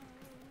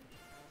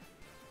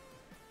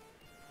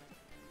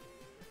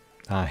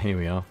 Ah, here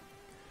we are.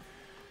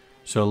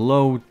 So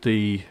load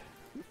the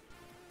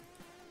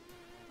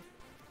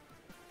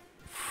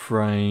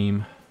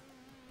frame.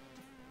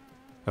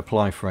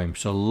 Apply frame.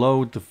 So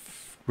load the...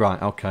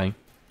 right, okay.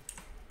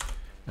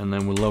 And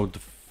then we'll load the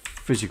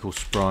physical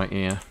sprite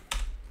here.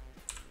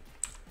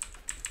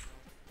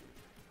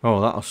 Oh,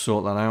 that'll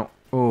sort that out.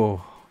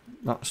 Oh,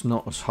 that's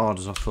not as hard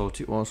as I thought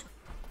it was.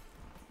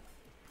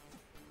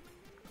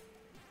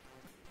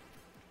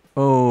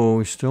 Oh,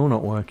 it's still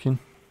not working.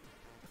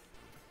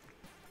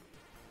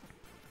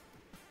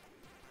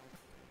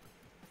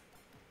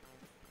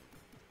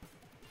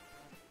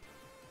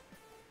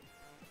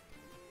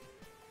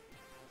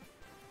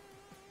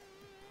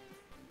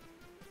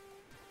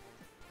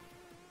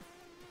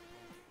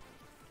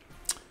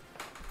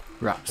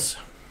 Rats.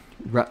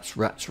 Rats,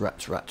 rats,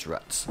 rats, rats,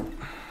 rats.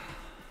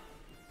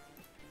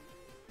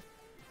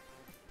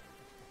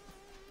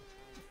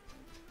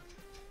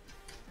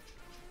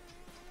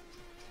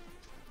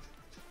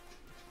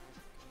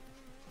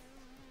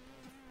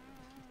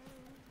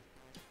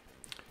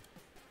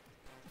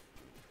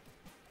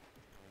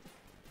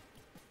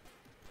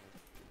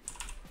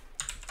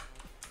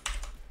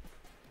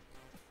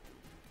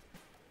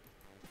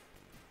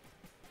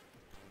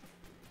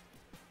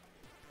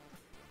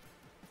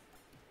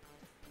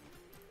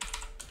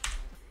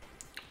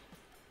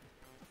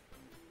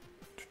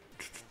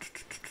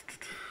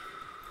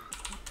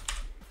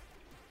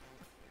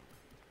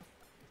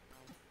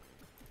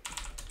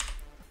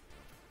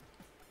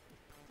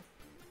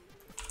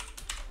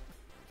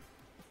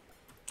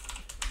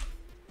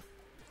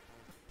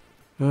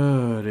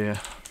 Oh dear.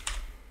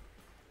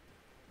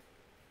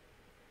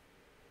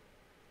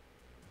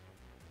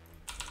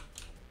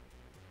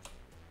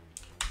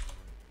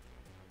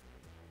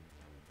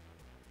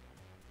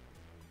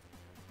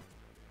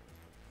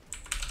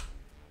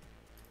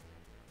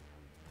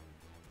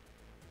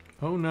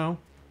 Oh no.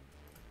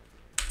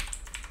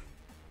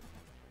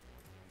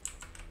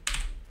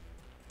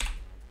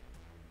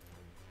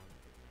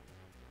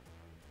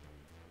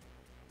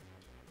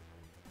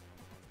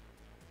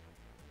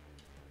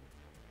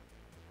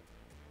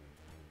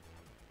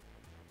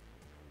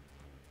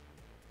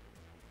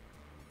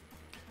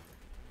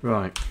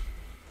 Right.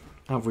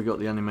 Have we got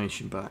the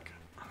animation back?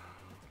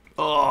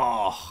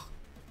 Oh!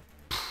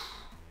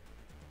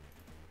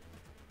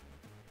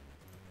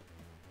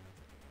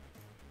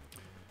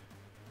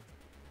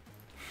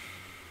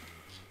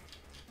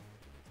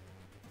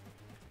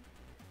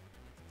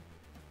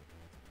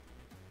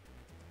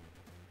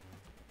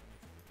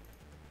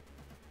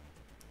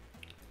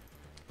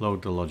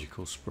 Load the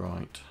logical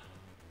sprite.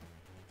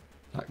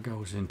 That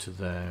goes into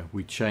there.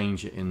 We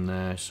change it in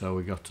there, so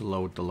we got to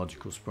load the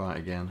logical sprite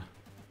again.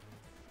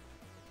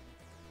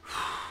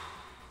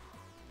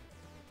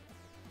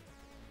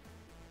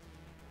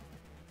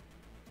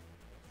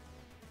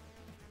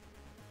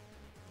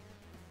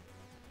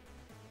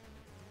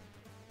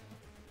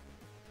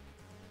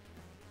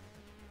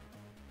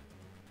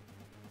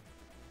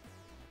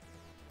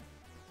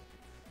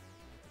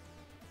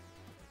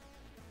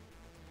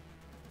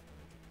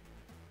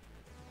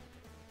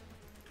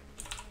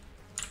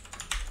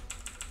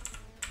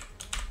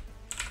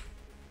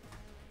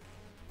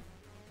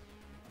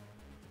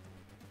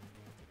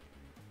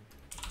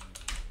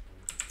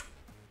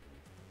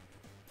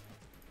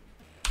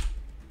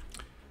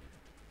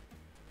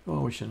 Oh,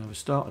 I wish I never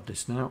started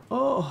this now.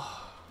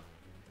 Oh!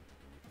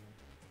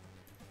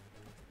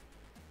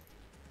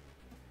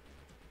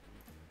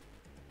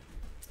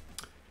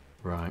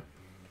 Right.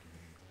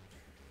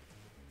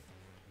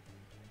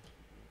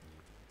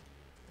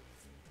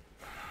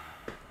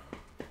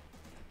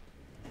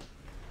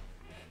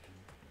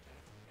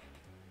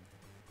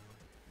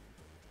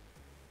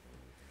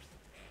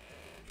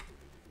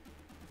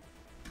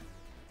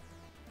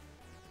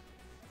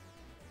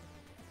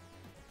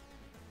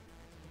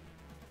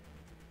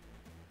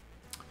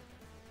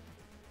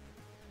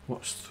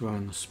 What's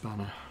throwing the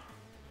spanner?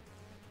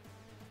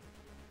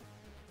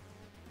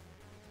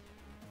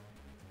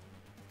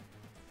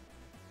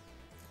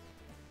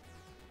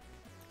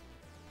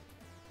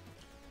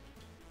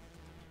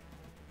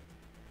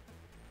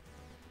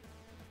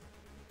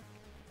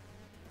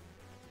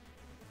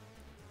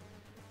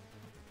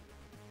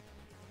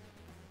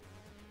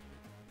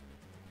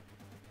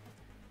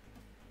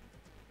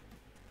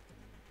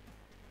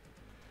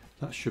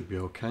 That should be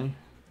okay.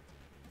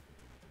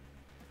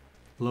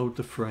 Load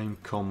the frame,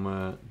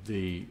 comma,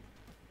 the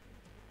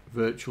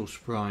virtual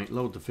sprite,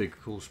 load the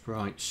physical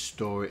sprite,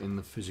 store it in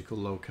the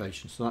physical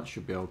location. So that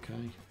should be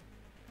okay.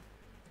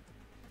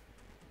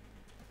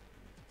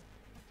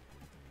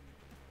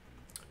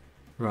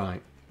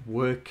 Right,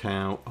 work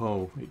out,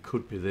 oh, it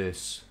could be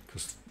this,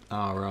 because,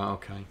 right,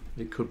 okay,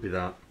 it could be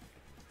that.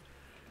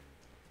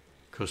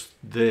 Because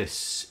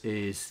this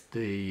is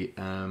the,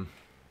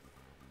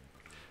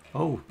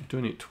 oh,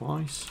 doing it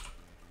twice.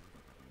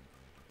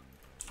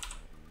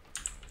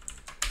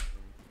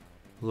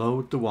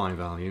 Load the Y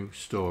value,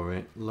 store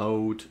it,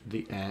 load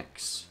the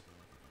X.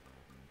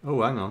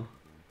 Oh, hang on.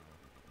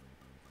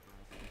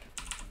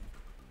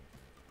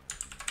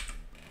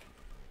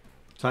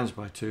 Times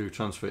by 2,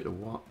 transfer it to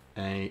what?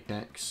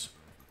 AX.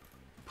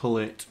 Pull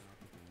it.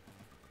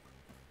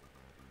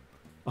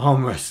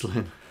 Arm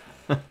wrestling.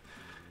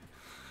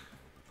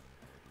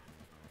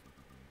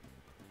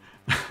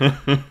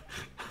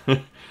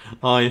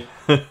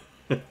 Okay.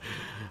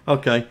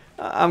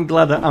 I'm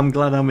glad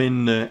I'm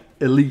in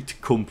elite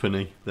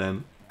company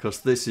then,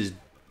 because this is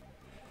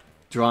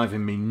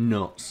driving me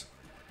nuts.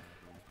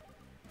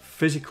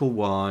 Physical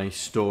Y,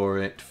 store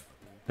it.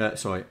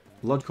 Sorry,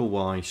 logical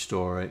Y,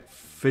 store it.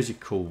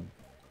 Physical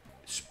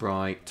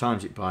sprite,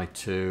 times it by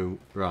 2.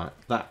 Right,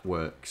 that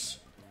works.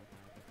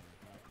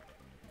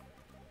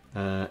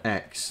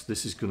 X,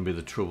 this is going to be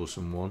the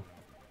troublesome one.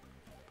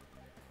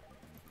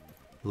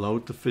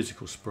 Load the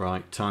physical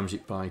sprite, times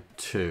it by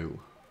 2.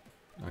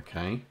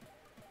 Okay.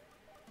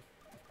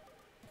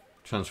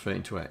 Transfer it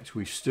into X.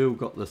 We've still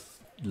got the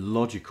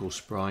logical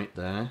sprite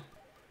there.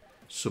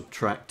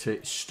 Subtract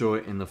it, store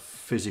it in the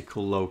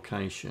physical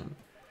location.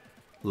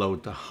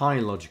 Load the high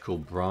logical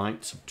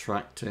bright,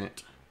 subtract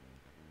it.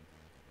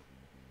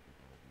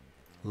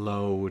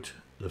 Load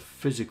the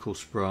physical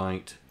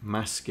sprite,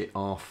 mask it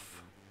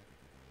off.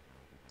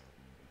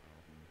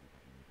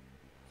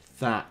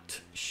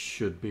 That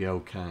should be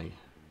okay.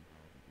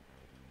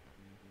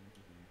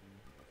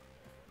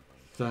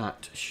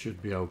 That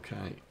should be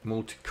okay.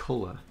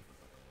 Multicolor.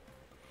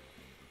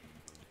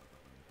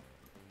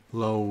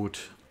 Load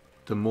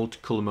the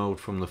multicolor mode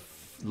from the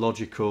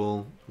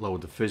logical, load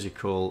the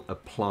physical,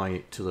 apply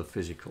it to the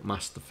physical,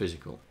 mask the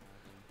physical.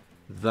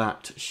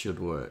 That should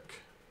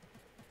work.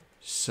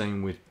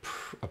 Same with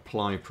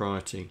apply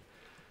priority.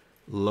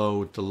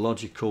 Load the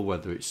logical,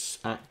 whether it's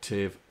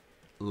active,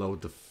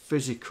 load the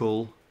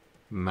physical,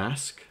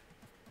 mask,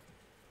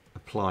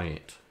 apply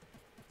it.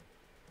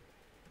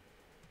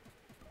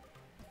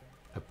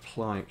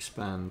 Apply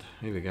expand.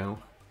 Here we go.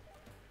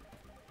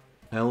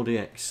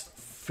 LDX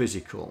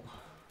physical.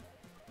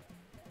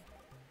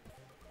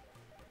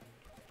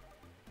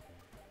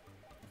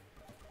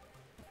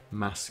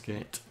 Mask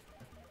it.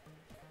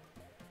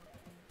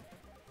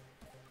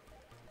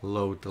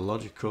 Load the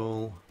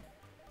logical.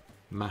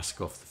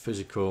 Mask off the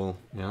physical.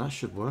 Yeah, that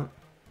should work.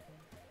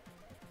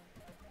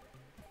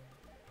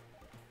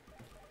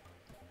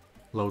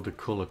 Load the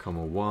color,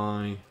 comma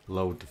Y.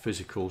 Load the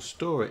physical.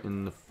 Store it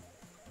in the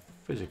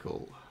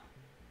physical.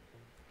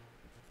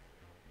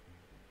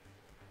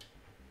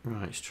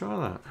 Right, let's try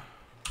that.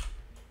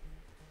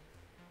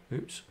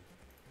 Oops.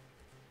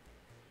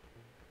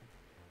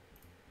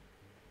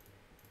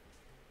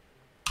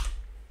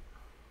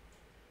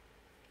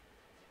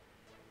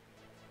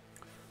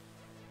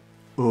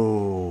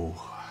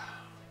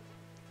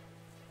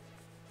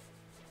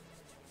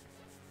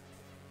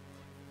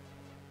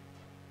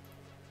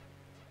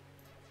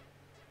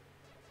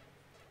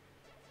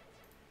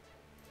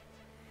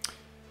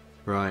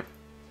 Right.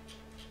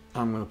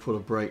 I'm going to put a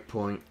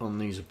breakpoint on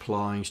these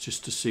applies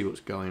just to see what's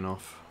going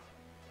off.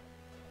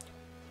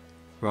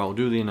 Right, I'll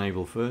do the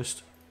enable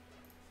first.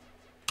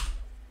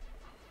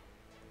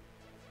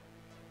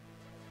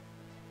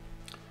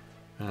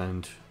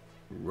 And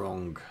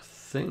wrong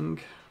thing.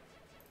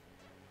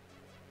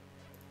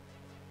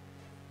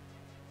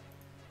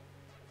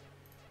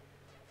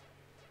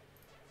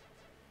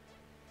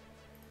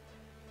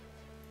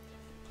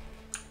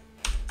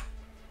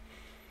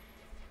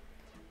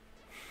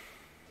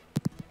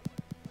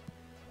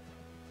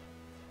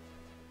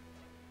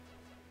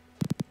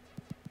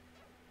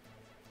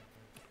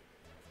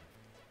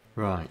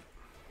 Right.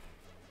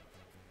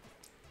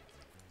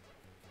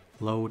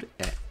 Load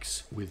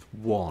X with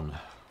 1.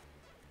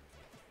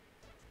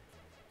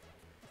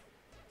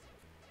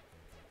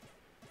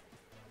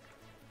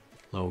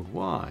 Load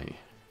Y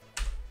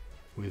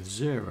with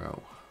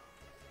 0.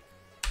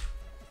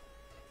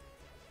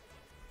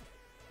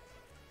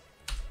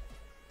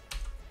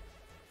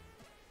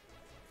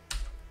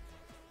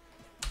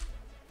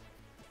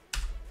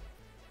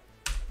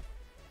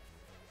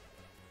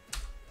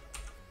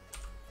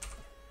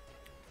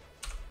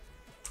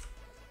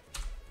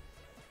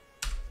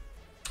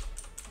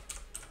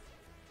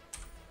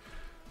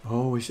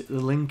 Oh, is it the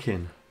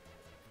linking?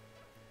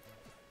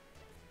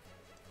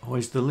 Oh,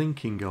 is the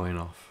linking going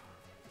off?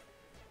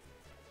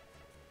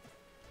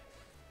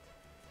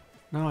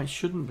 No, it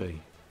shouldn't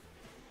be.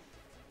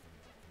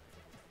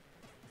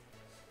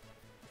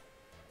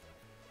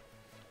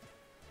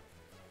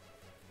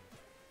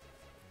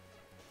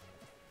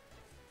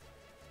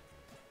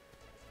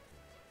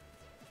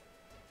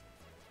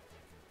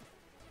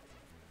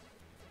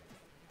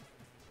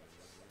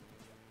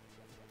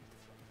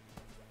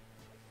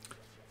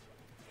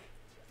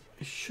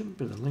 It shouldn't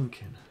be the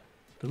linking.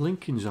 The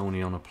linking's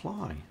only on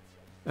apply.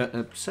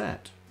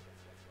 Set.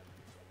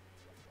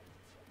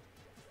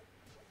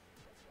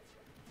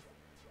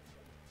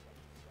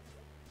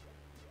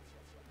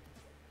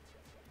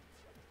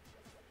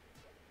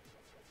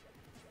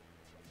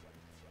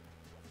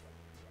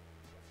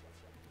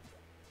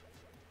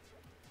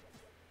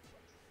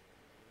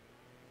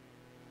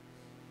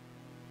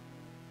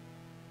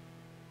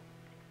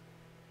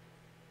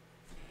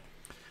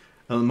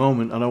 At the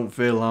moment, I don't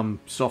feel I'm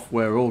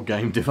software or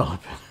game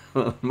developer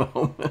at the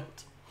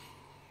moment.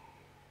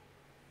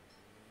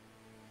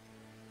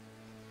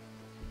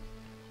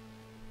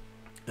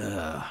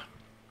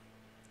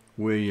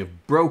 We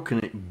have broken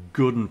it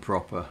good and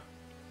proper.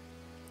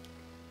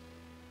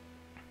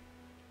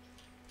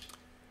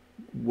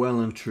 Well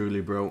and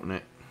truly broken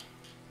it.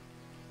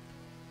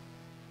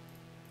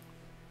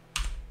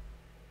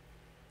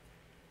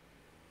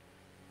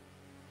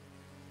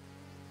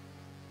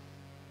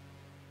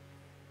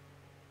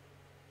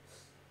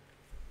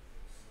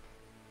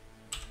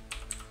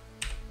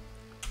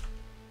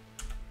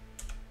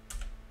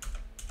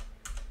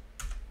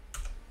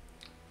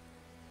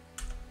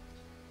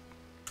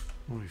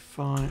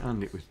 Modify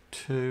and it with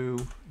 2,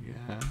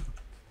 yeah.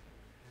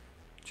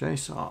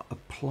 JSR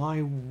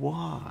apply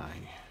Y.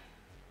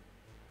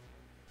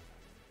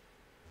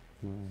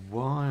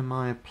 Why am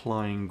I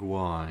applying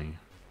Y?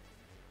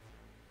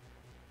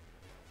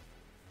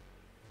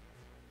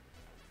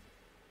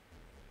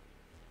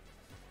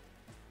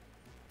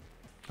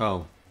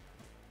 Oh.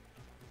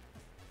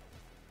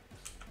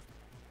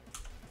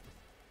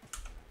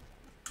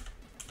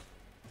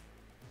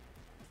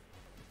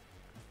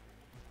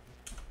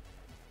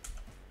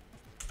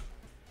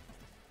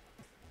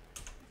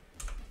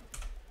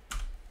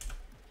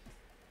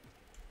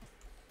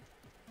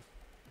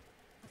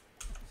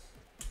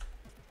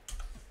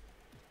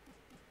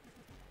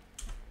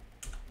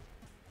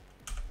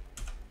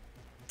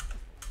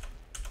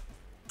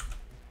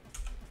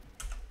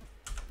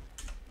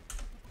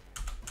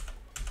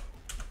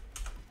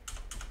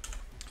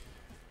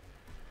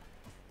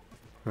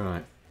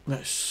 Right,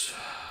 let's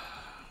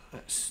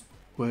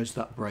where's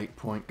that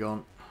breakpoint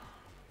gone?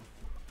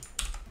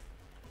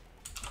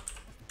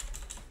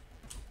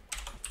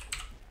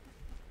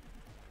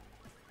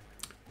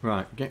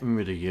 Right, getting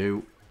rid of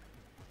you,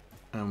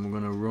 and we're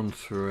going to run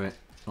through it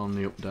on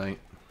the update.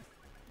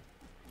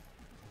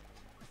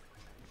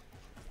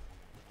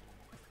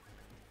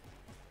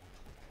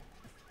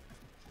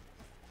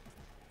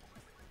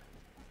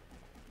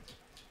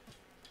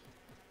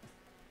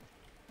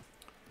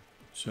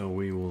 So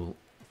we will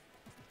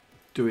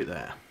do it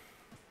there.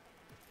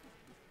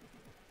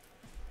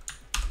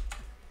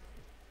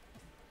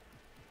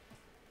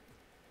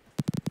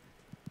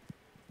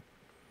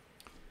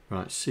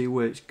 Right, see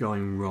where it's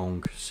going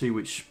wrong. See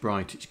which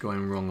sprite it's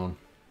going wrong on.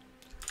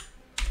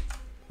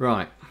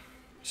 Right,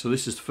 so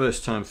this is the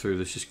first time through.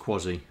 This is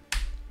Quasi.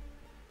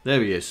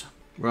 There he is.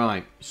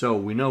 Right, so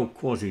we know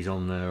Quasi's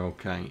on there,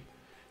 okay.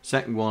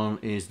 Second one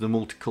is the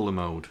multicolour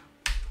mode.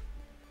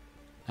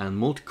 And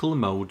multicolour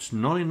mode's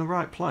not in the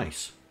right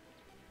place.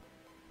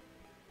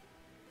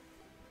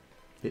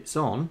 It's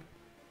on,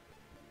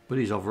 but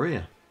he's over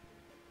here.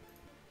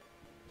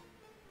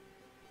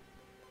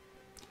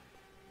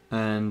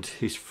 And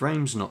his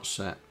frame's not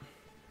set.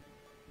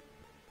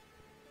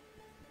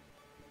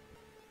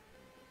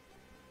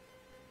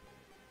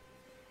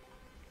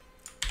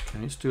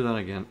 let's do that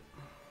again.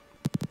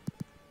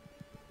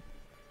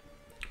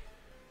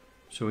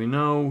 So we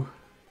know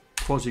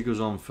quasi goes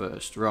on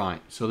first. Right,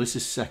 so this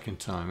is second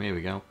time. Here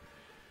we go.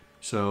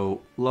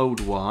 So load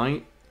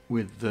Y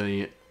with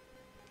the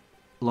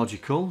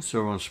logical.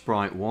 So we're on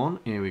sprite 1.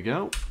 Here we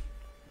go.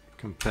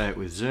 Compare it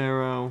with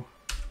 0.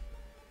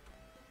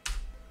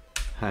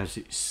 Has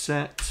it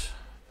set?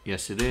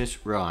 Yes, it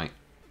is. Right.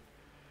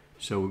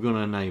 So we're going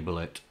to enable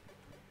it.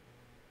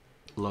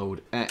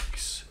 Load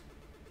X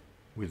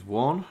with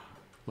 1.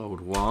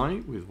 Load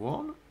Y with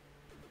 1.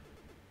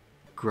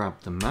 Grab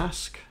the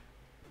mask.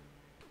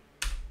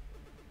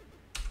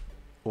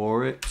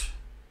 Or it.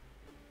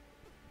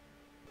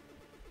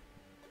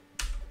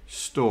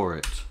 Store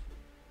it.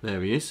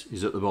 There he is.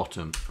 He's at the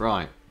bottom.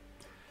 Right.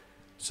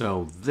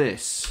 So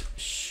this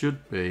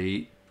should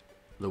be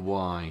the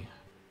Y.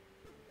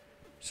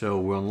 So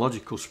we're on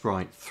logical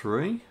sprite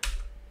 3.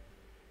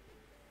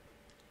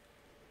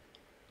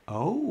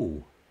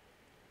 Oh.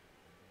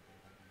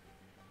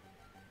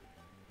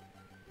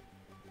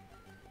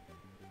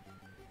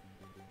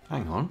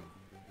 Hang on.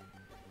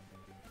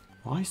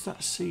 Why is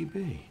that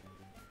CB?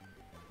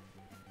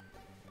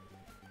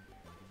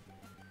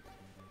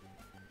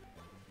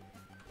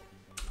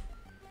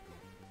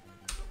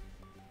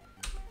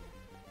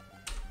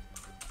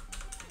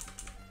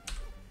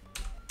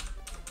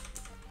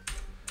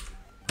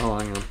 Oh,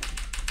 hang on.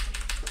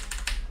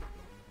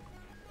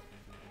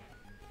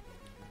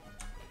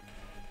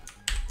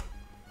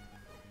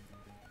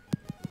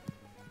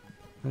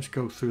 Let's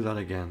go through that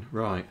again.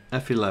 Right,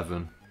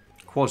 F11.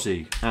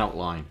 Quasi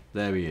outline.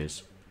 There he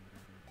is.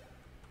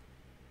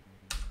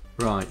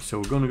 Right, so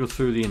we're going to go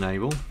through the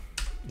enable.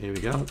 Here we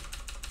go.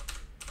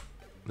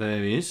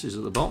 There he is. He's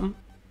at the bottom.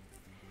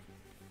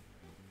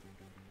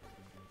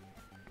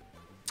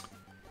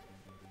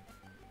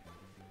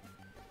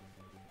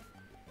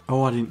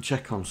 Oh, I didn't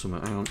check on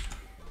something. Hang on.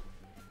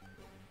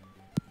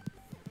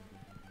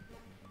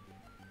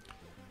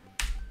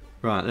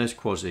 Right, there's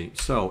quasi.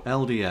 So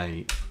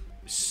LDA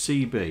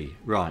CB.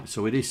 Right,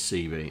 so it is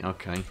CB.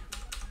 Okay.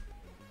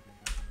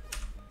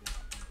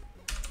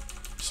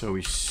 So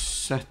we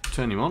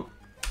turn him on.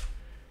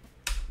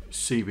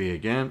 CB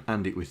again,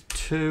 and it with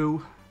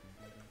 2.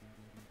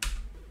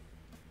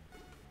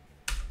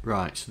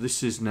 Right, so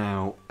this is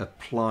now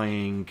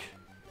applying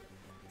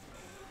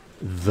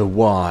the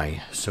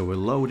Y. So we're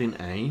loading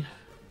A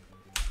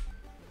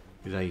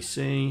with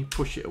AC,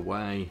 push it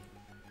away,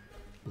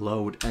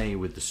 load A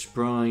with the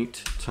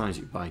sprite, times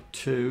it by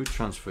 2,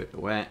 transfer it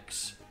to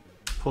X,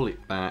 pull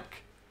it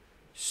back,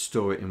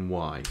 store it in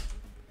Y.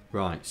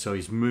 Right, so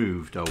he's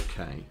moved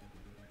okay.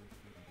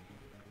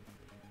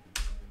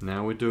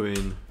 Now we're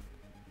doing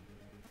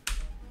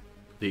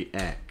the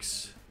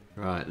X.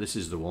 Right, this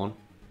is the one.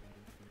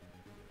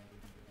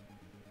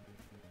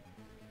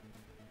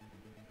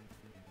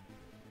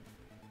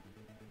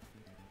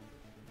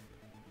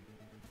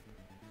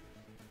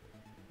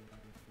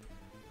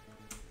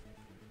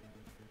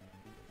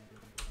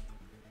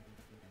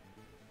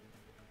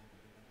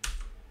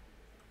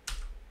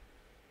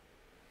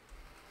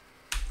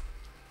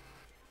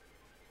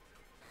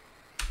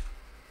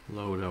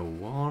 Load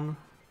 01.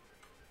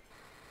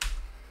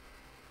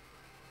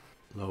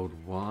 Load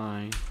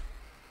Y.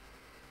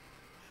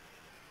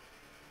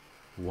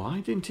 Why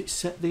didn't it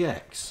set the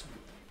X?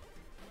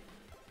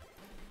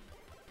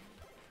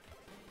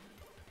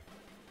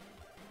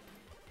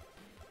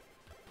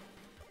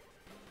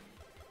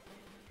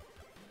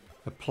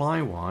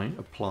 Apply Y,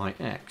 apply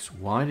X.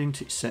 Why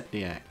didn't it set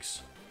the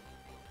X?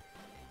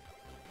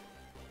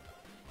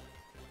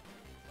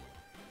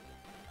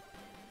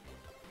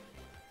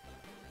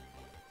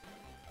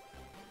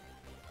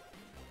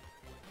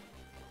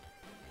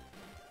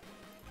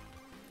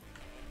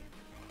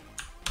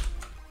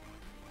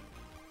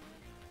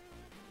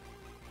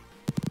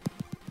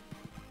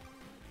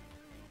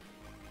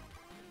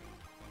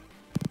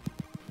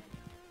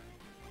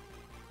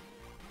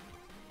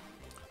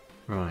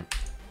 Right.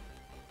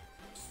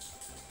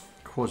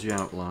 Quasi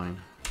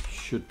outline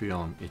should be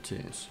on. It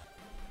is.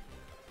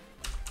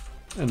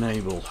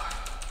 Enable.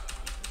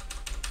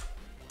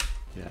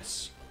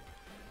 Yes.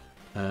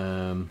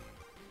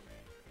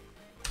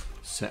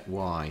 Set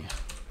Y.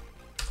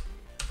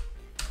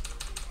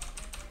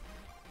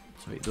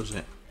 So it does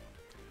it.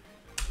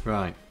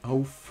 Right.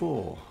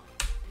 04.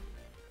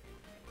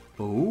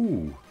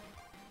 Oh.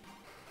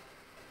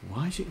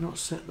 Why is it not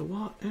set the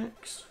what?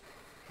 X?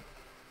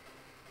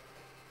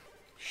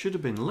 Should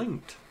have been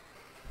linked.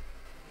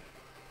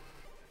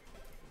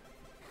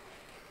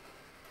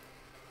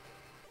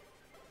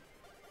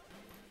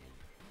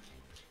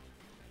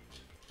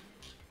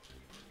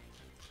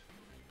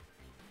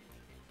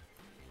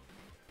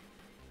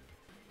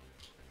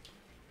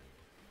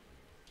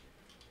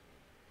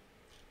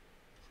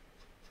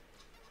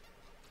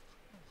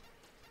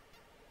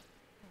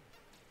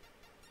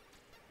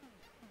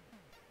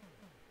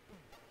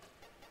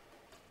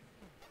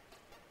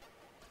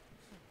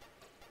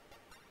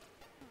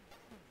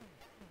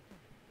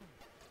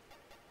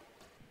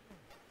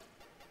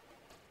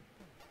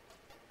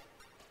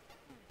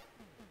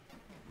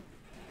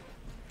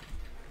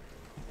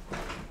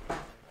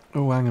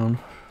 Oh, hang on.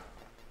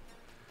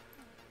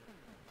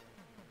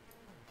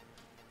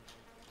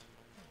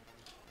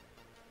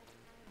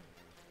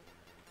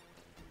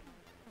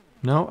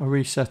 No, I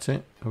reset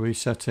it. I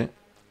reset it.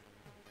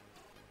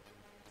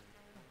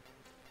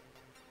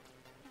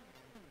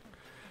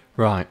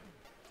 Right.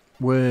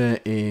 Where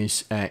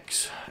is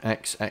X?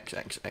 X.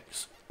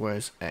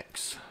 Where's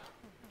X?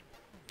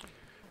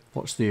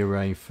 What's the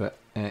array for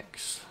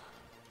X?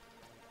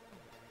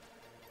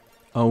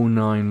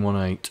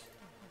 0918.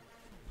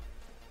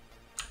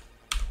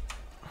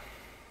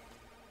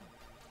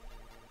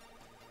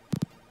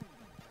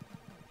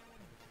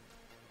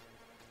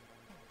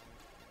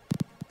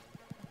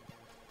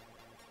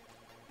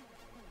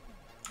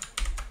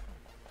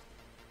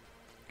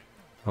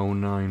 Oh,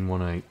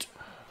 0918.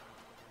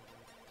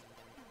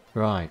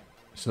 Right,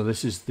 so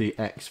this is the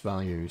X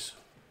values.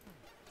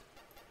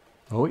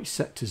 Oh, it's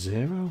set to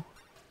 0.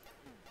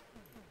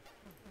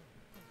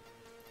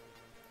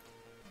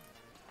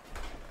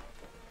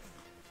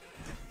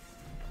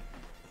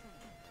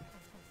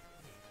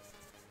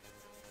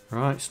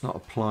 Right, it's not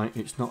applying,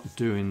 it's not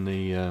doing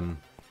the, it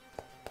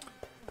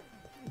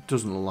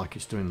doesn't look like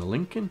it's doing the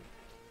linking.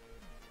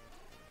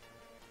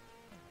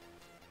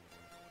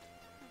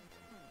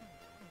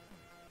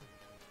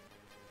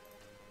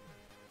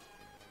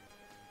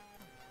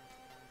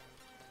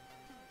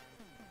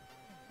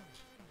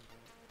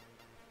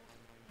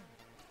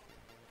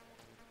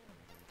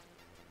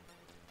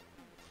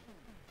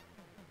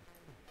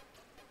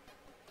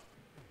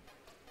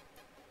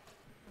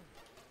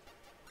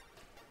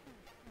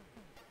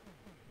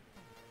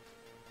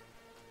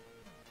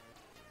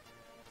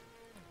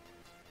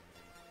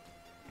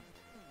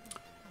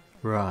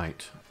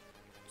 Right,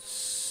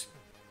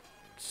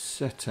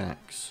 set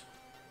X.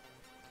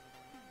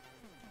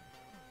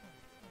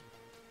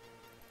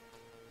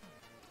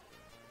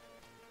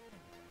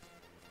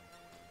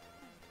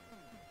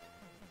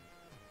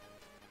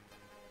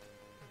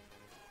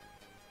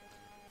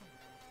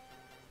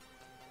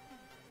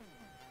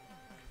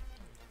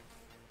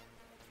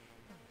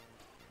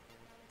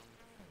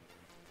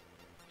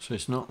 So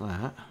it's not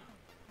that.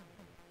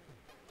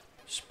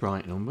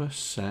 Sprite number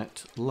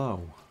set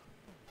low.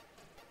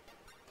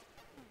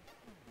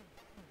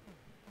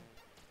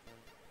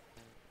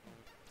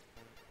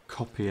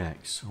 Copy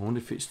X. I wonder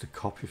if it's the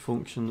copy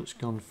function that's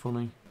gone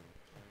funny.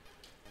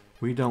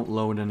 We don't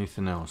load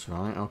anything else,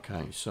 right?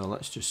 Okay, so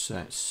let's just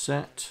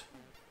set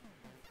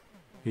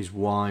is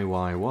Y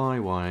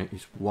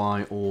is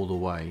Y all the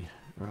way.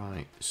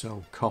 Right,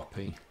 so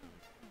copy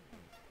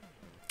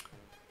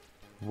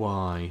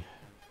Y,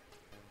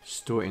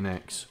 store it in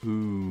X.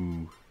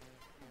 Ooh.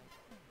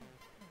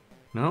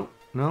 No,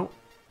 no.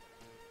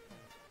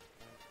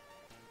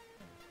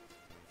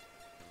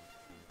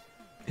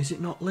 Is it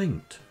not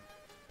linked?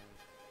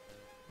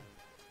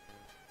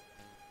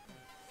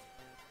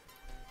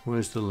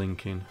 Where's the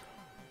linking?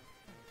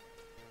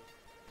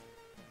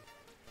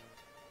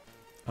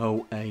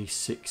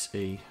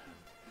 OA6E.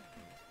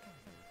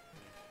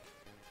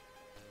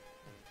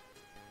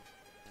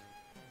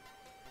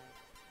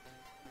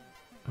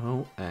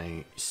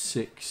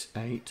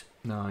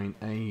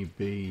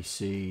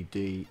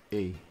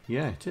 OA689ABCDE.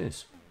 Yeah, it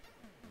is.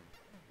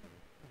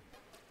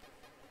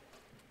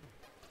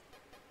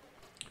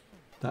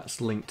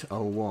 That's linked to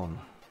 01.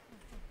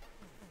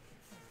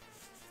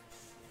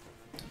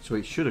 So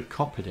it should have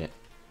copied it.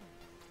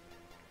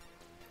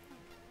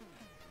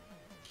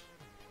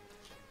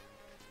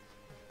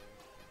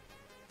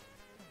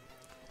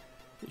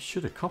 It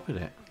should have copied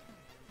it.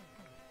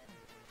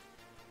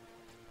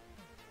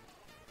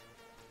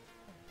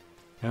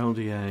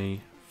 LDA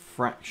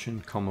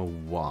fraction comma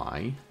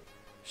Y,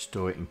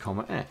 store it in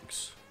comma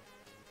X.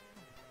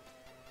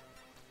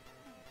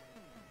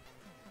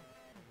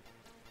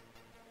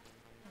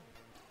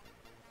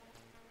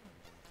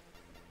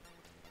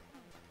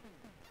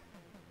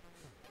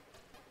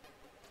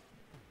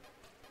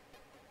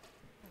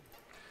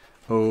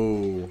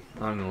 Oh,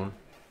 hang on.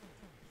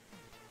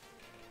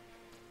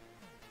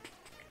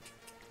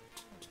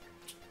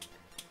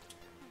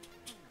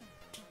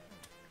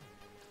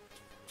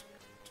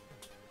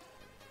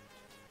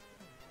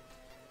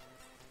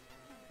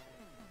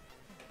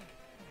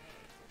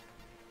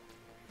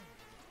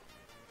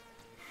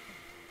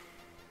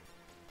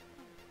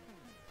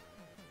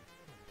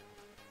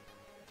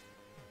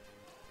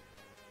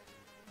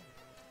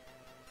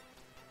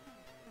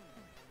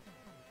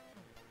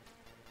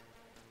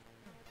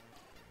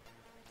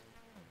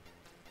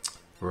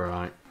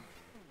 Right.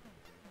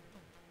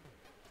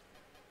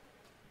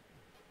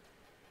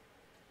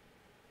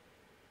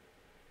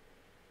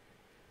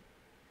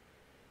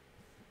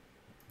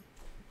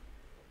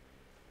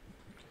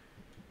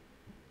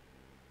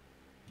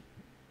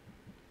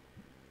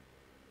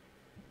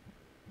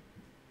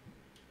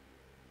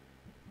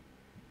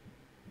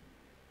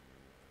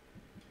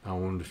 I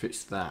wonder if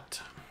it's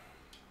that.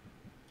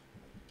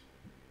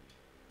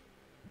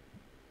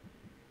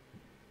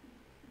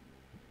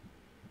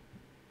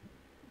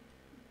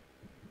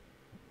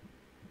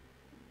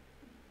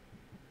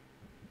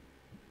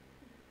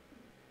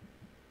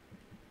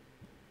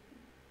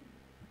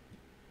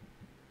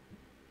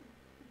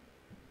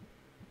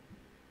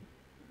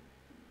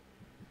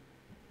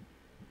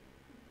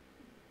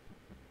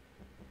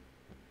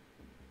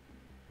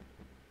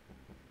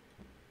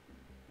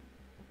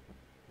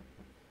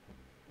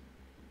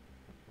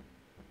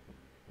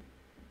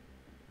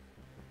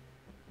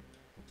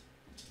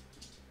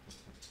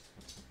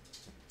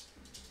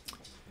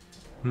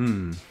 I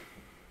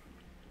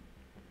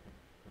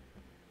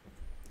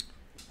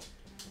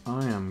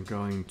am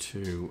going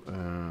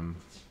to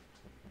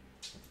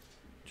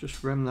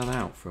just rem that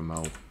out for a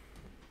mo.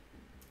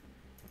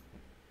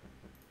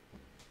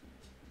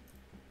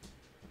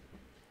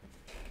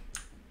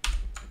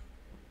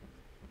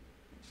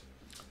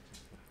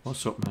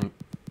 What's up, mate?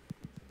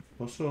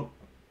 What's up?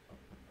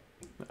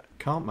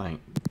 Can't, mate.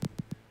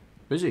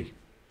 Busy.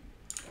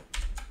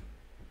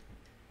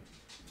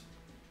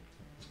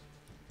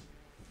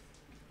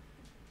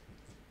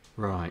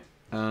 Right.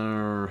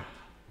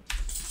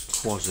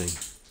 Quasi.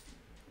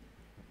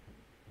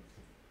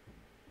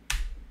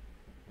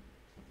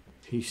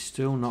 He's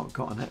still not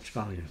got an X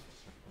value.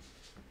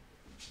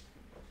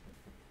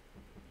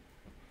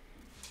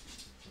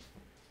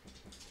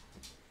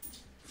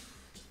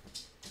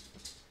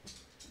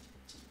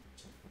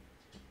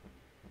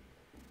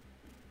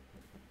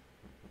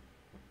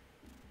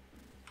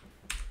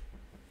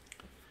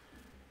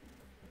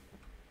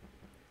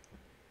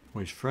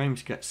 Well, his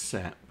frames get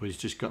set, but he's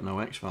just got no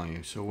X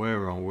value. So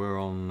we're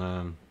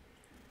on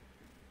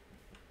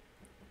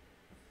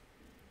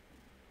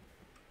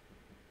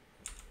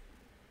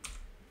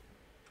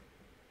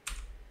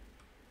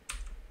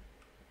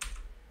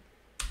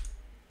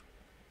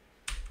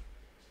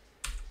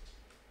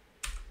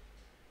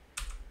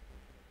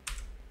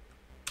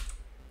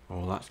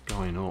oh, that's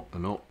going up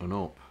and up and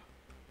up.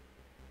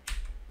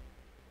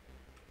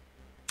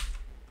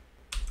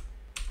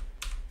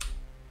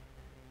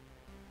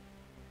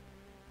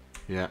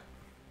 Yeah.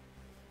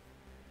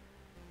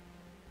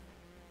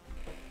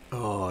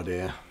 Oh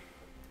dear.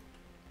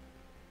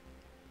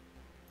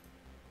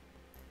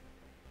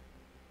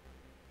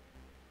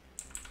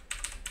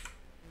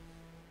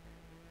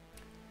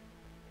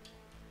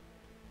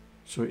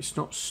 So it's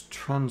not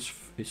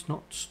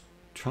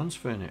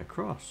transferring it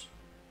across.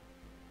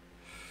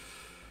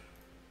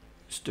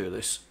 Let's do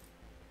this.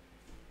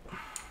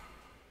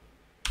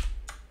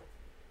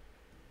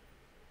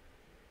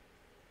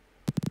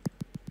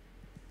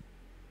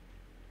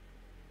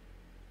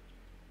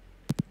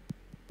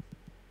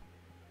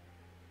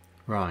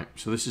 Right,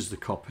 so this is the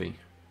copy.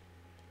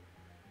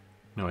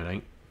 No, it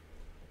ain't.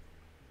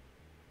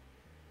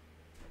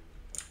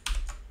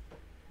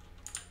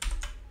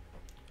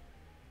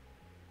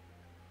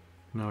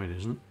 No, it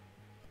isn't.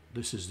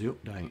 This is the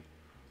update.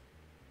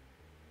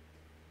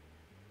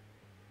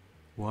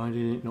 Why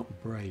did it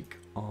not break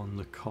on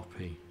the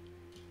copy?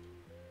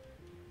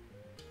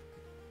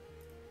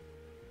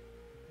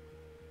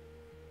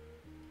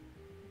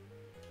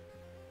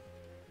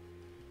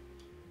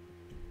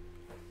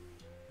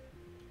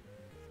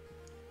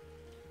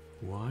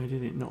 Why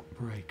did it not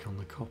break on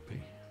the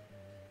copy?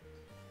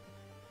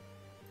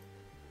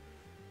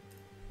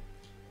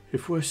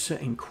 If we're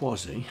setting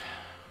quasi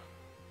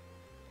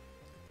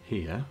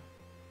here,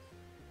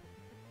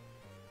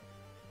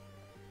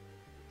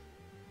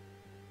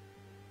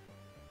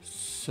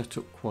 set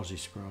up quasi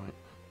sprite.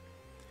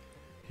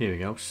 Here we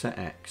go, set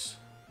X.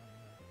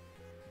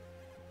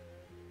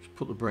 Just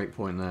put the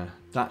breakpoint there.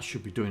 That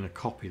should be doing a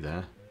copy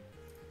there.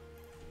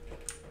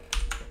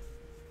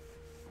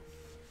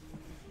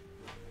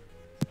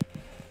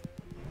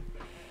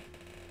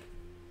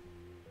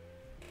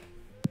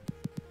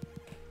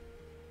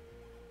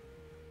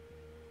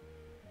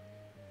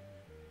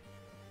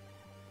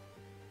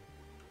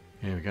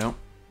 Here we go.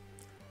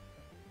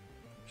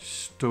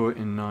 Store it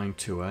in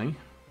 9.2a.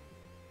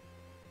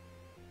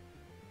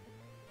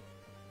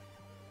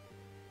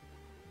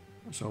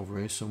 That's over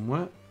here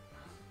somewhere.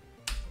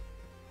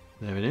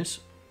 There it is.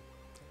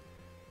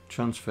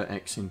 Transfer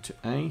X into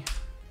A.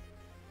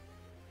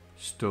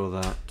 Store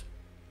that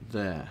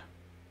there.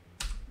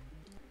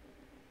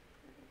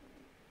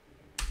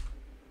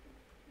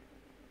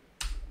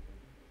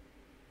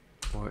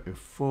 Or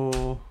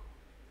 4.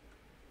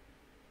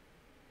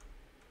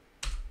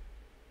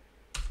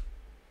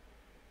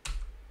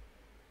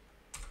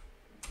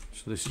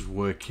 So this is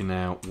working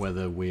out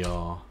whether we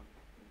are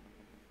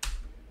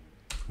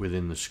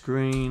within the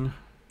screen.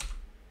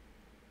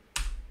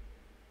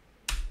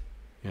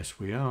 Yes,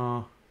 we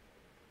are.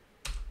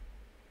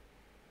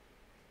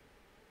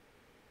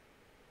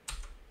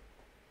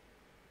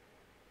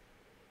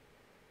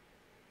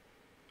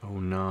 Oh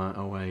no,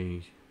 oh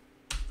A.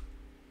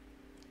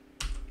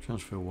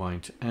 Transfer Y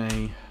into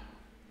A.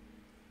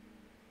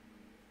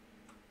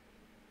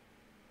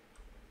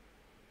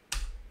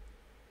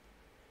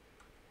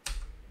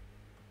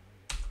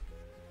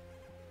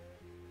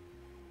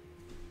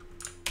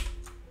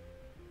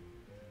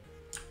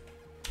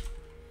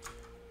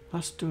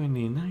 That's doing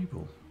the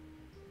enable.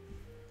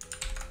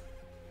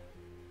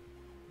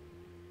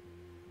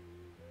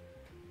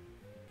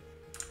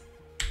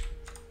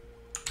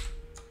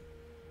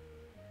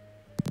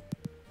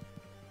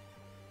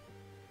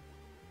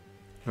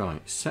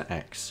 Right, set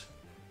X.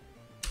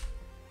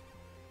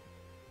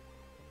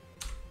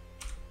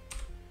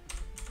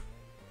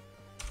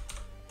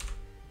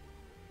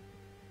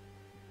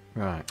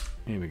 Right,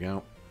 here we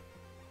go.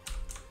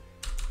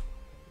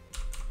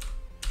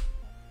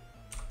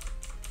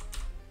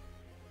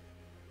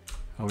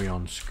 Are we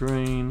on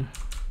screen?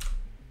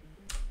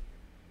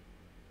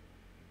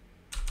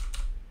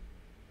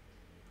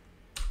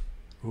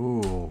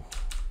 Ooh.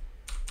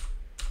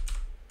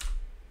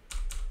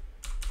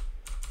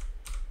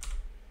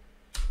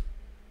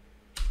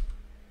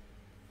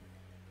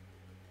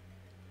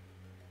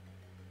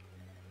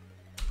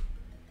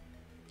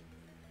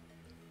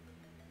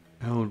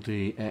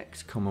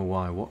 LDX,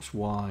 Y. What's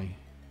Y?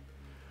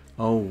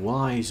 Oh,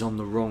 Y is on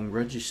the wrong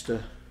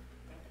register.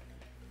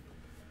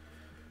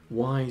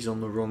 Y is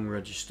on the wrong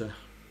register.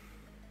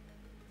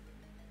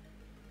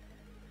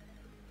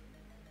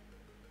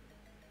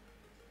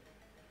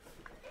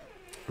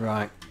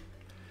 Right.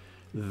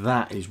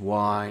 That is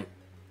why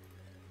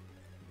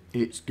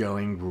it's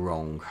going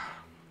wrong.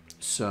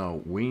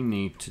 So we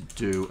need to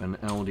do an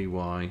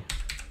LDY.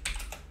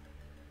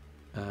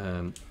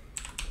 And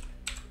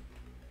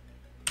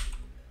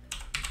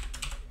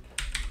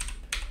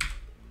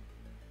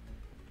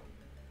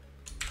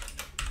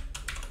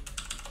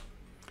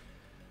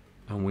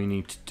we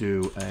need to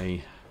do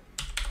a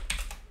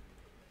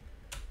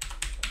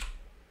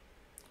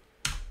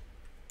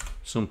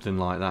something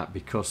like that,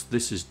 because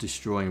this is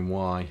destroying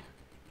Y.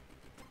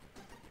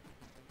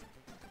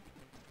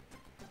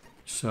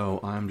 So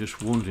I'm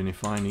just wondering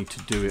if I need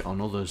to do it on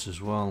others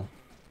as well.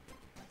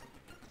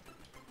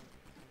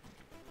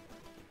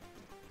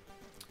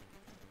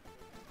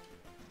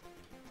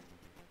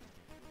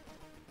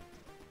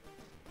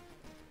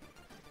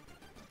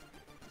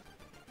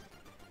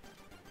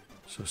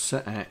 So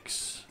set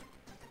X,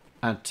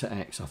 add to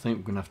X. I think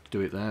we're going to have to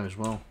do it there as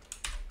well.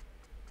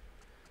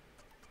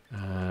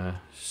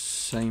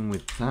 Same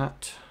with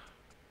that.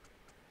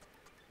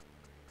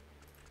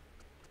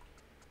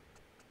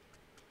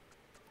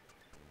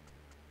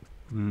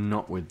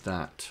 Not with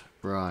that.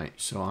 Right,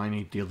 so I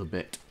need the other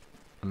bit.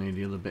 I need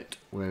the other bit.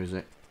 Where is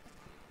it?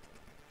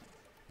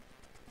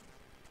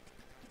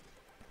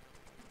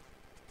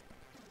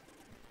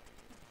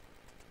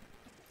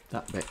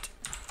 That bit.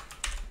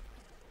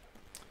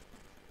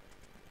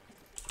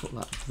 Put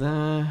that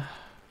there.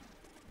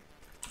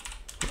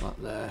 Put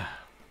that there.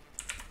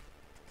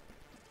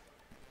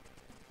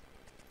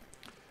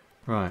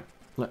 Right,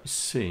 let's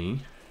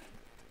see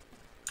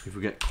if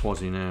we get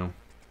quasi now.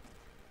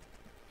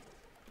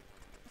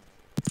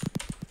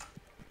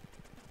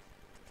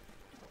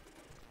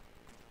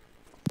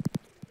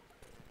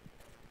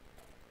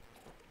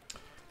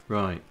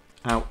 Right,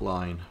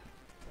 outline.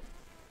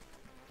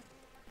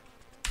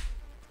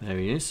 There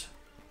he is.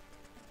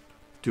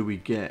 Do we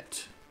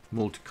get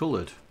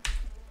multicoloured?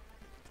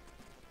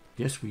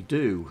 Yes, we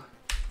do,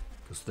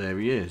 because there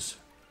he is.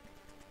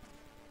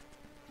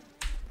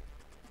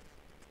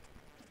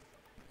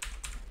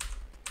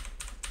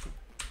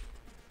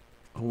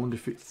 I wonder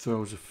if it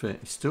throws a fit.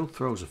 It still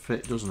throws a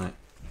fit, doesn't it?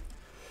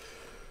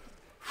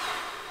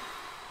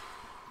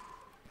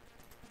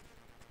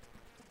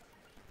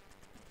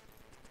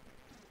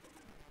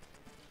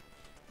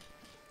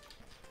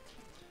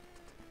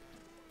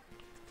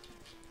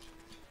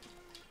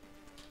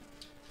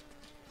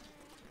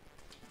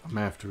 I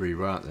may have to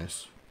rewrite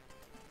this.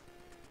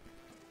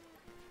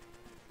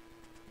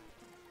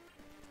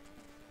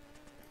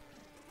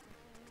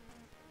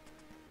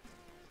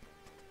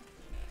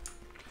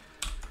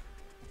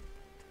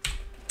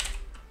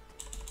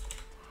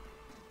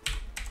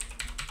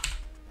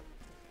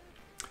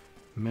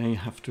 May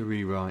have to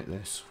rewrite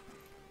this.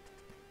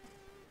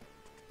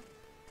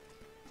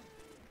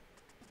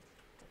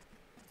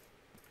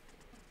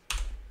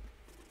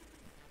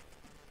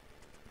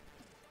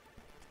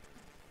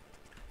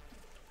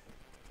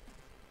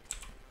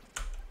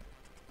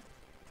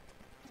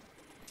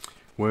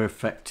 We're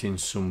affecting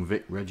some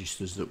VIC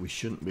registers that we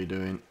shouldn't be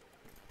doing.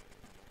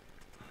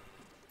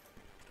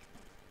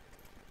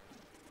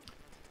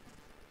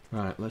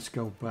 Right, let's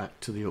go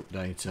back to the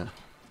updater.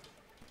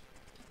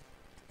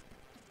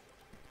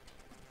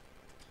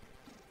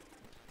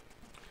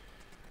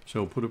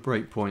 So put a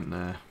breakpoint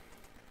there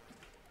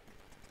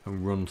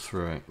and run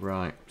through it.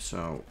 Right,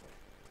 so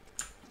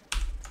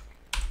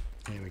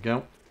here we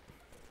go.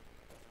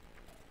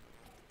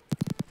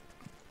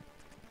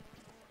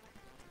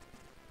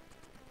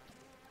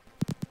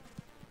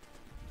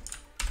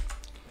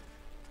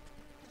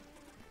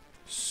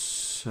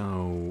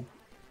 So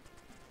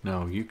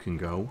now you can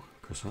go,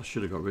 because I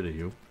should have got rid of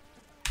you.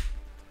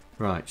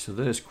 Right, so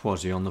there's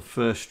quasi on the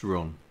first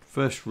run.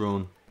 First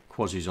run,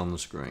 quasi's on the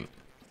screen.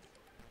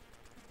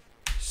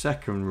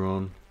 Second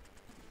run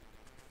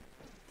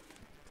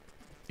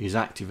is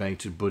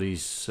activated, but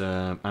his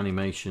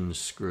animation's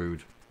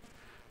screwed.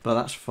 But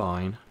that's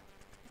fine.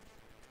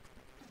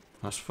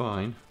 That's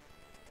fine.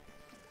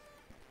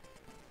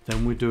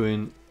 Then we're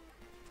doing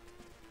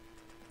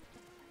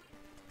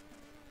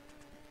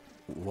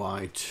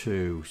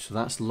Y2. So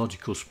that's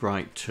logical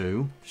sprite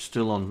 2.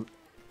 Still on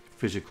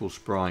physical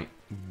sprite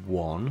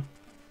 1.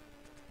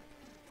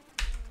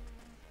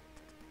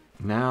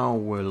 Now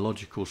we're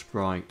logical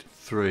sprite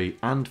 3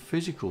 and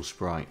physical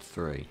sprite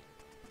 3.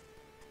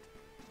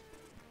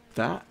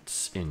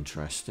 That's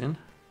interesting.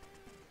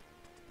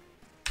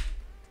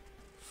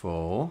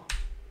 4,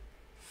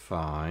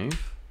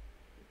 5,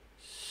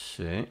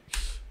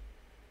 6.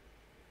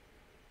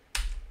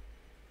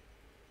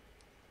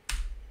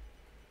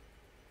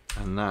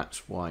 And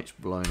that's why it's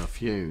blowing a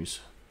fuse.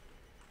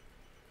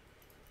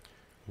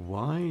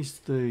 Why is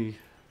the...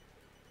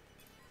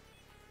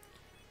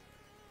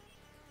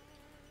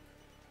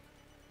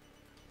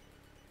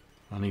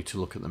 I need to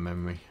look at the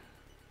memory.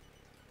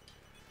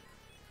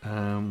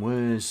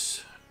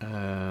 Where's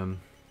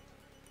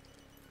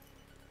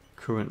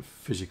current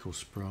physical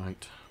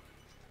sprite?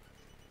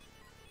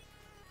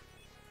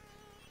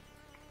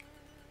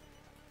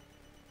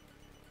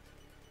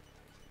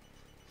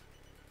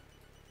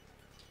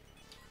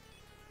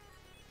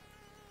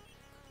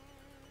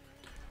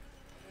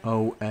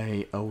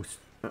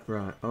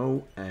 Right,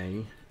 O,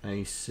 A,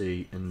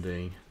 C and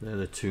D. They're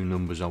the two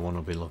numbers I want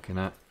to be looking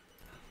at.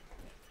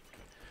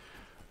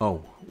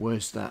 Oh,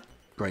 where's that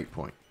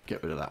breakpoint?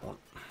 Get rid of that one.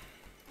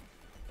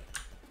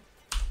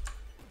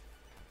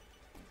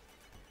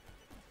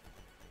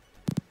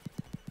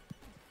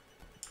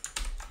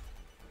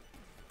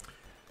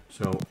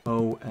 So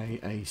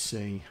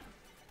OAAC.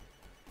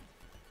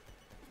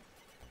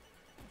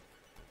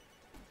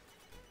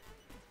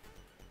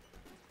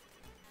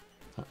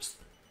 That's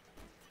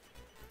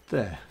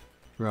there.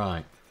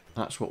 Right.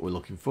 That's what we're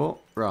looking for.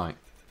 Right.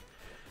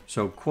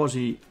 So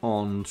quasi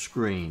on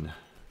screen.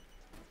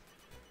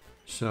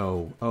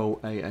 So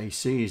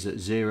OAAC is at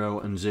 0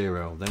 and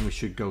 0. Then we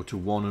should go to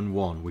 1 and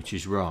 1, which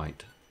is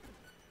right.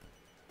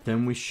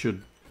 Then we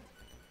should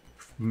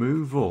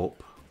move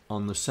up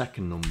on the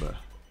second number.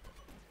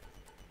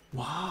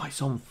 Wow,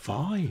 it's on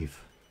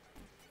 5.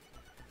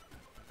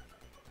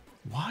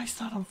 Why is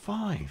that on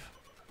 5?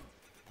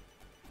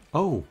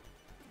 Oh,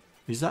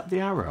 is that the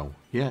arrow?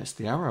 Yeah, it's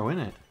the arrow,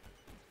 isn't it?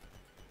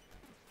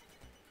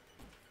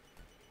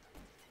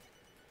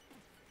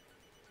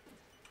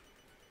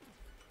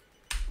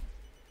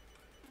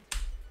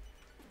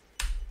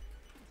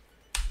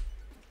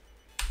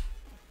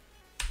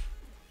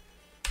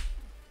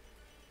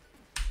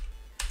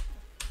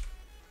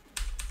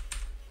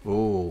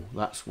 Oh,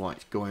 that's why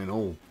it's going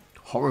all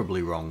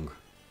horribly wrong.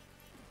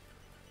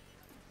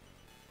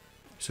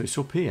 So it's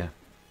up here.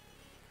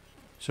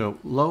 So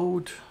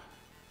load.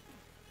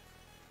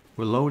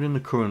 We're loading the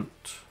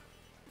current.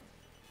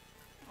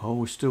 Oh,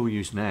 we're still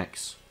using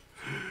X.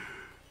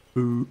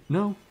 Ooh,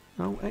 no,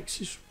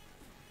 X is.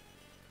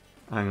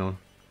 Hang on.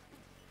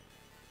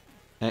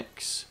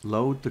 X,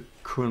 load the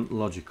current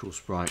logical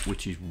sprite,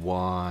 which is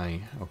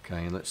Y.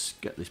 Okay, let's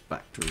get this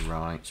back to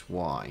right.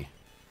 Y.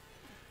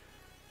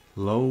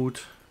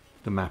 Load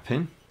the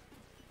mapping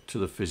to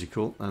the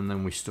physical and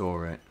then we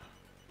store it.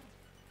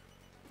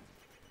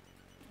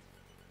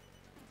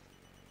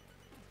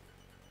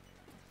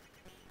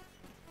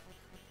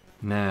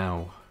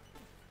 Now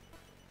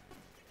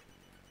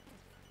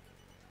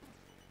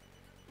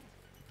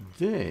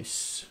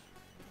this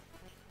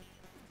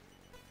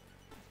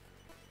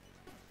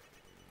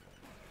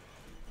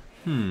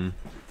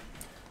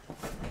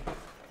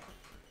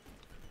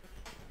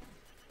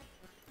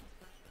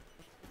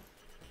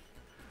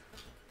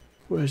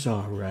where's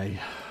our array?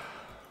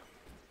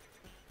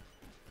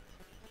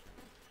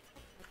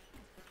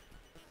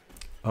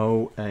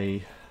 OA.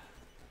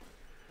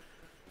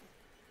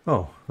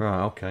 Oh,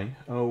 right, okay.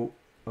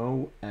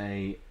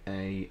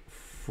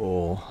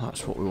 OAA4.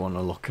 That's what we want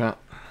to look at.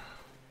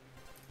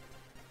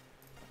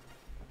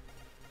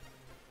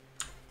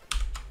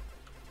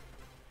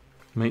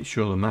 Make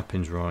sure the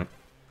mapping's right.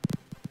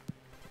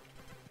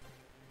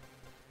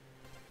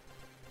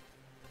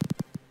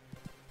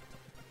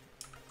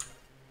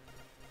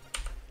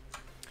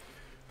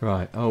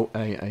 Right,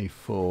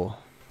 OAA4.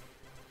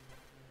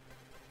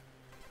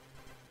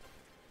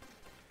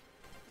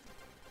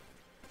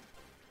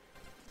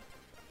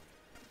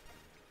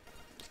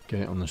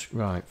 Get it on this.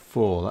 Right,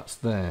 4, that's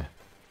there.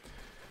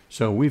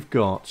 So we've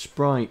got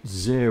sprite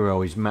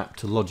 0 is mapped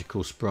to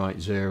logical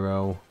sprite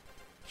 0,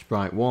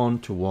 sprite 1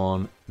 to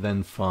 1,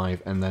 then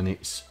 5, and then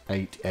it's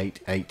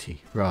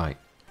 8880. Right.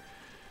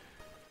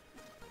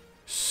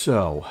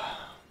 So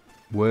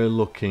we're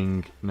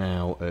looking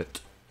now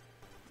at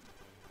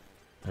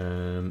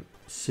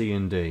C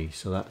and D.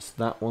 So that's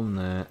that one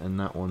there and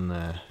that one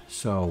there.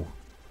 So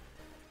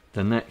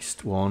the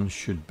next one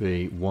should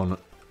be 1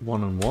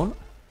 and 1.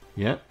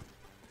 Yep.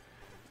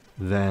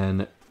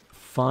 Then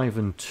 5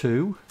 and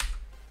 2.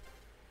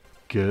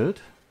 Good.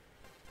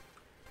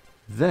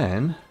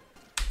 Then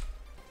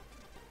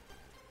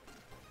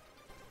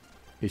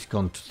it's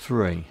gone to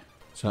 3.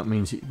 So that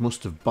means it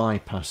must have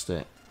bypassed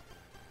it.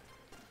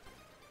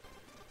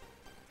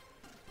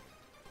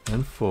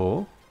 Then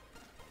 4.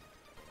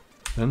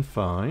 Then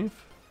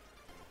 5.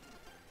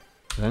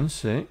 Then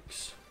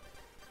 6.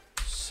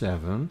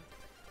 7.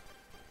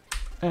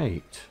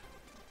 8.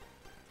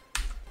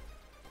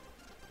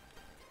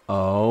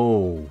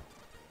 Oh.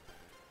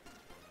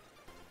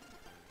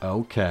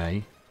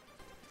 Okay.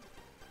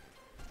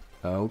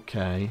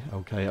 Okay.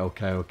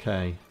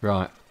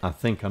 Right, I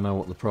think I know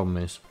what the problem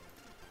is.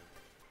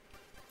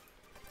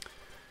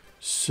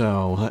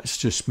 So let's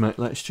just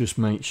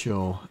make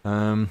sure.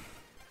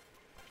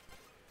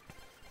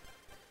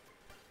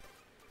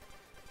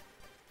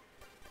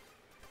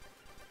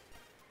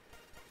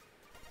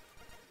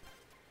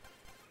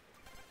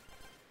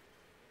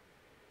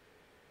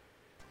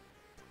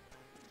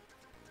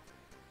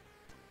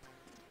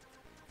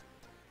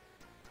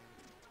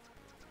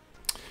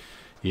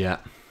 Yeah.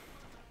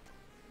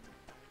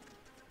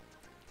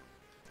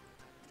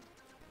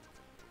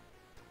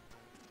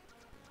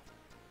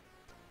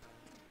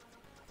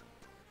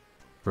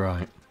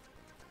 Right.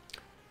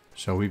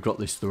 So we've got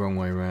this the wrong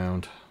way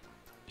around.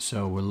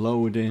 So we're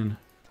loading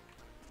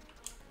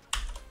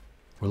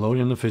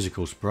the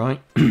physical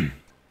sprite,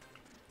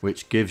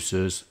 which gives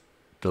us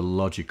the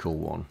logical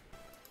one.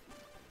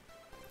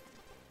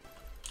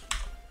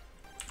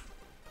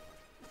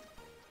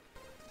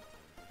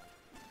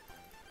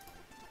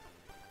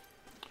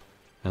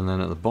 And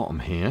then at the bottom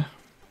here,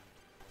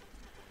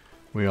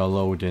 we are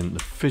loading the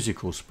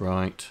physical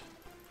sprite,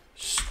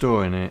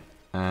 storing it,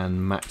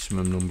 and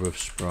maximum number of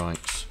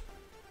sprites.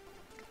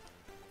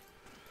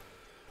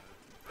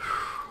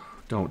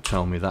 Don't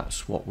tell me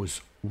that's what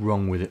was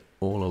wrong with it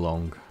all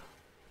along.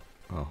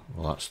 Oh,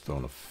 well, that's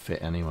throwing a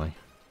fit anyway.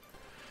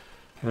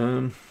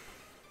 Where's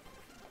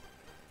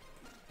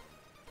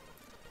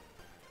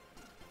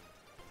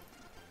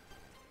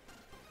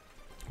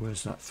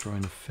that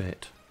throwing a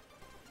fit?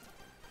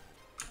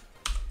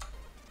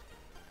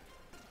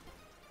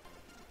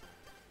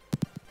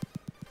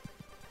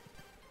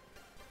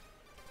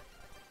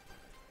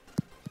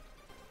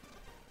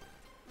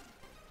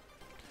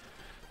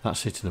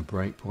 That's hitting a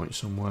breakpoint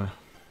somewhere.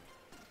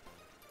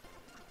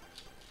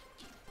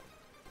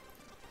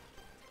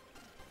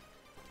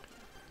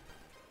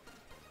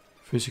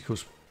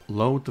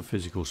 Load the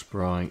physical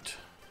sprite.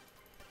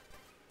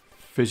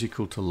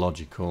 Physical to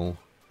logical.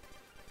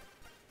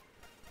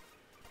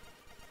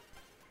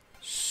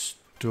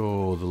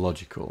 Store the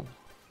logical.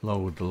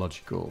 Load the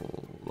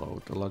logical.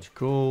 Load the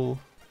logical.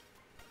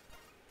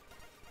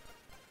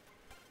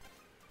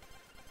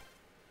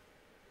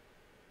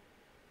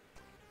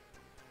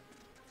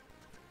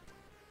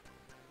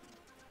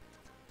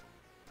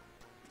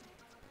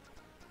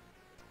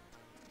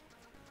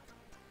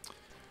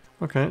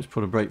 Okay, let's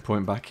put a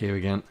breakpoint back here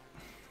again.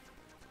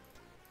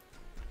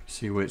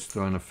 See where it's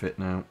throwing a fit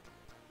now.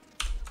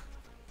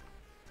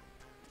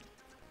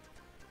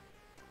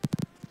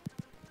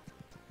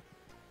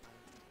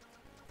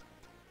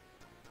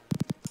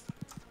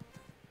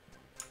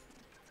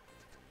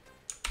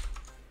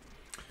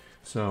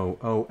 So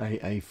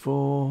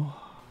OAA4.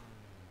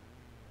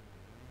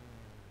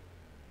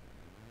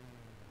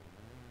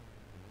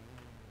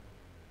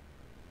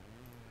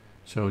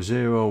 So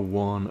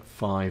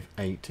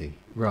 01580.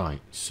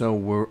 Right, so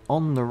we're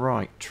on the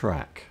right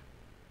track.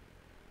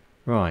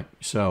 Right,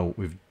 so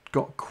we've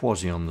got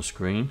Quasi on the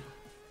screen.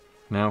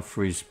 Now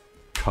for his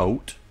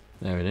coat.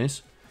 There it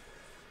is.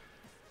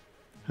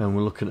 And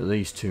we're looking at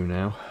these two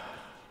now.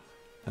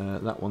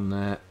 That one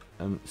there.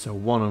 And so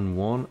 1 and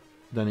 1.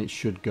 Then it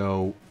should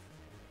go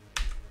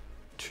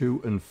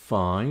 2 and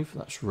 5.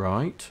 That's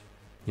right.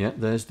 Yeah,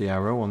 there's the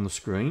arrow on the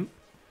screen.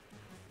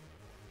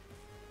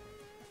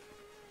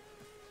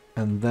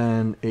 And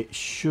then it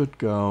should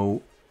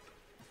go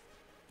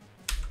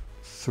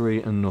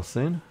 3 and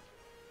nothing,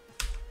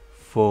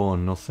 4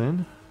 and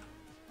nothing,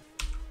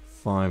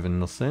 5 and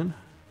nothing,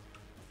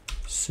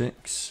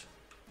 6,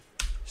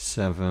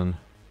 7,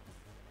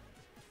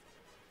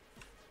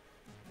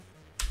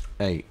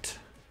 8.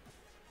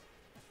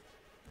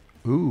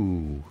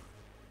 Ooh.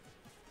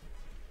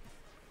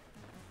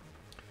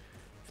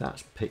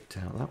 That's picked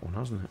out that one,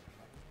 hasn't it?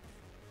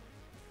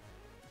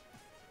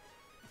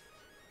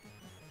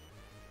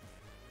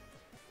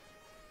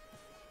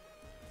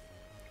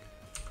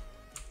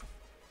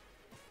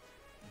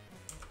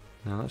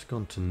 Now that's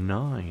gone to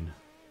 9.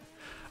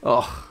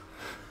 Oh,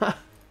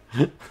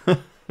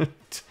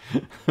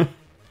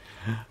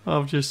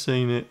 I've just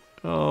seen it.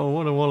 Oh,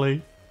 what a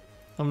wally.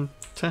 I'm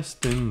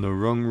testing the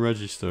wrong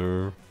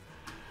register.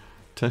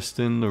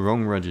 Testing the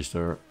wrong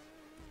register.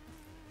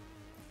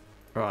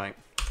 Right,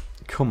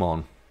 come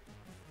on.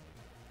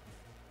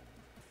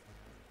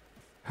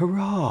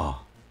 Hurrah!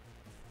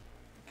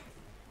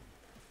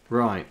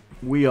 Right,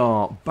 we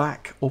are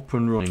back up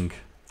and running.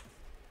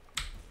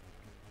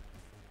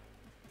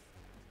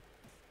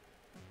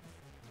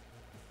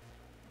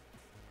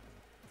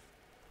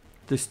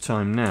 This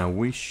time now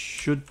we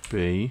should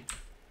be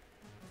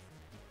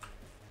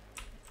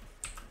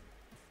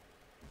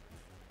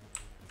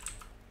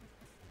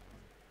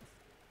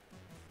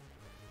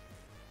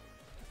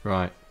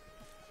right.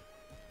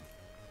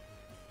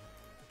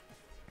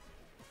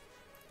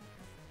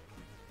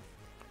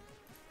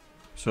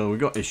 So we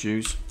got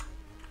issues.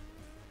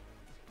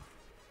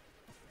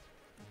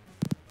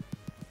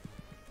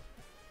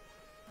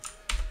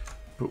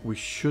 But we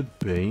should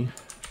be.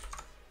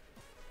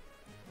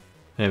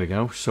 There we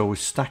go. So we're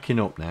stacking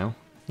up now.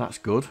 That's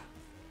good.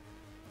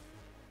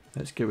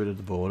 Let's get rid of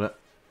the border.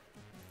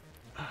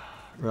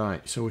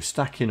 Right, so we're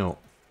stacking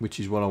up, which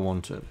is what I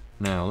wanted.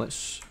 Now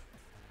let's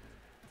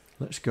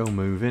go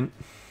moving.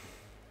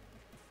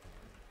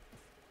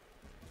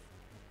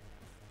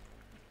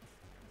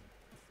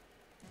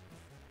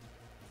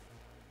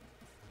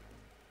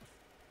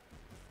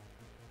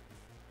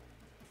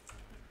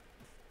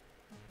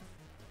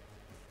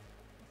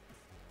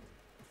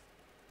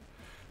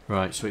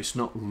 Right, so it's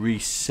not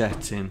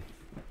resetting.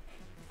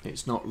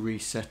 It's not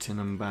resetting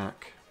them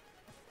back.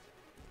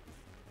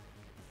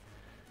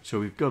 So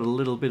we've got a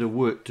little bit of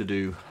work to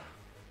do.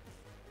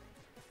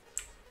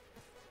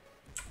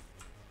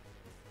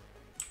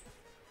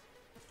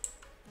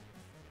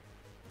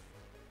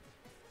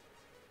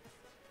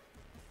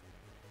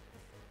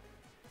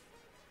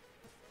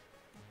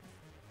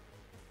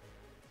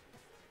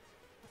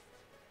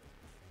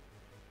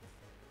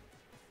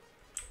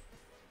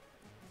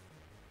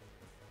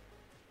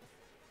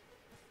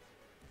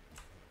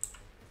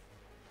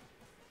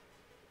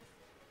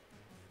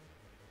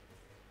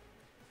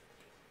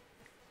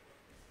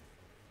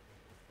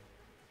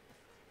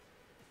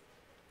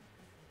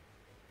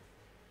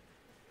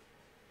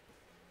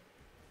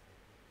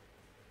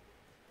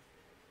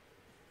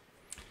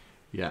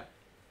 Yeah,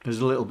 there's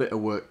a little bit of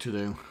work to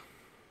do.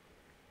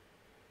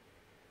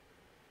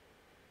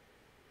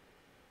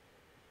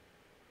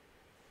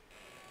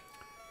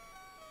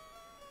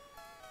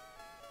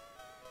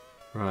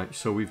 Right,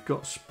 so we've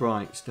got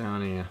sprites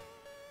down here.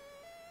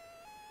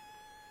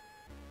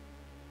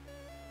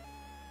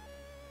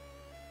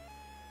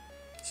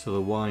 So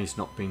the Y's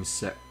not been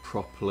set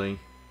properly.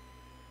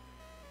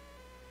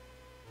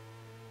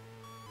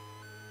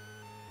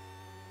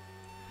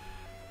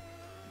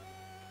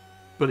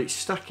 But it's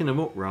stacking them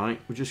up right.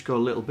 We've just got a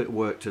little bit of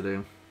work to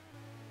do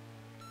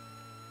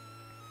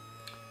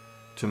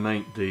to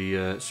make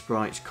the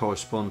sprites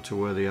correspond to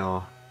where they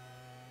are.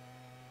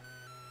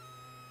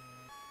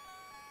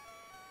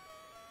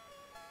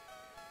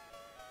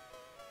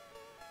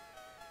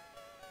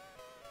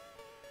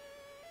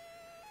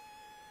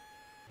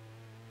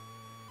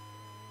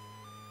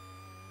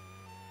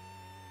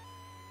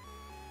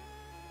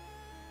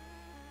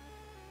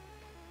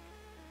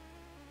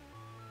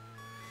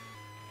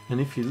 And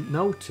if you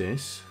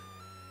notice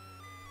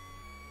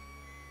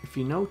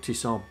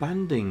our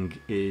banding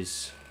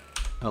is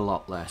a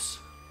lot less.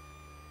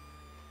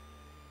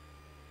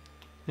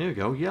 There we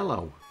go,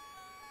 yellow.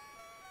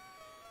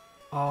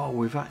 Oh,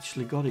 we've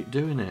actually got it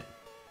doing it.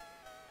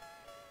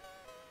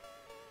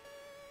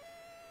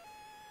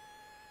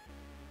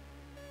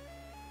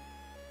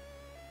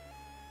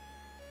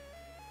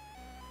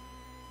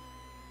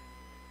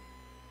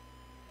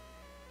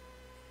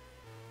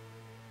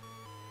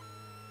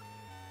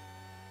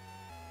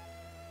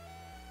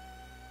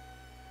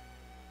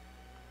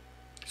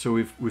 So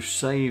we've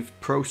saved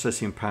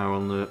processing power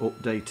on the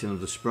updating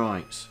of the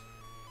sprites.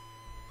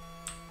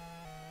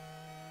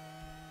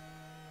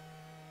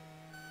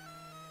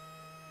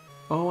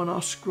 Oh, and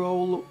our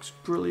scroll looks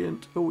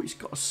brilliant. Oh, it's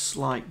got a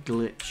slight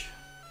glitch.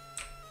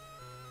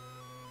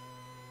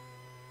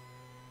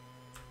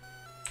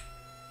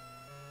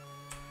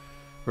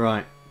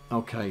 Right,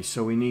 okay,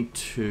 so we need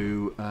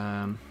to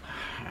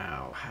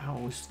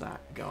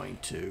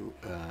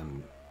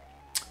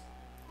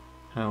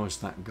how is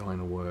that going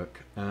to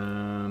work?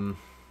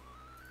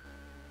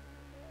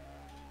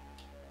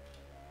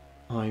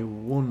 I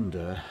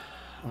wonder.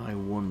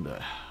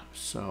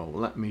 So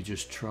let me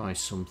just try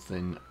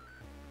something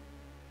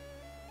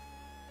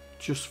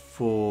just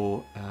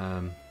for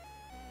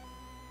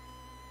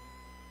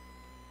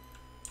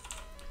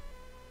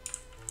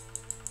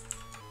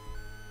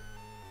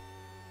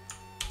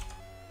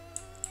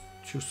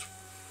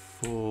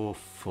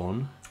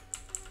fun.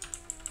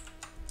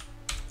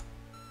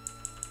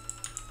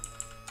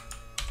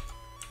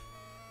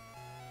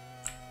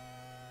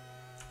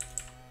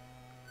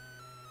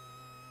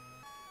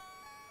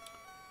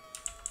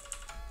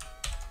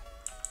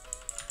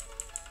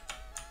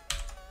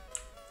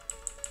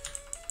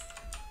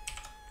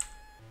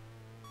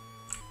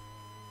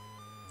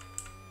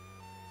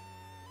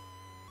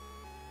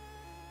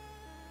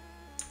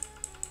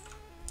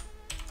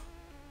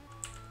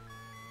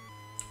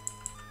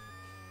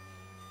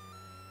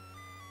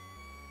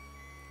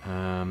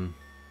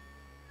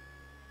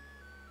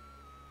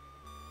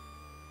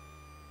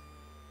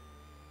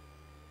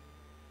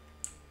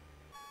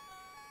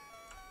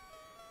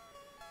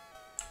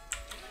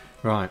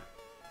 Right.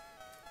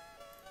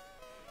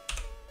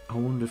 I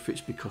wonder if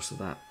it's because of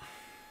that.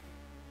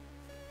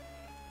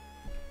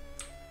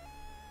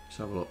 Let's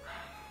have a look.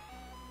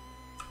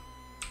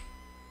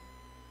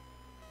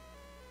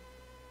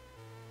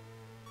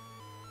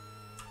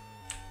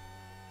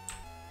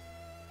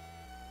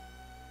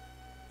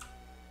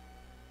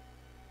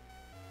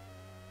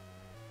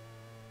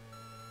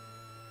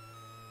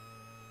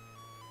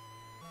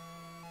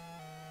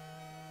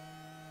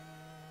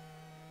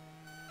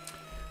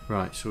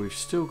 Right, so we've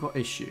still got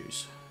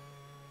issues.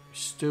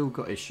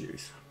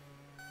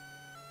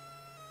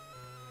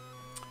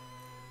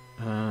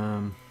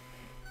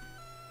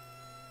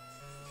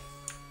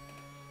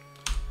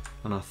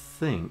 And I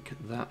think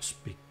that's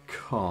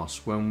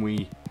because when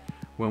we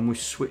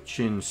switch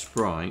in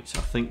sprites,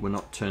 I think we're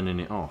not turning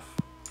it off.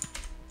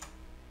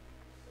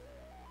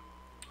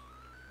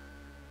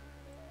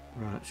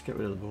 Right, let's get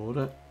rid of the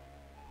border.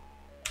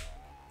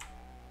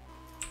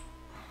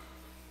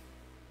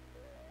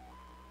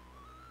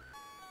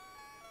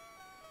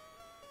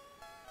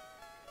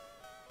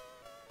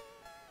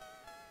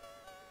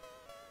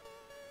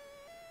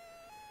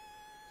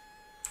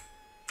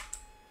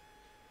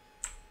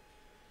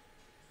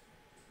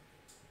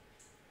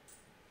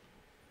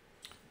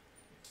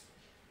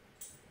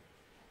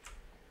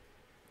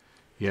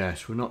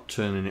 Yes, we're not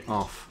turning it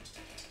off.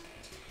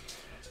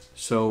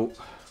 So,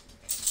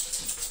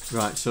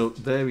 right, so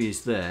there he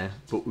is there,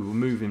 but we will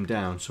move him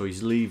down, so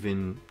he's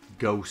leaving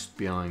ghost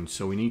behind.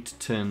 So we need to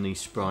turn these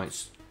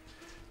sprites.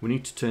 We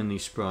need to turn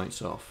these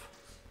sprites off.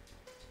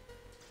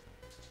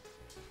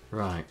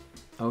 Right.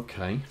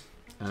 Okay.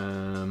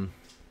 How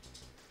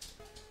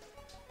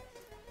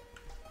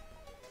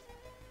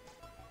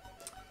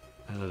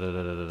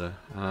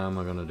am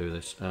I going to do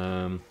this?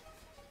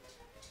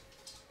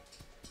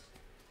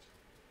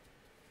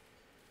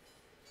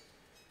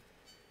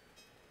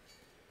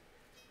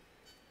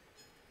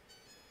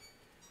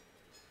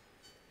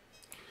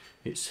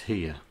 It's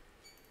here.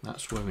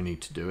 That's where we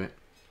need to do it.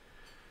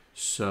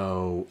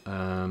 So,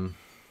 but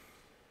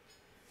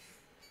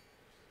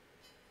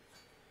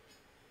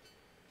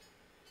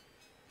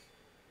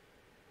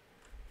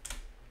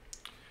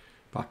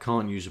I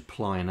can't use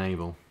apply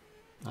enable.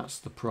 That's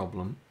the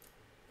problem.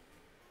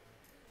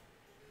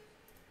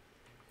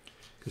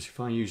 Because if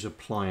I use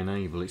apply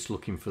enable, it's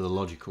looking for the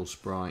logical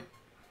sprite.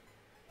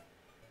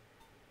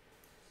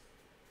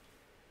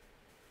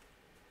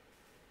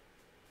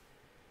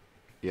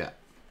 Yeah,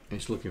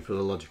 it's looking for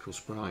the logical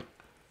sprite.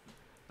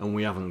 And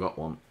we haven't got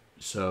one.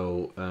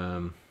 So,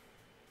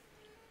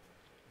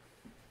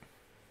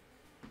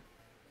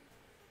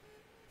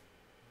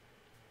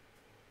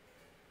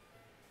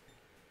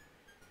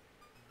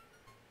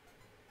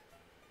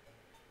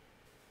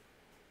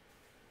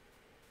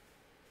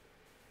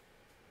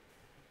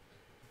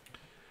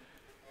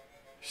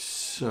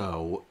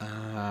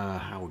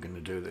 how are we going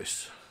to do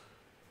this?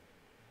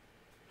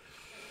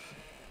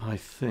 I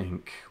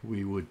think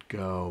we would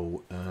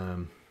go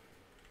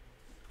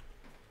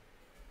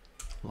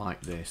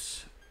like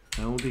this: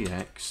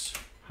 LDX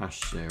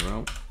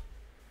 #0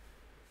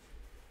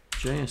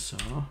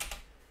 JSR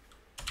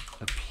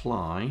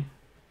apply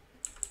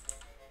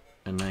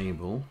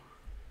enable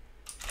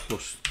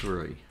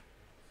 +3.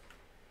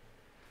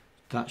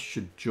 That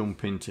should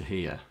jump into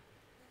here.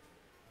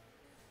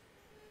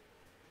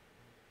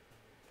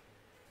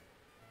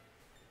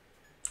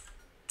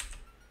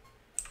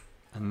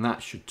 And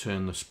that should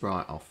turn the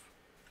sprite off.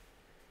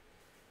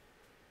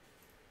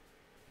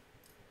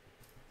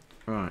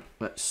 Right,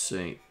 let's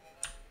see.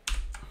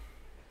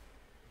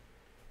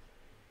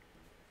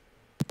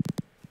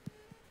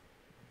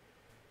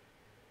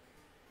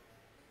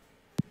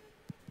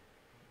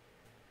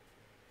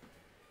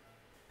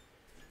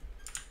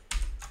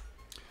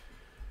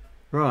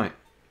 Right,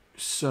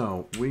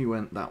 so we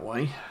went that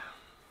way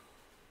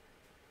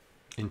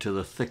into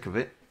the thick of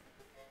it.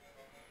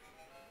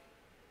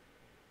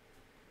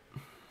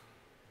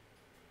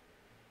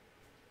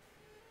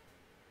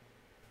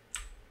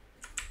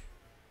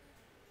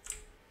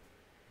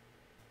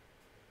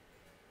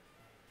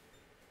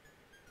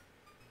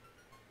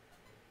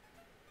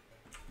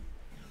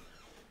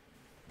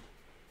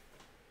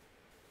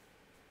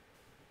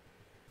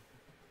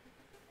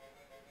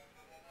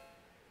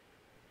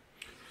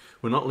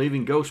 We're not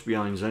leaving ghosts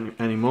behind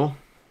anymore.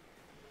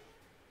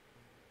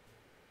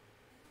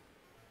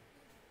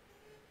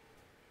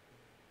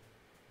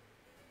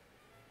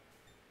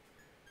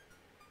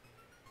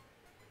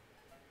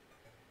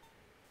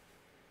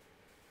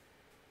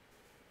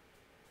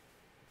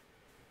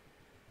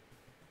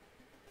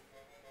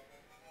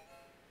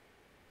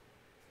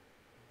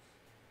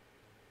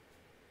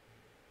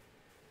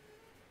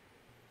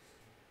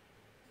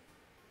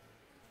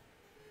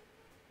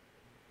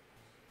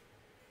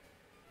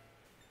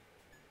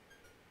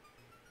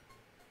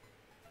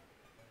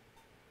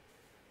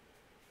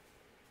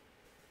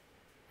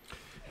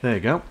 There you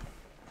go.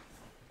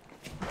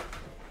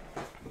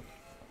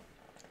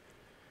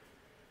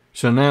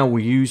 So now we're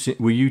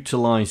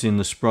utilising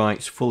the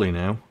sprites fully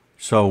now.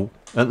 So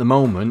at the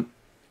moment,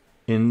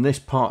 in this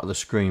part of the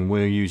screen,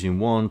 we're using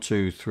 1,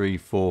 2, 3,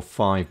 4,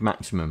 5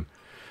 maximum.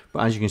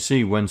 But as you can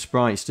see, when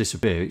sprites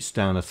disappear, it's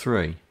down to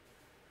 3.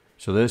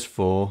 So there's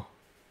 4,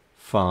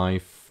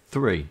 5,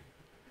 3.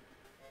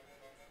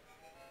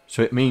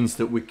 So it means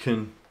that we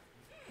can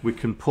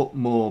put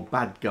more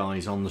bad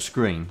guys on the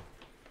screen.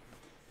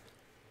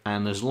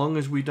 And as long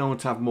as we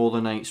don't have more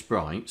than 8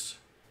 sprites,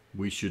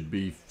 we should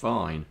be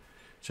fine.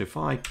 So if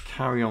I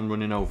carry on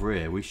running over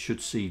here, we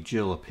should see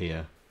Jill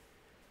appear.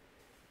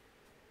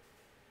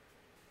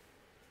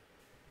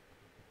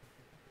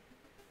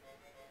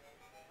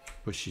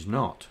 But she's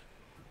not.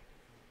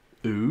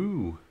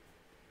 Ooh.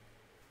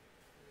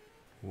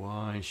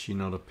 Why is she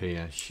not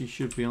appear? She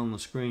should be on the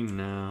screen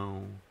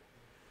now.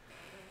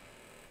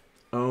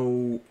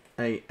 Oh,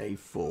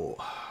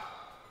 8A4.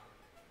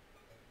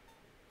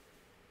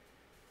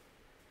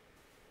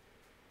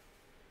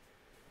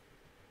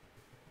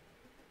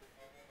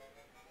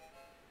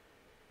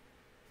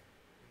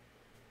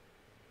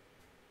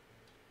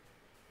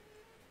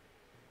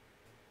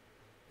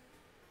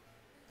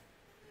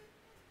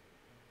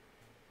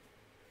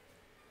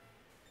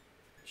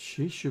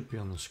 She should be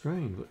on the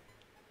screen, but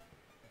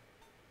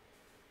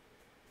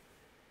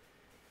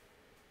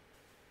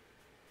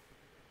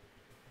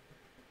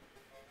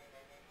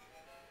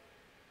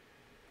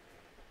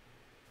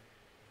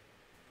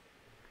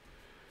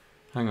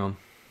Hang on.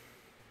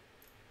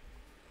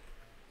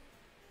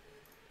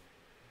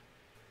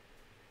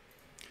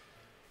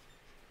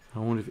 I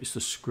wonder if it's the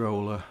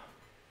scroller.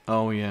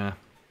 Oh yeah.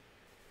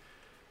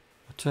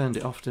 I turned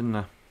it off, didn't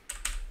I?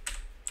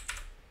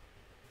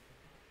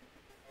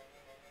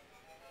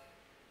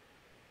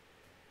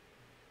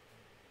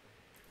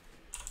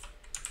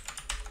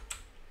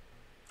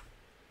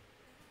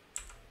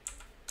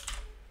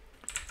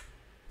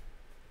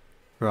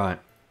 Right.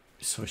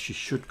 So she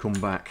should come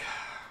back.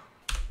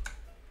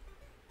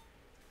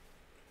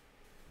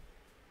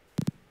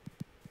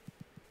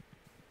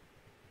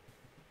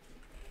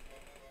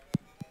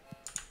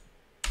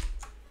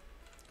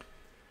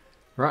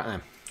 Right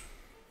then.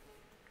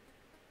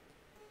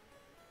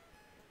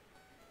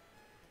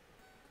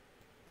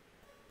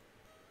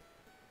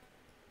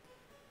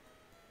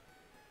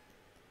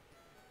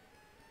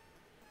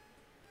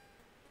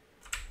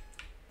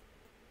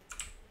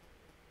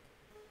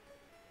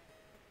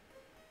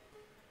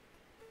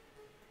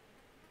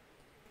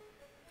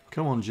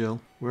 Come on,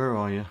 Jill. Where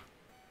are you?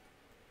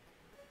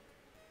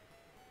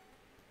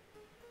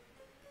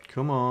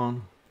 Come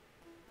on.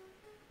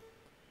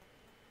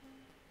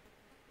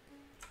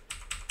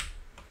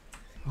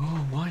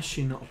 Oh, why is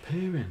she not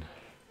appearing?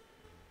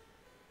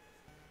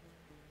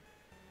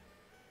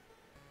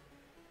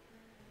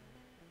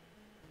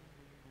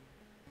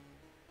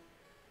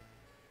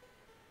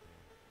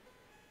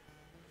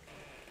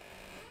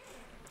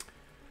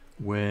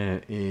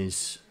 Where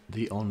is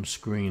the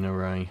on-screen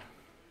array?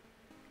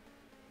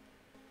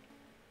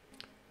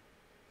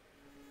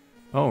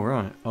 Oh,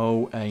 right.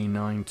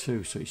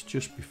 OA92, so it's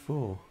just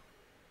before.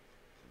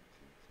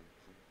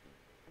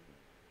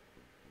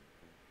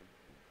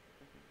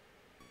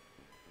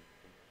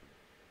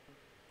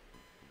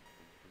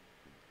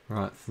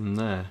 Right, from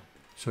there.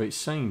 So it's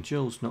saying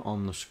Jill's not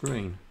on the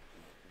screen.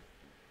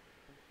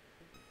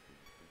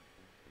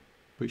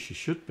 But she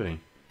should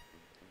be.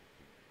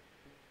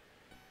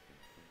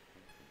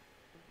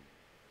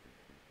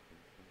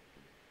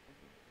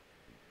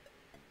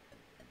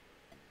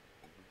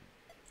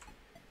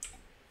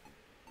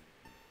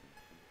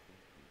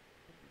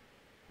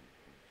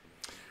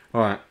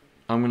 Alright,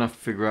 I'm going to have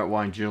to figure out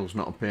why Jill's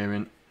not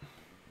appearing.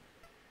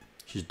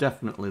 She's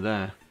definitely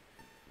there.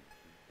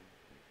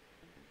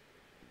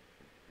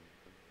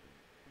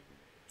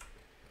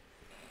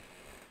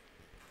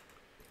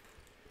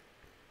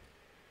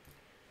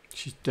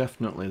 She's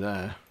definitely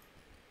there.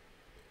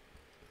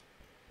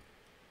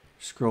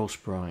 Scroll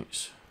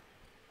sprites.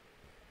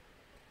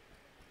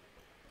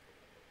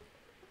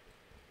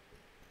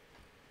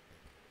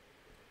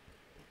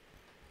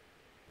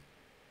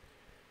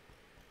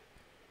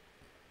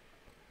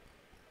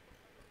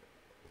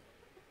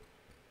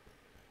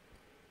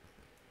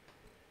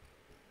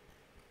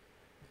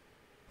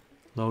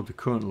 Load the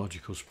current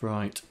logical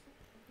sprite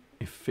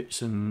if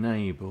it's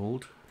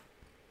enabled.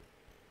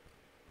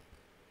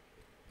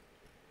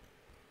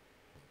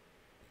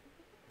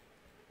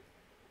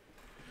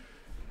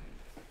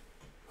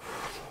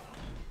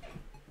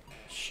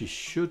 She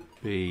should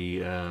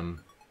be. Oh,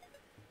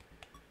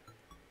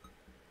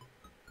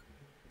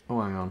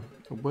 hang on.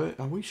 Where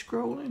are we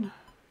scrolling?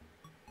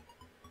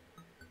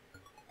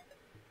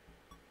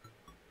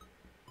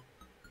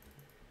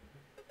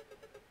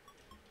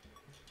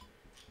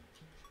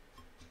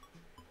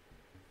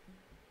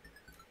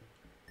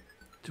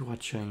 Do I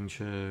change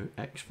her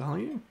X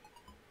value?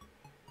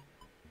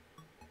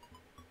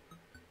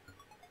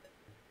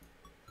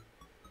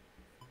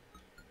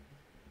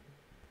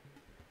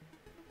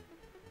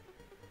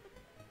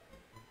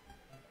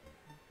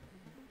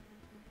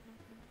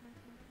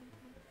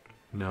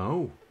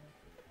 No.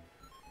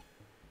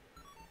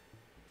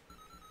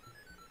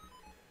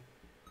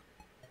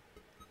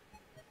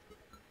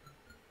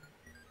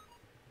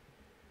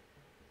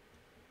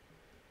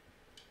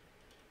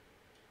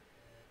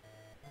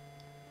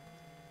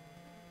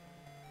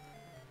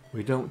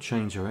 We don't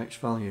change our X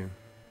value.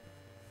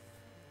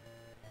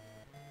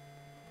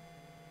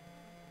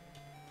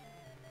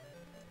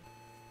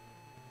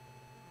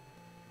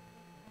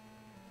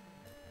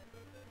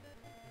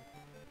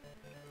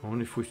 I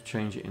wonder if we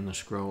change it in the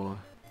scroller.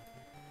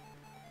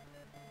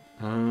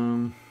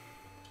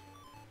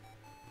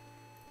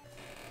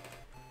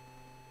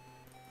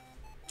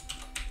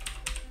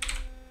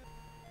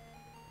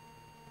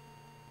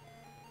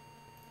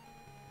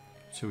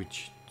 So we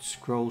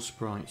scroll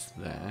sprites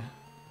there.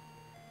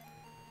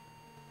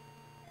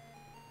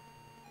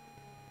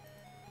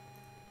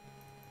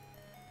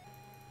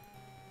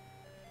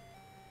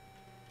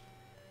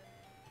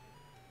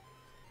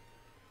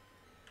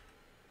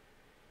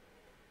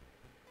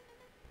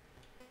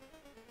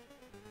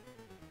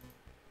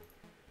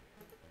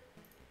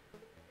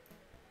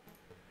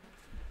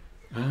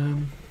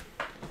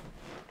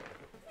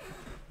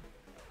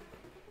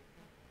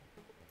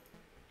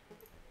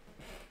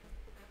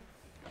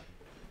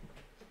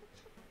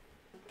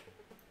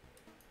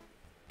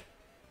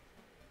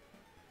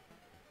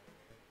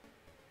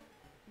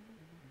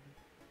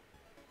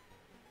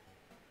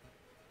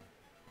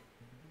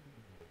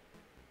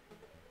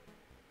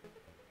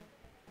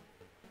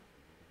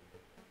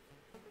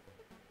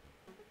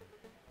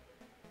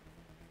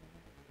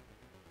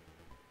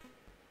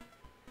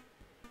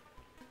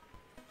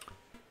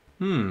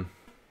 Ooh,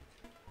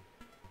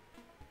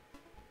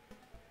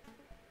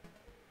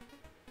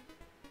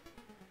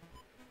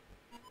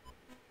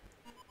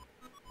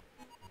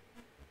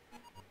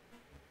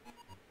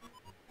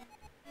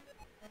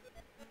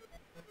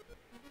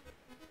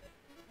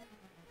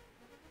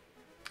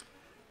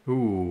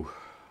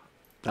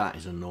 that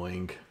is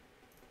annoying.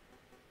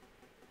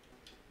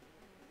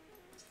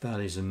 That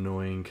is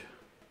annoying.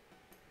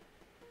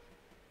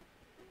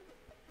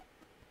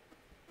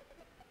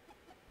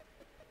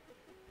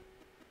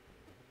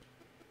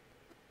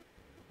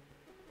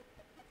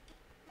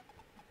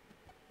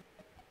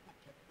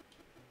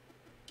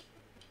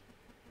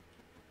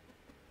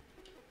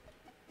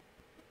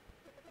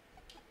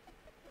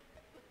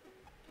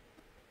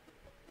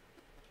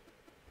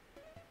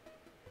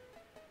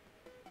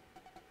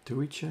 Do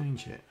we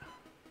change it?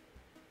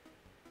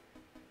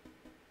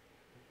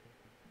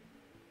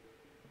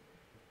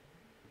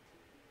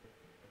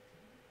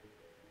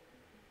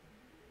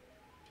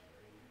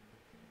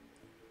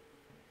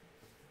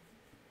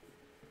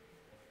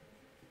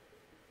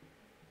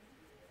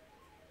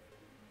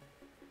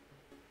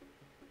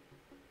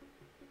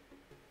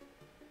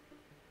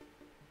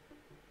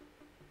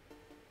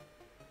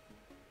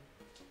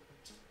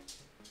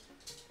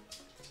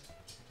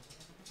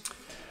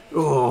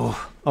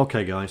 Oh,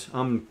 okay, guys.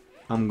 I'm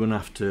gonna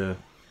have to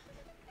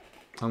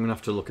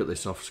look at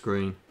this off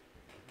screen.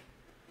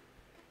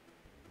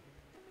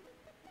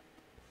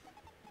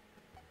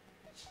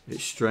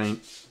 It's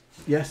strange.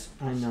 Yes,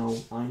 I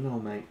know,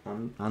 mate.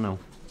 I know.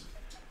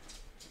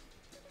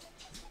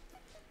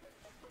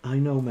 I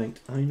know, mate.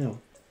 I know.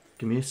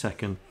 Give me a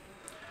second.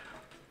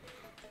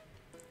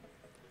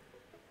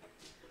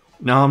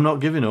 No, I'm not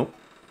giving up.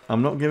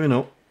 I'm not giving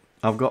up.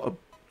 I've got a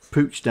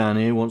pooch down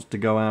here who wants to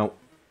go out.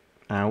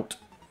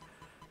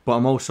 But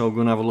I'm also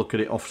going to have a look at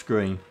it off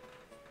screen.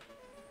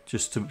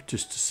 Just to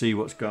see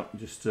what's got,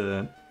 just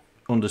to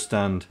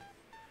understand.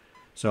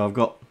 So I've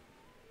got...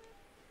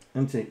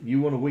 Auntie, you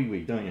want a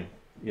wee-wee, don't you?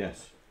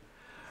 Yes.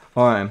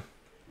 Alright.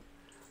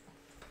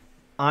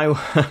 I'm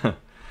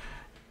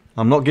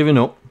not giving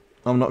up.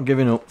 I'm not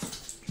giving up.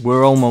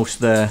 We're almost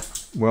there.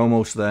 We're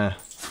almost there.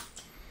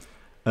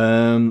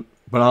 But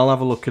I'll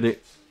have a look at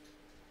it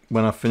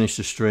when I finish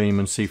the stream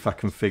and see if I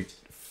can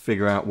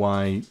figure out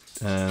why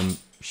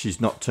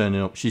she's not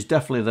turning up. She's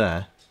definitely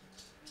there,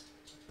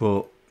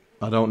 but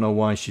I don't know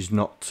why she's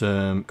not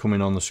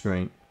coming on the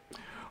screen.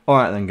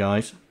 Alright then,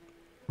 guys.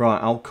 Right,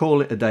 I'll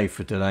call it a day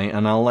for today,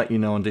 and I'll let you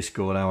know on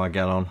Discord how I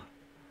get on.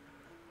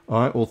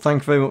 Alright, well,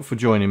 thank you very much for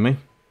joining me.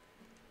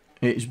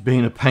 It's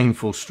been a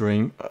painful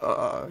stream,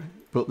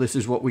 but this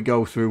is what we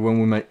go through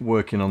when we're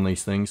working on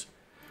these things.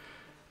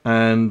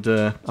 And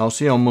I'll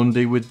see you on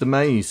Monday with the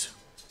maze.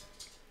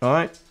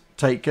 Alright,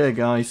 take care,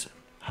 guys.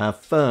 Have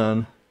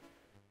fun.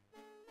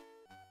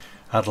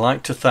 I'd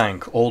like to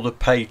thank all the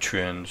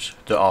patrons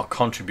that are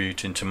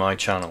contributing to my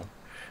channel.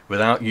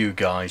 Without you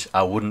guys,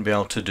 I wouldn't be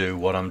able to do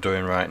what I'm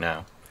doing right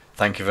now.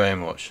 Thank you very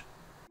much.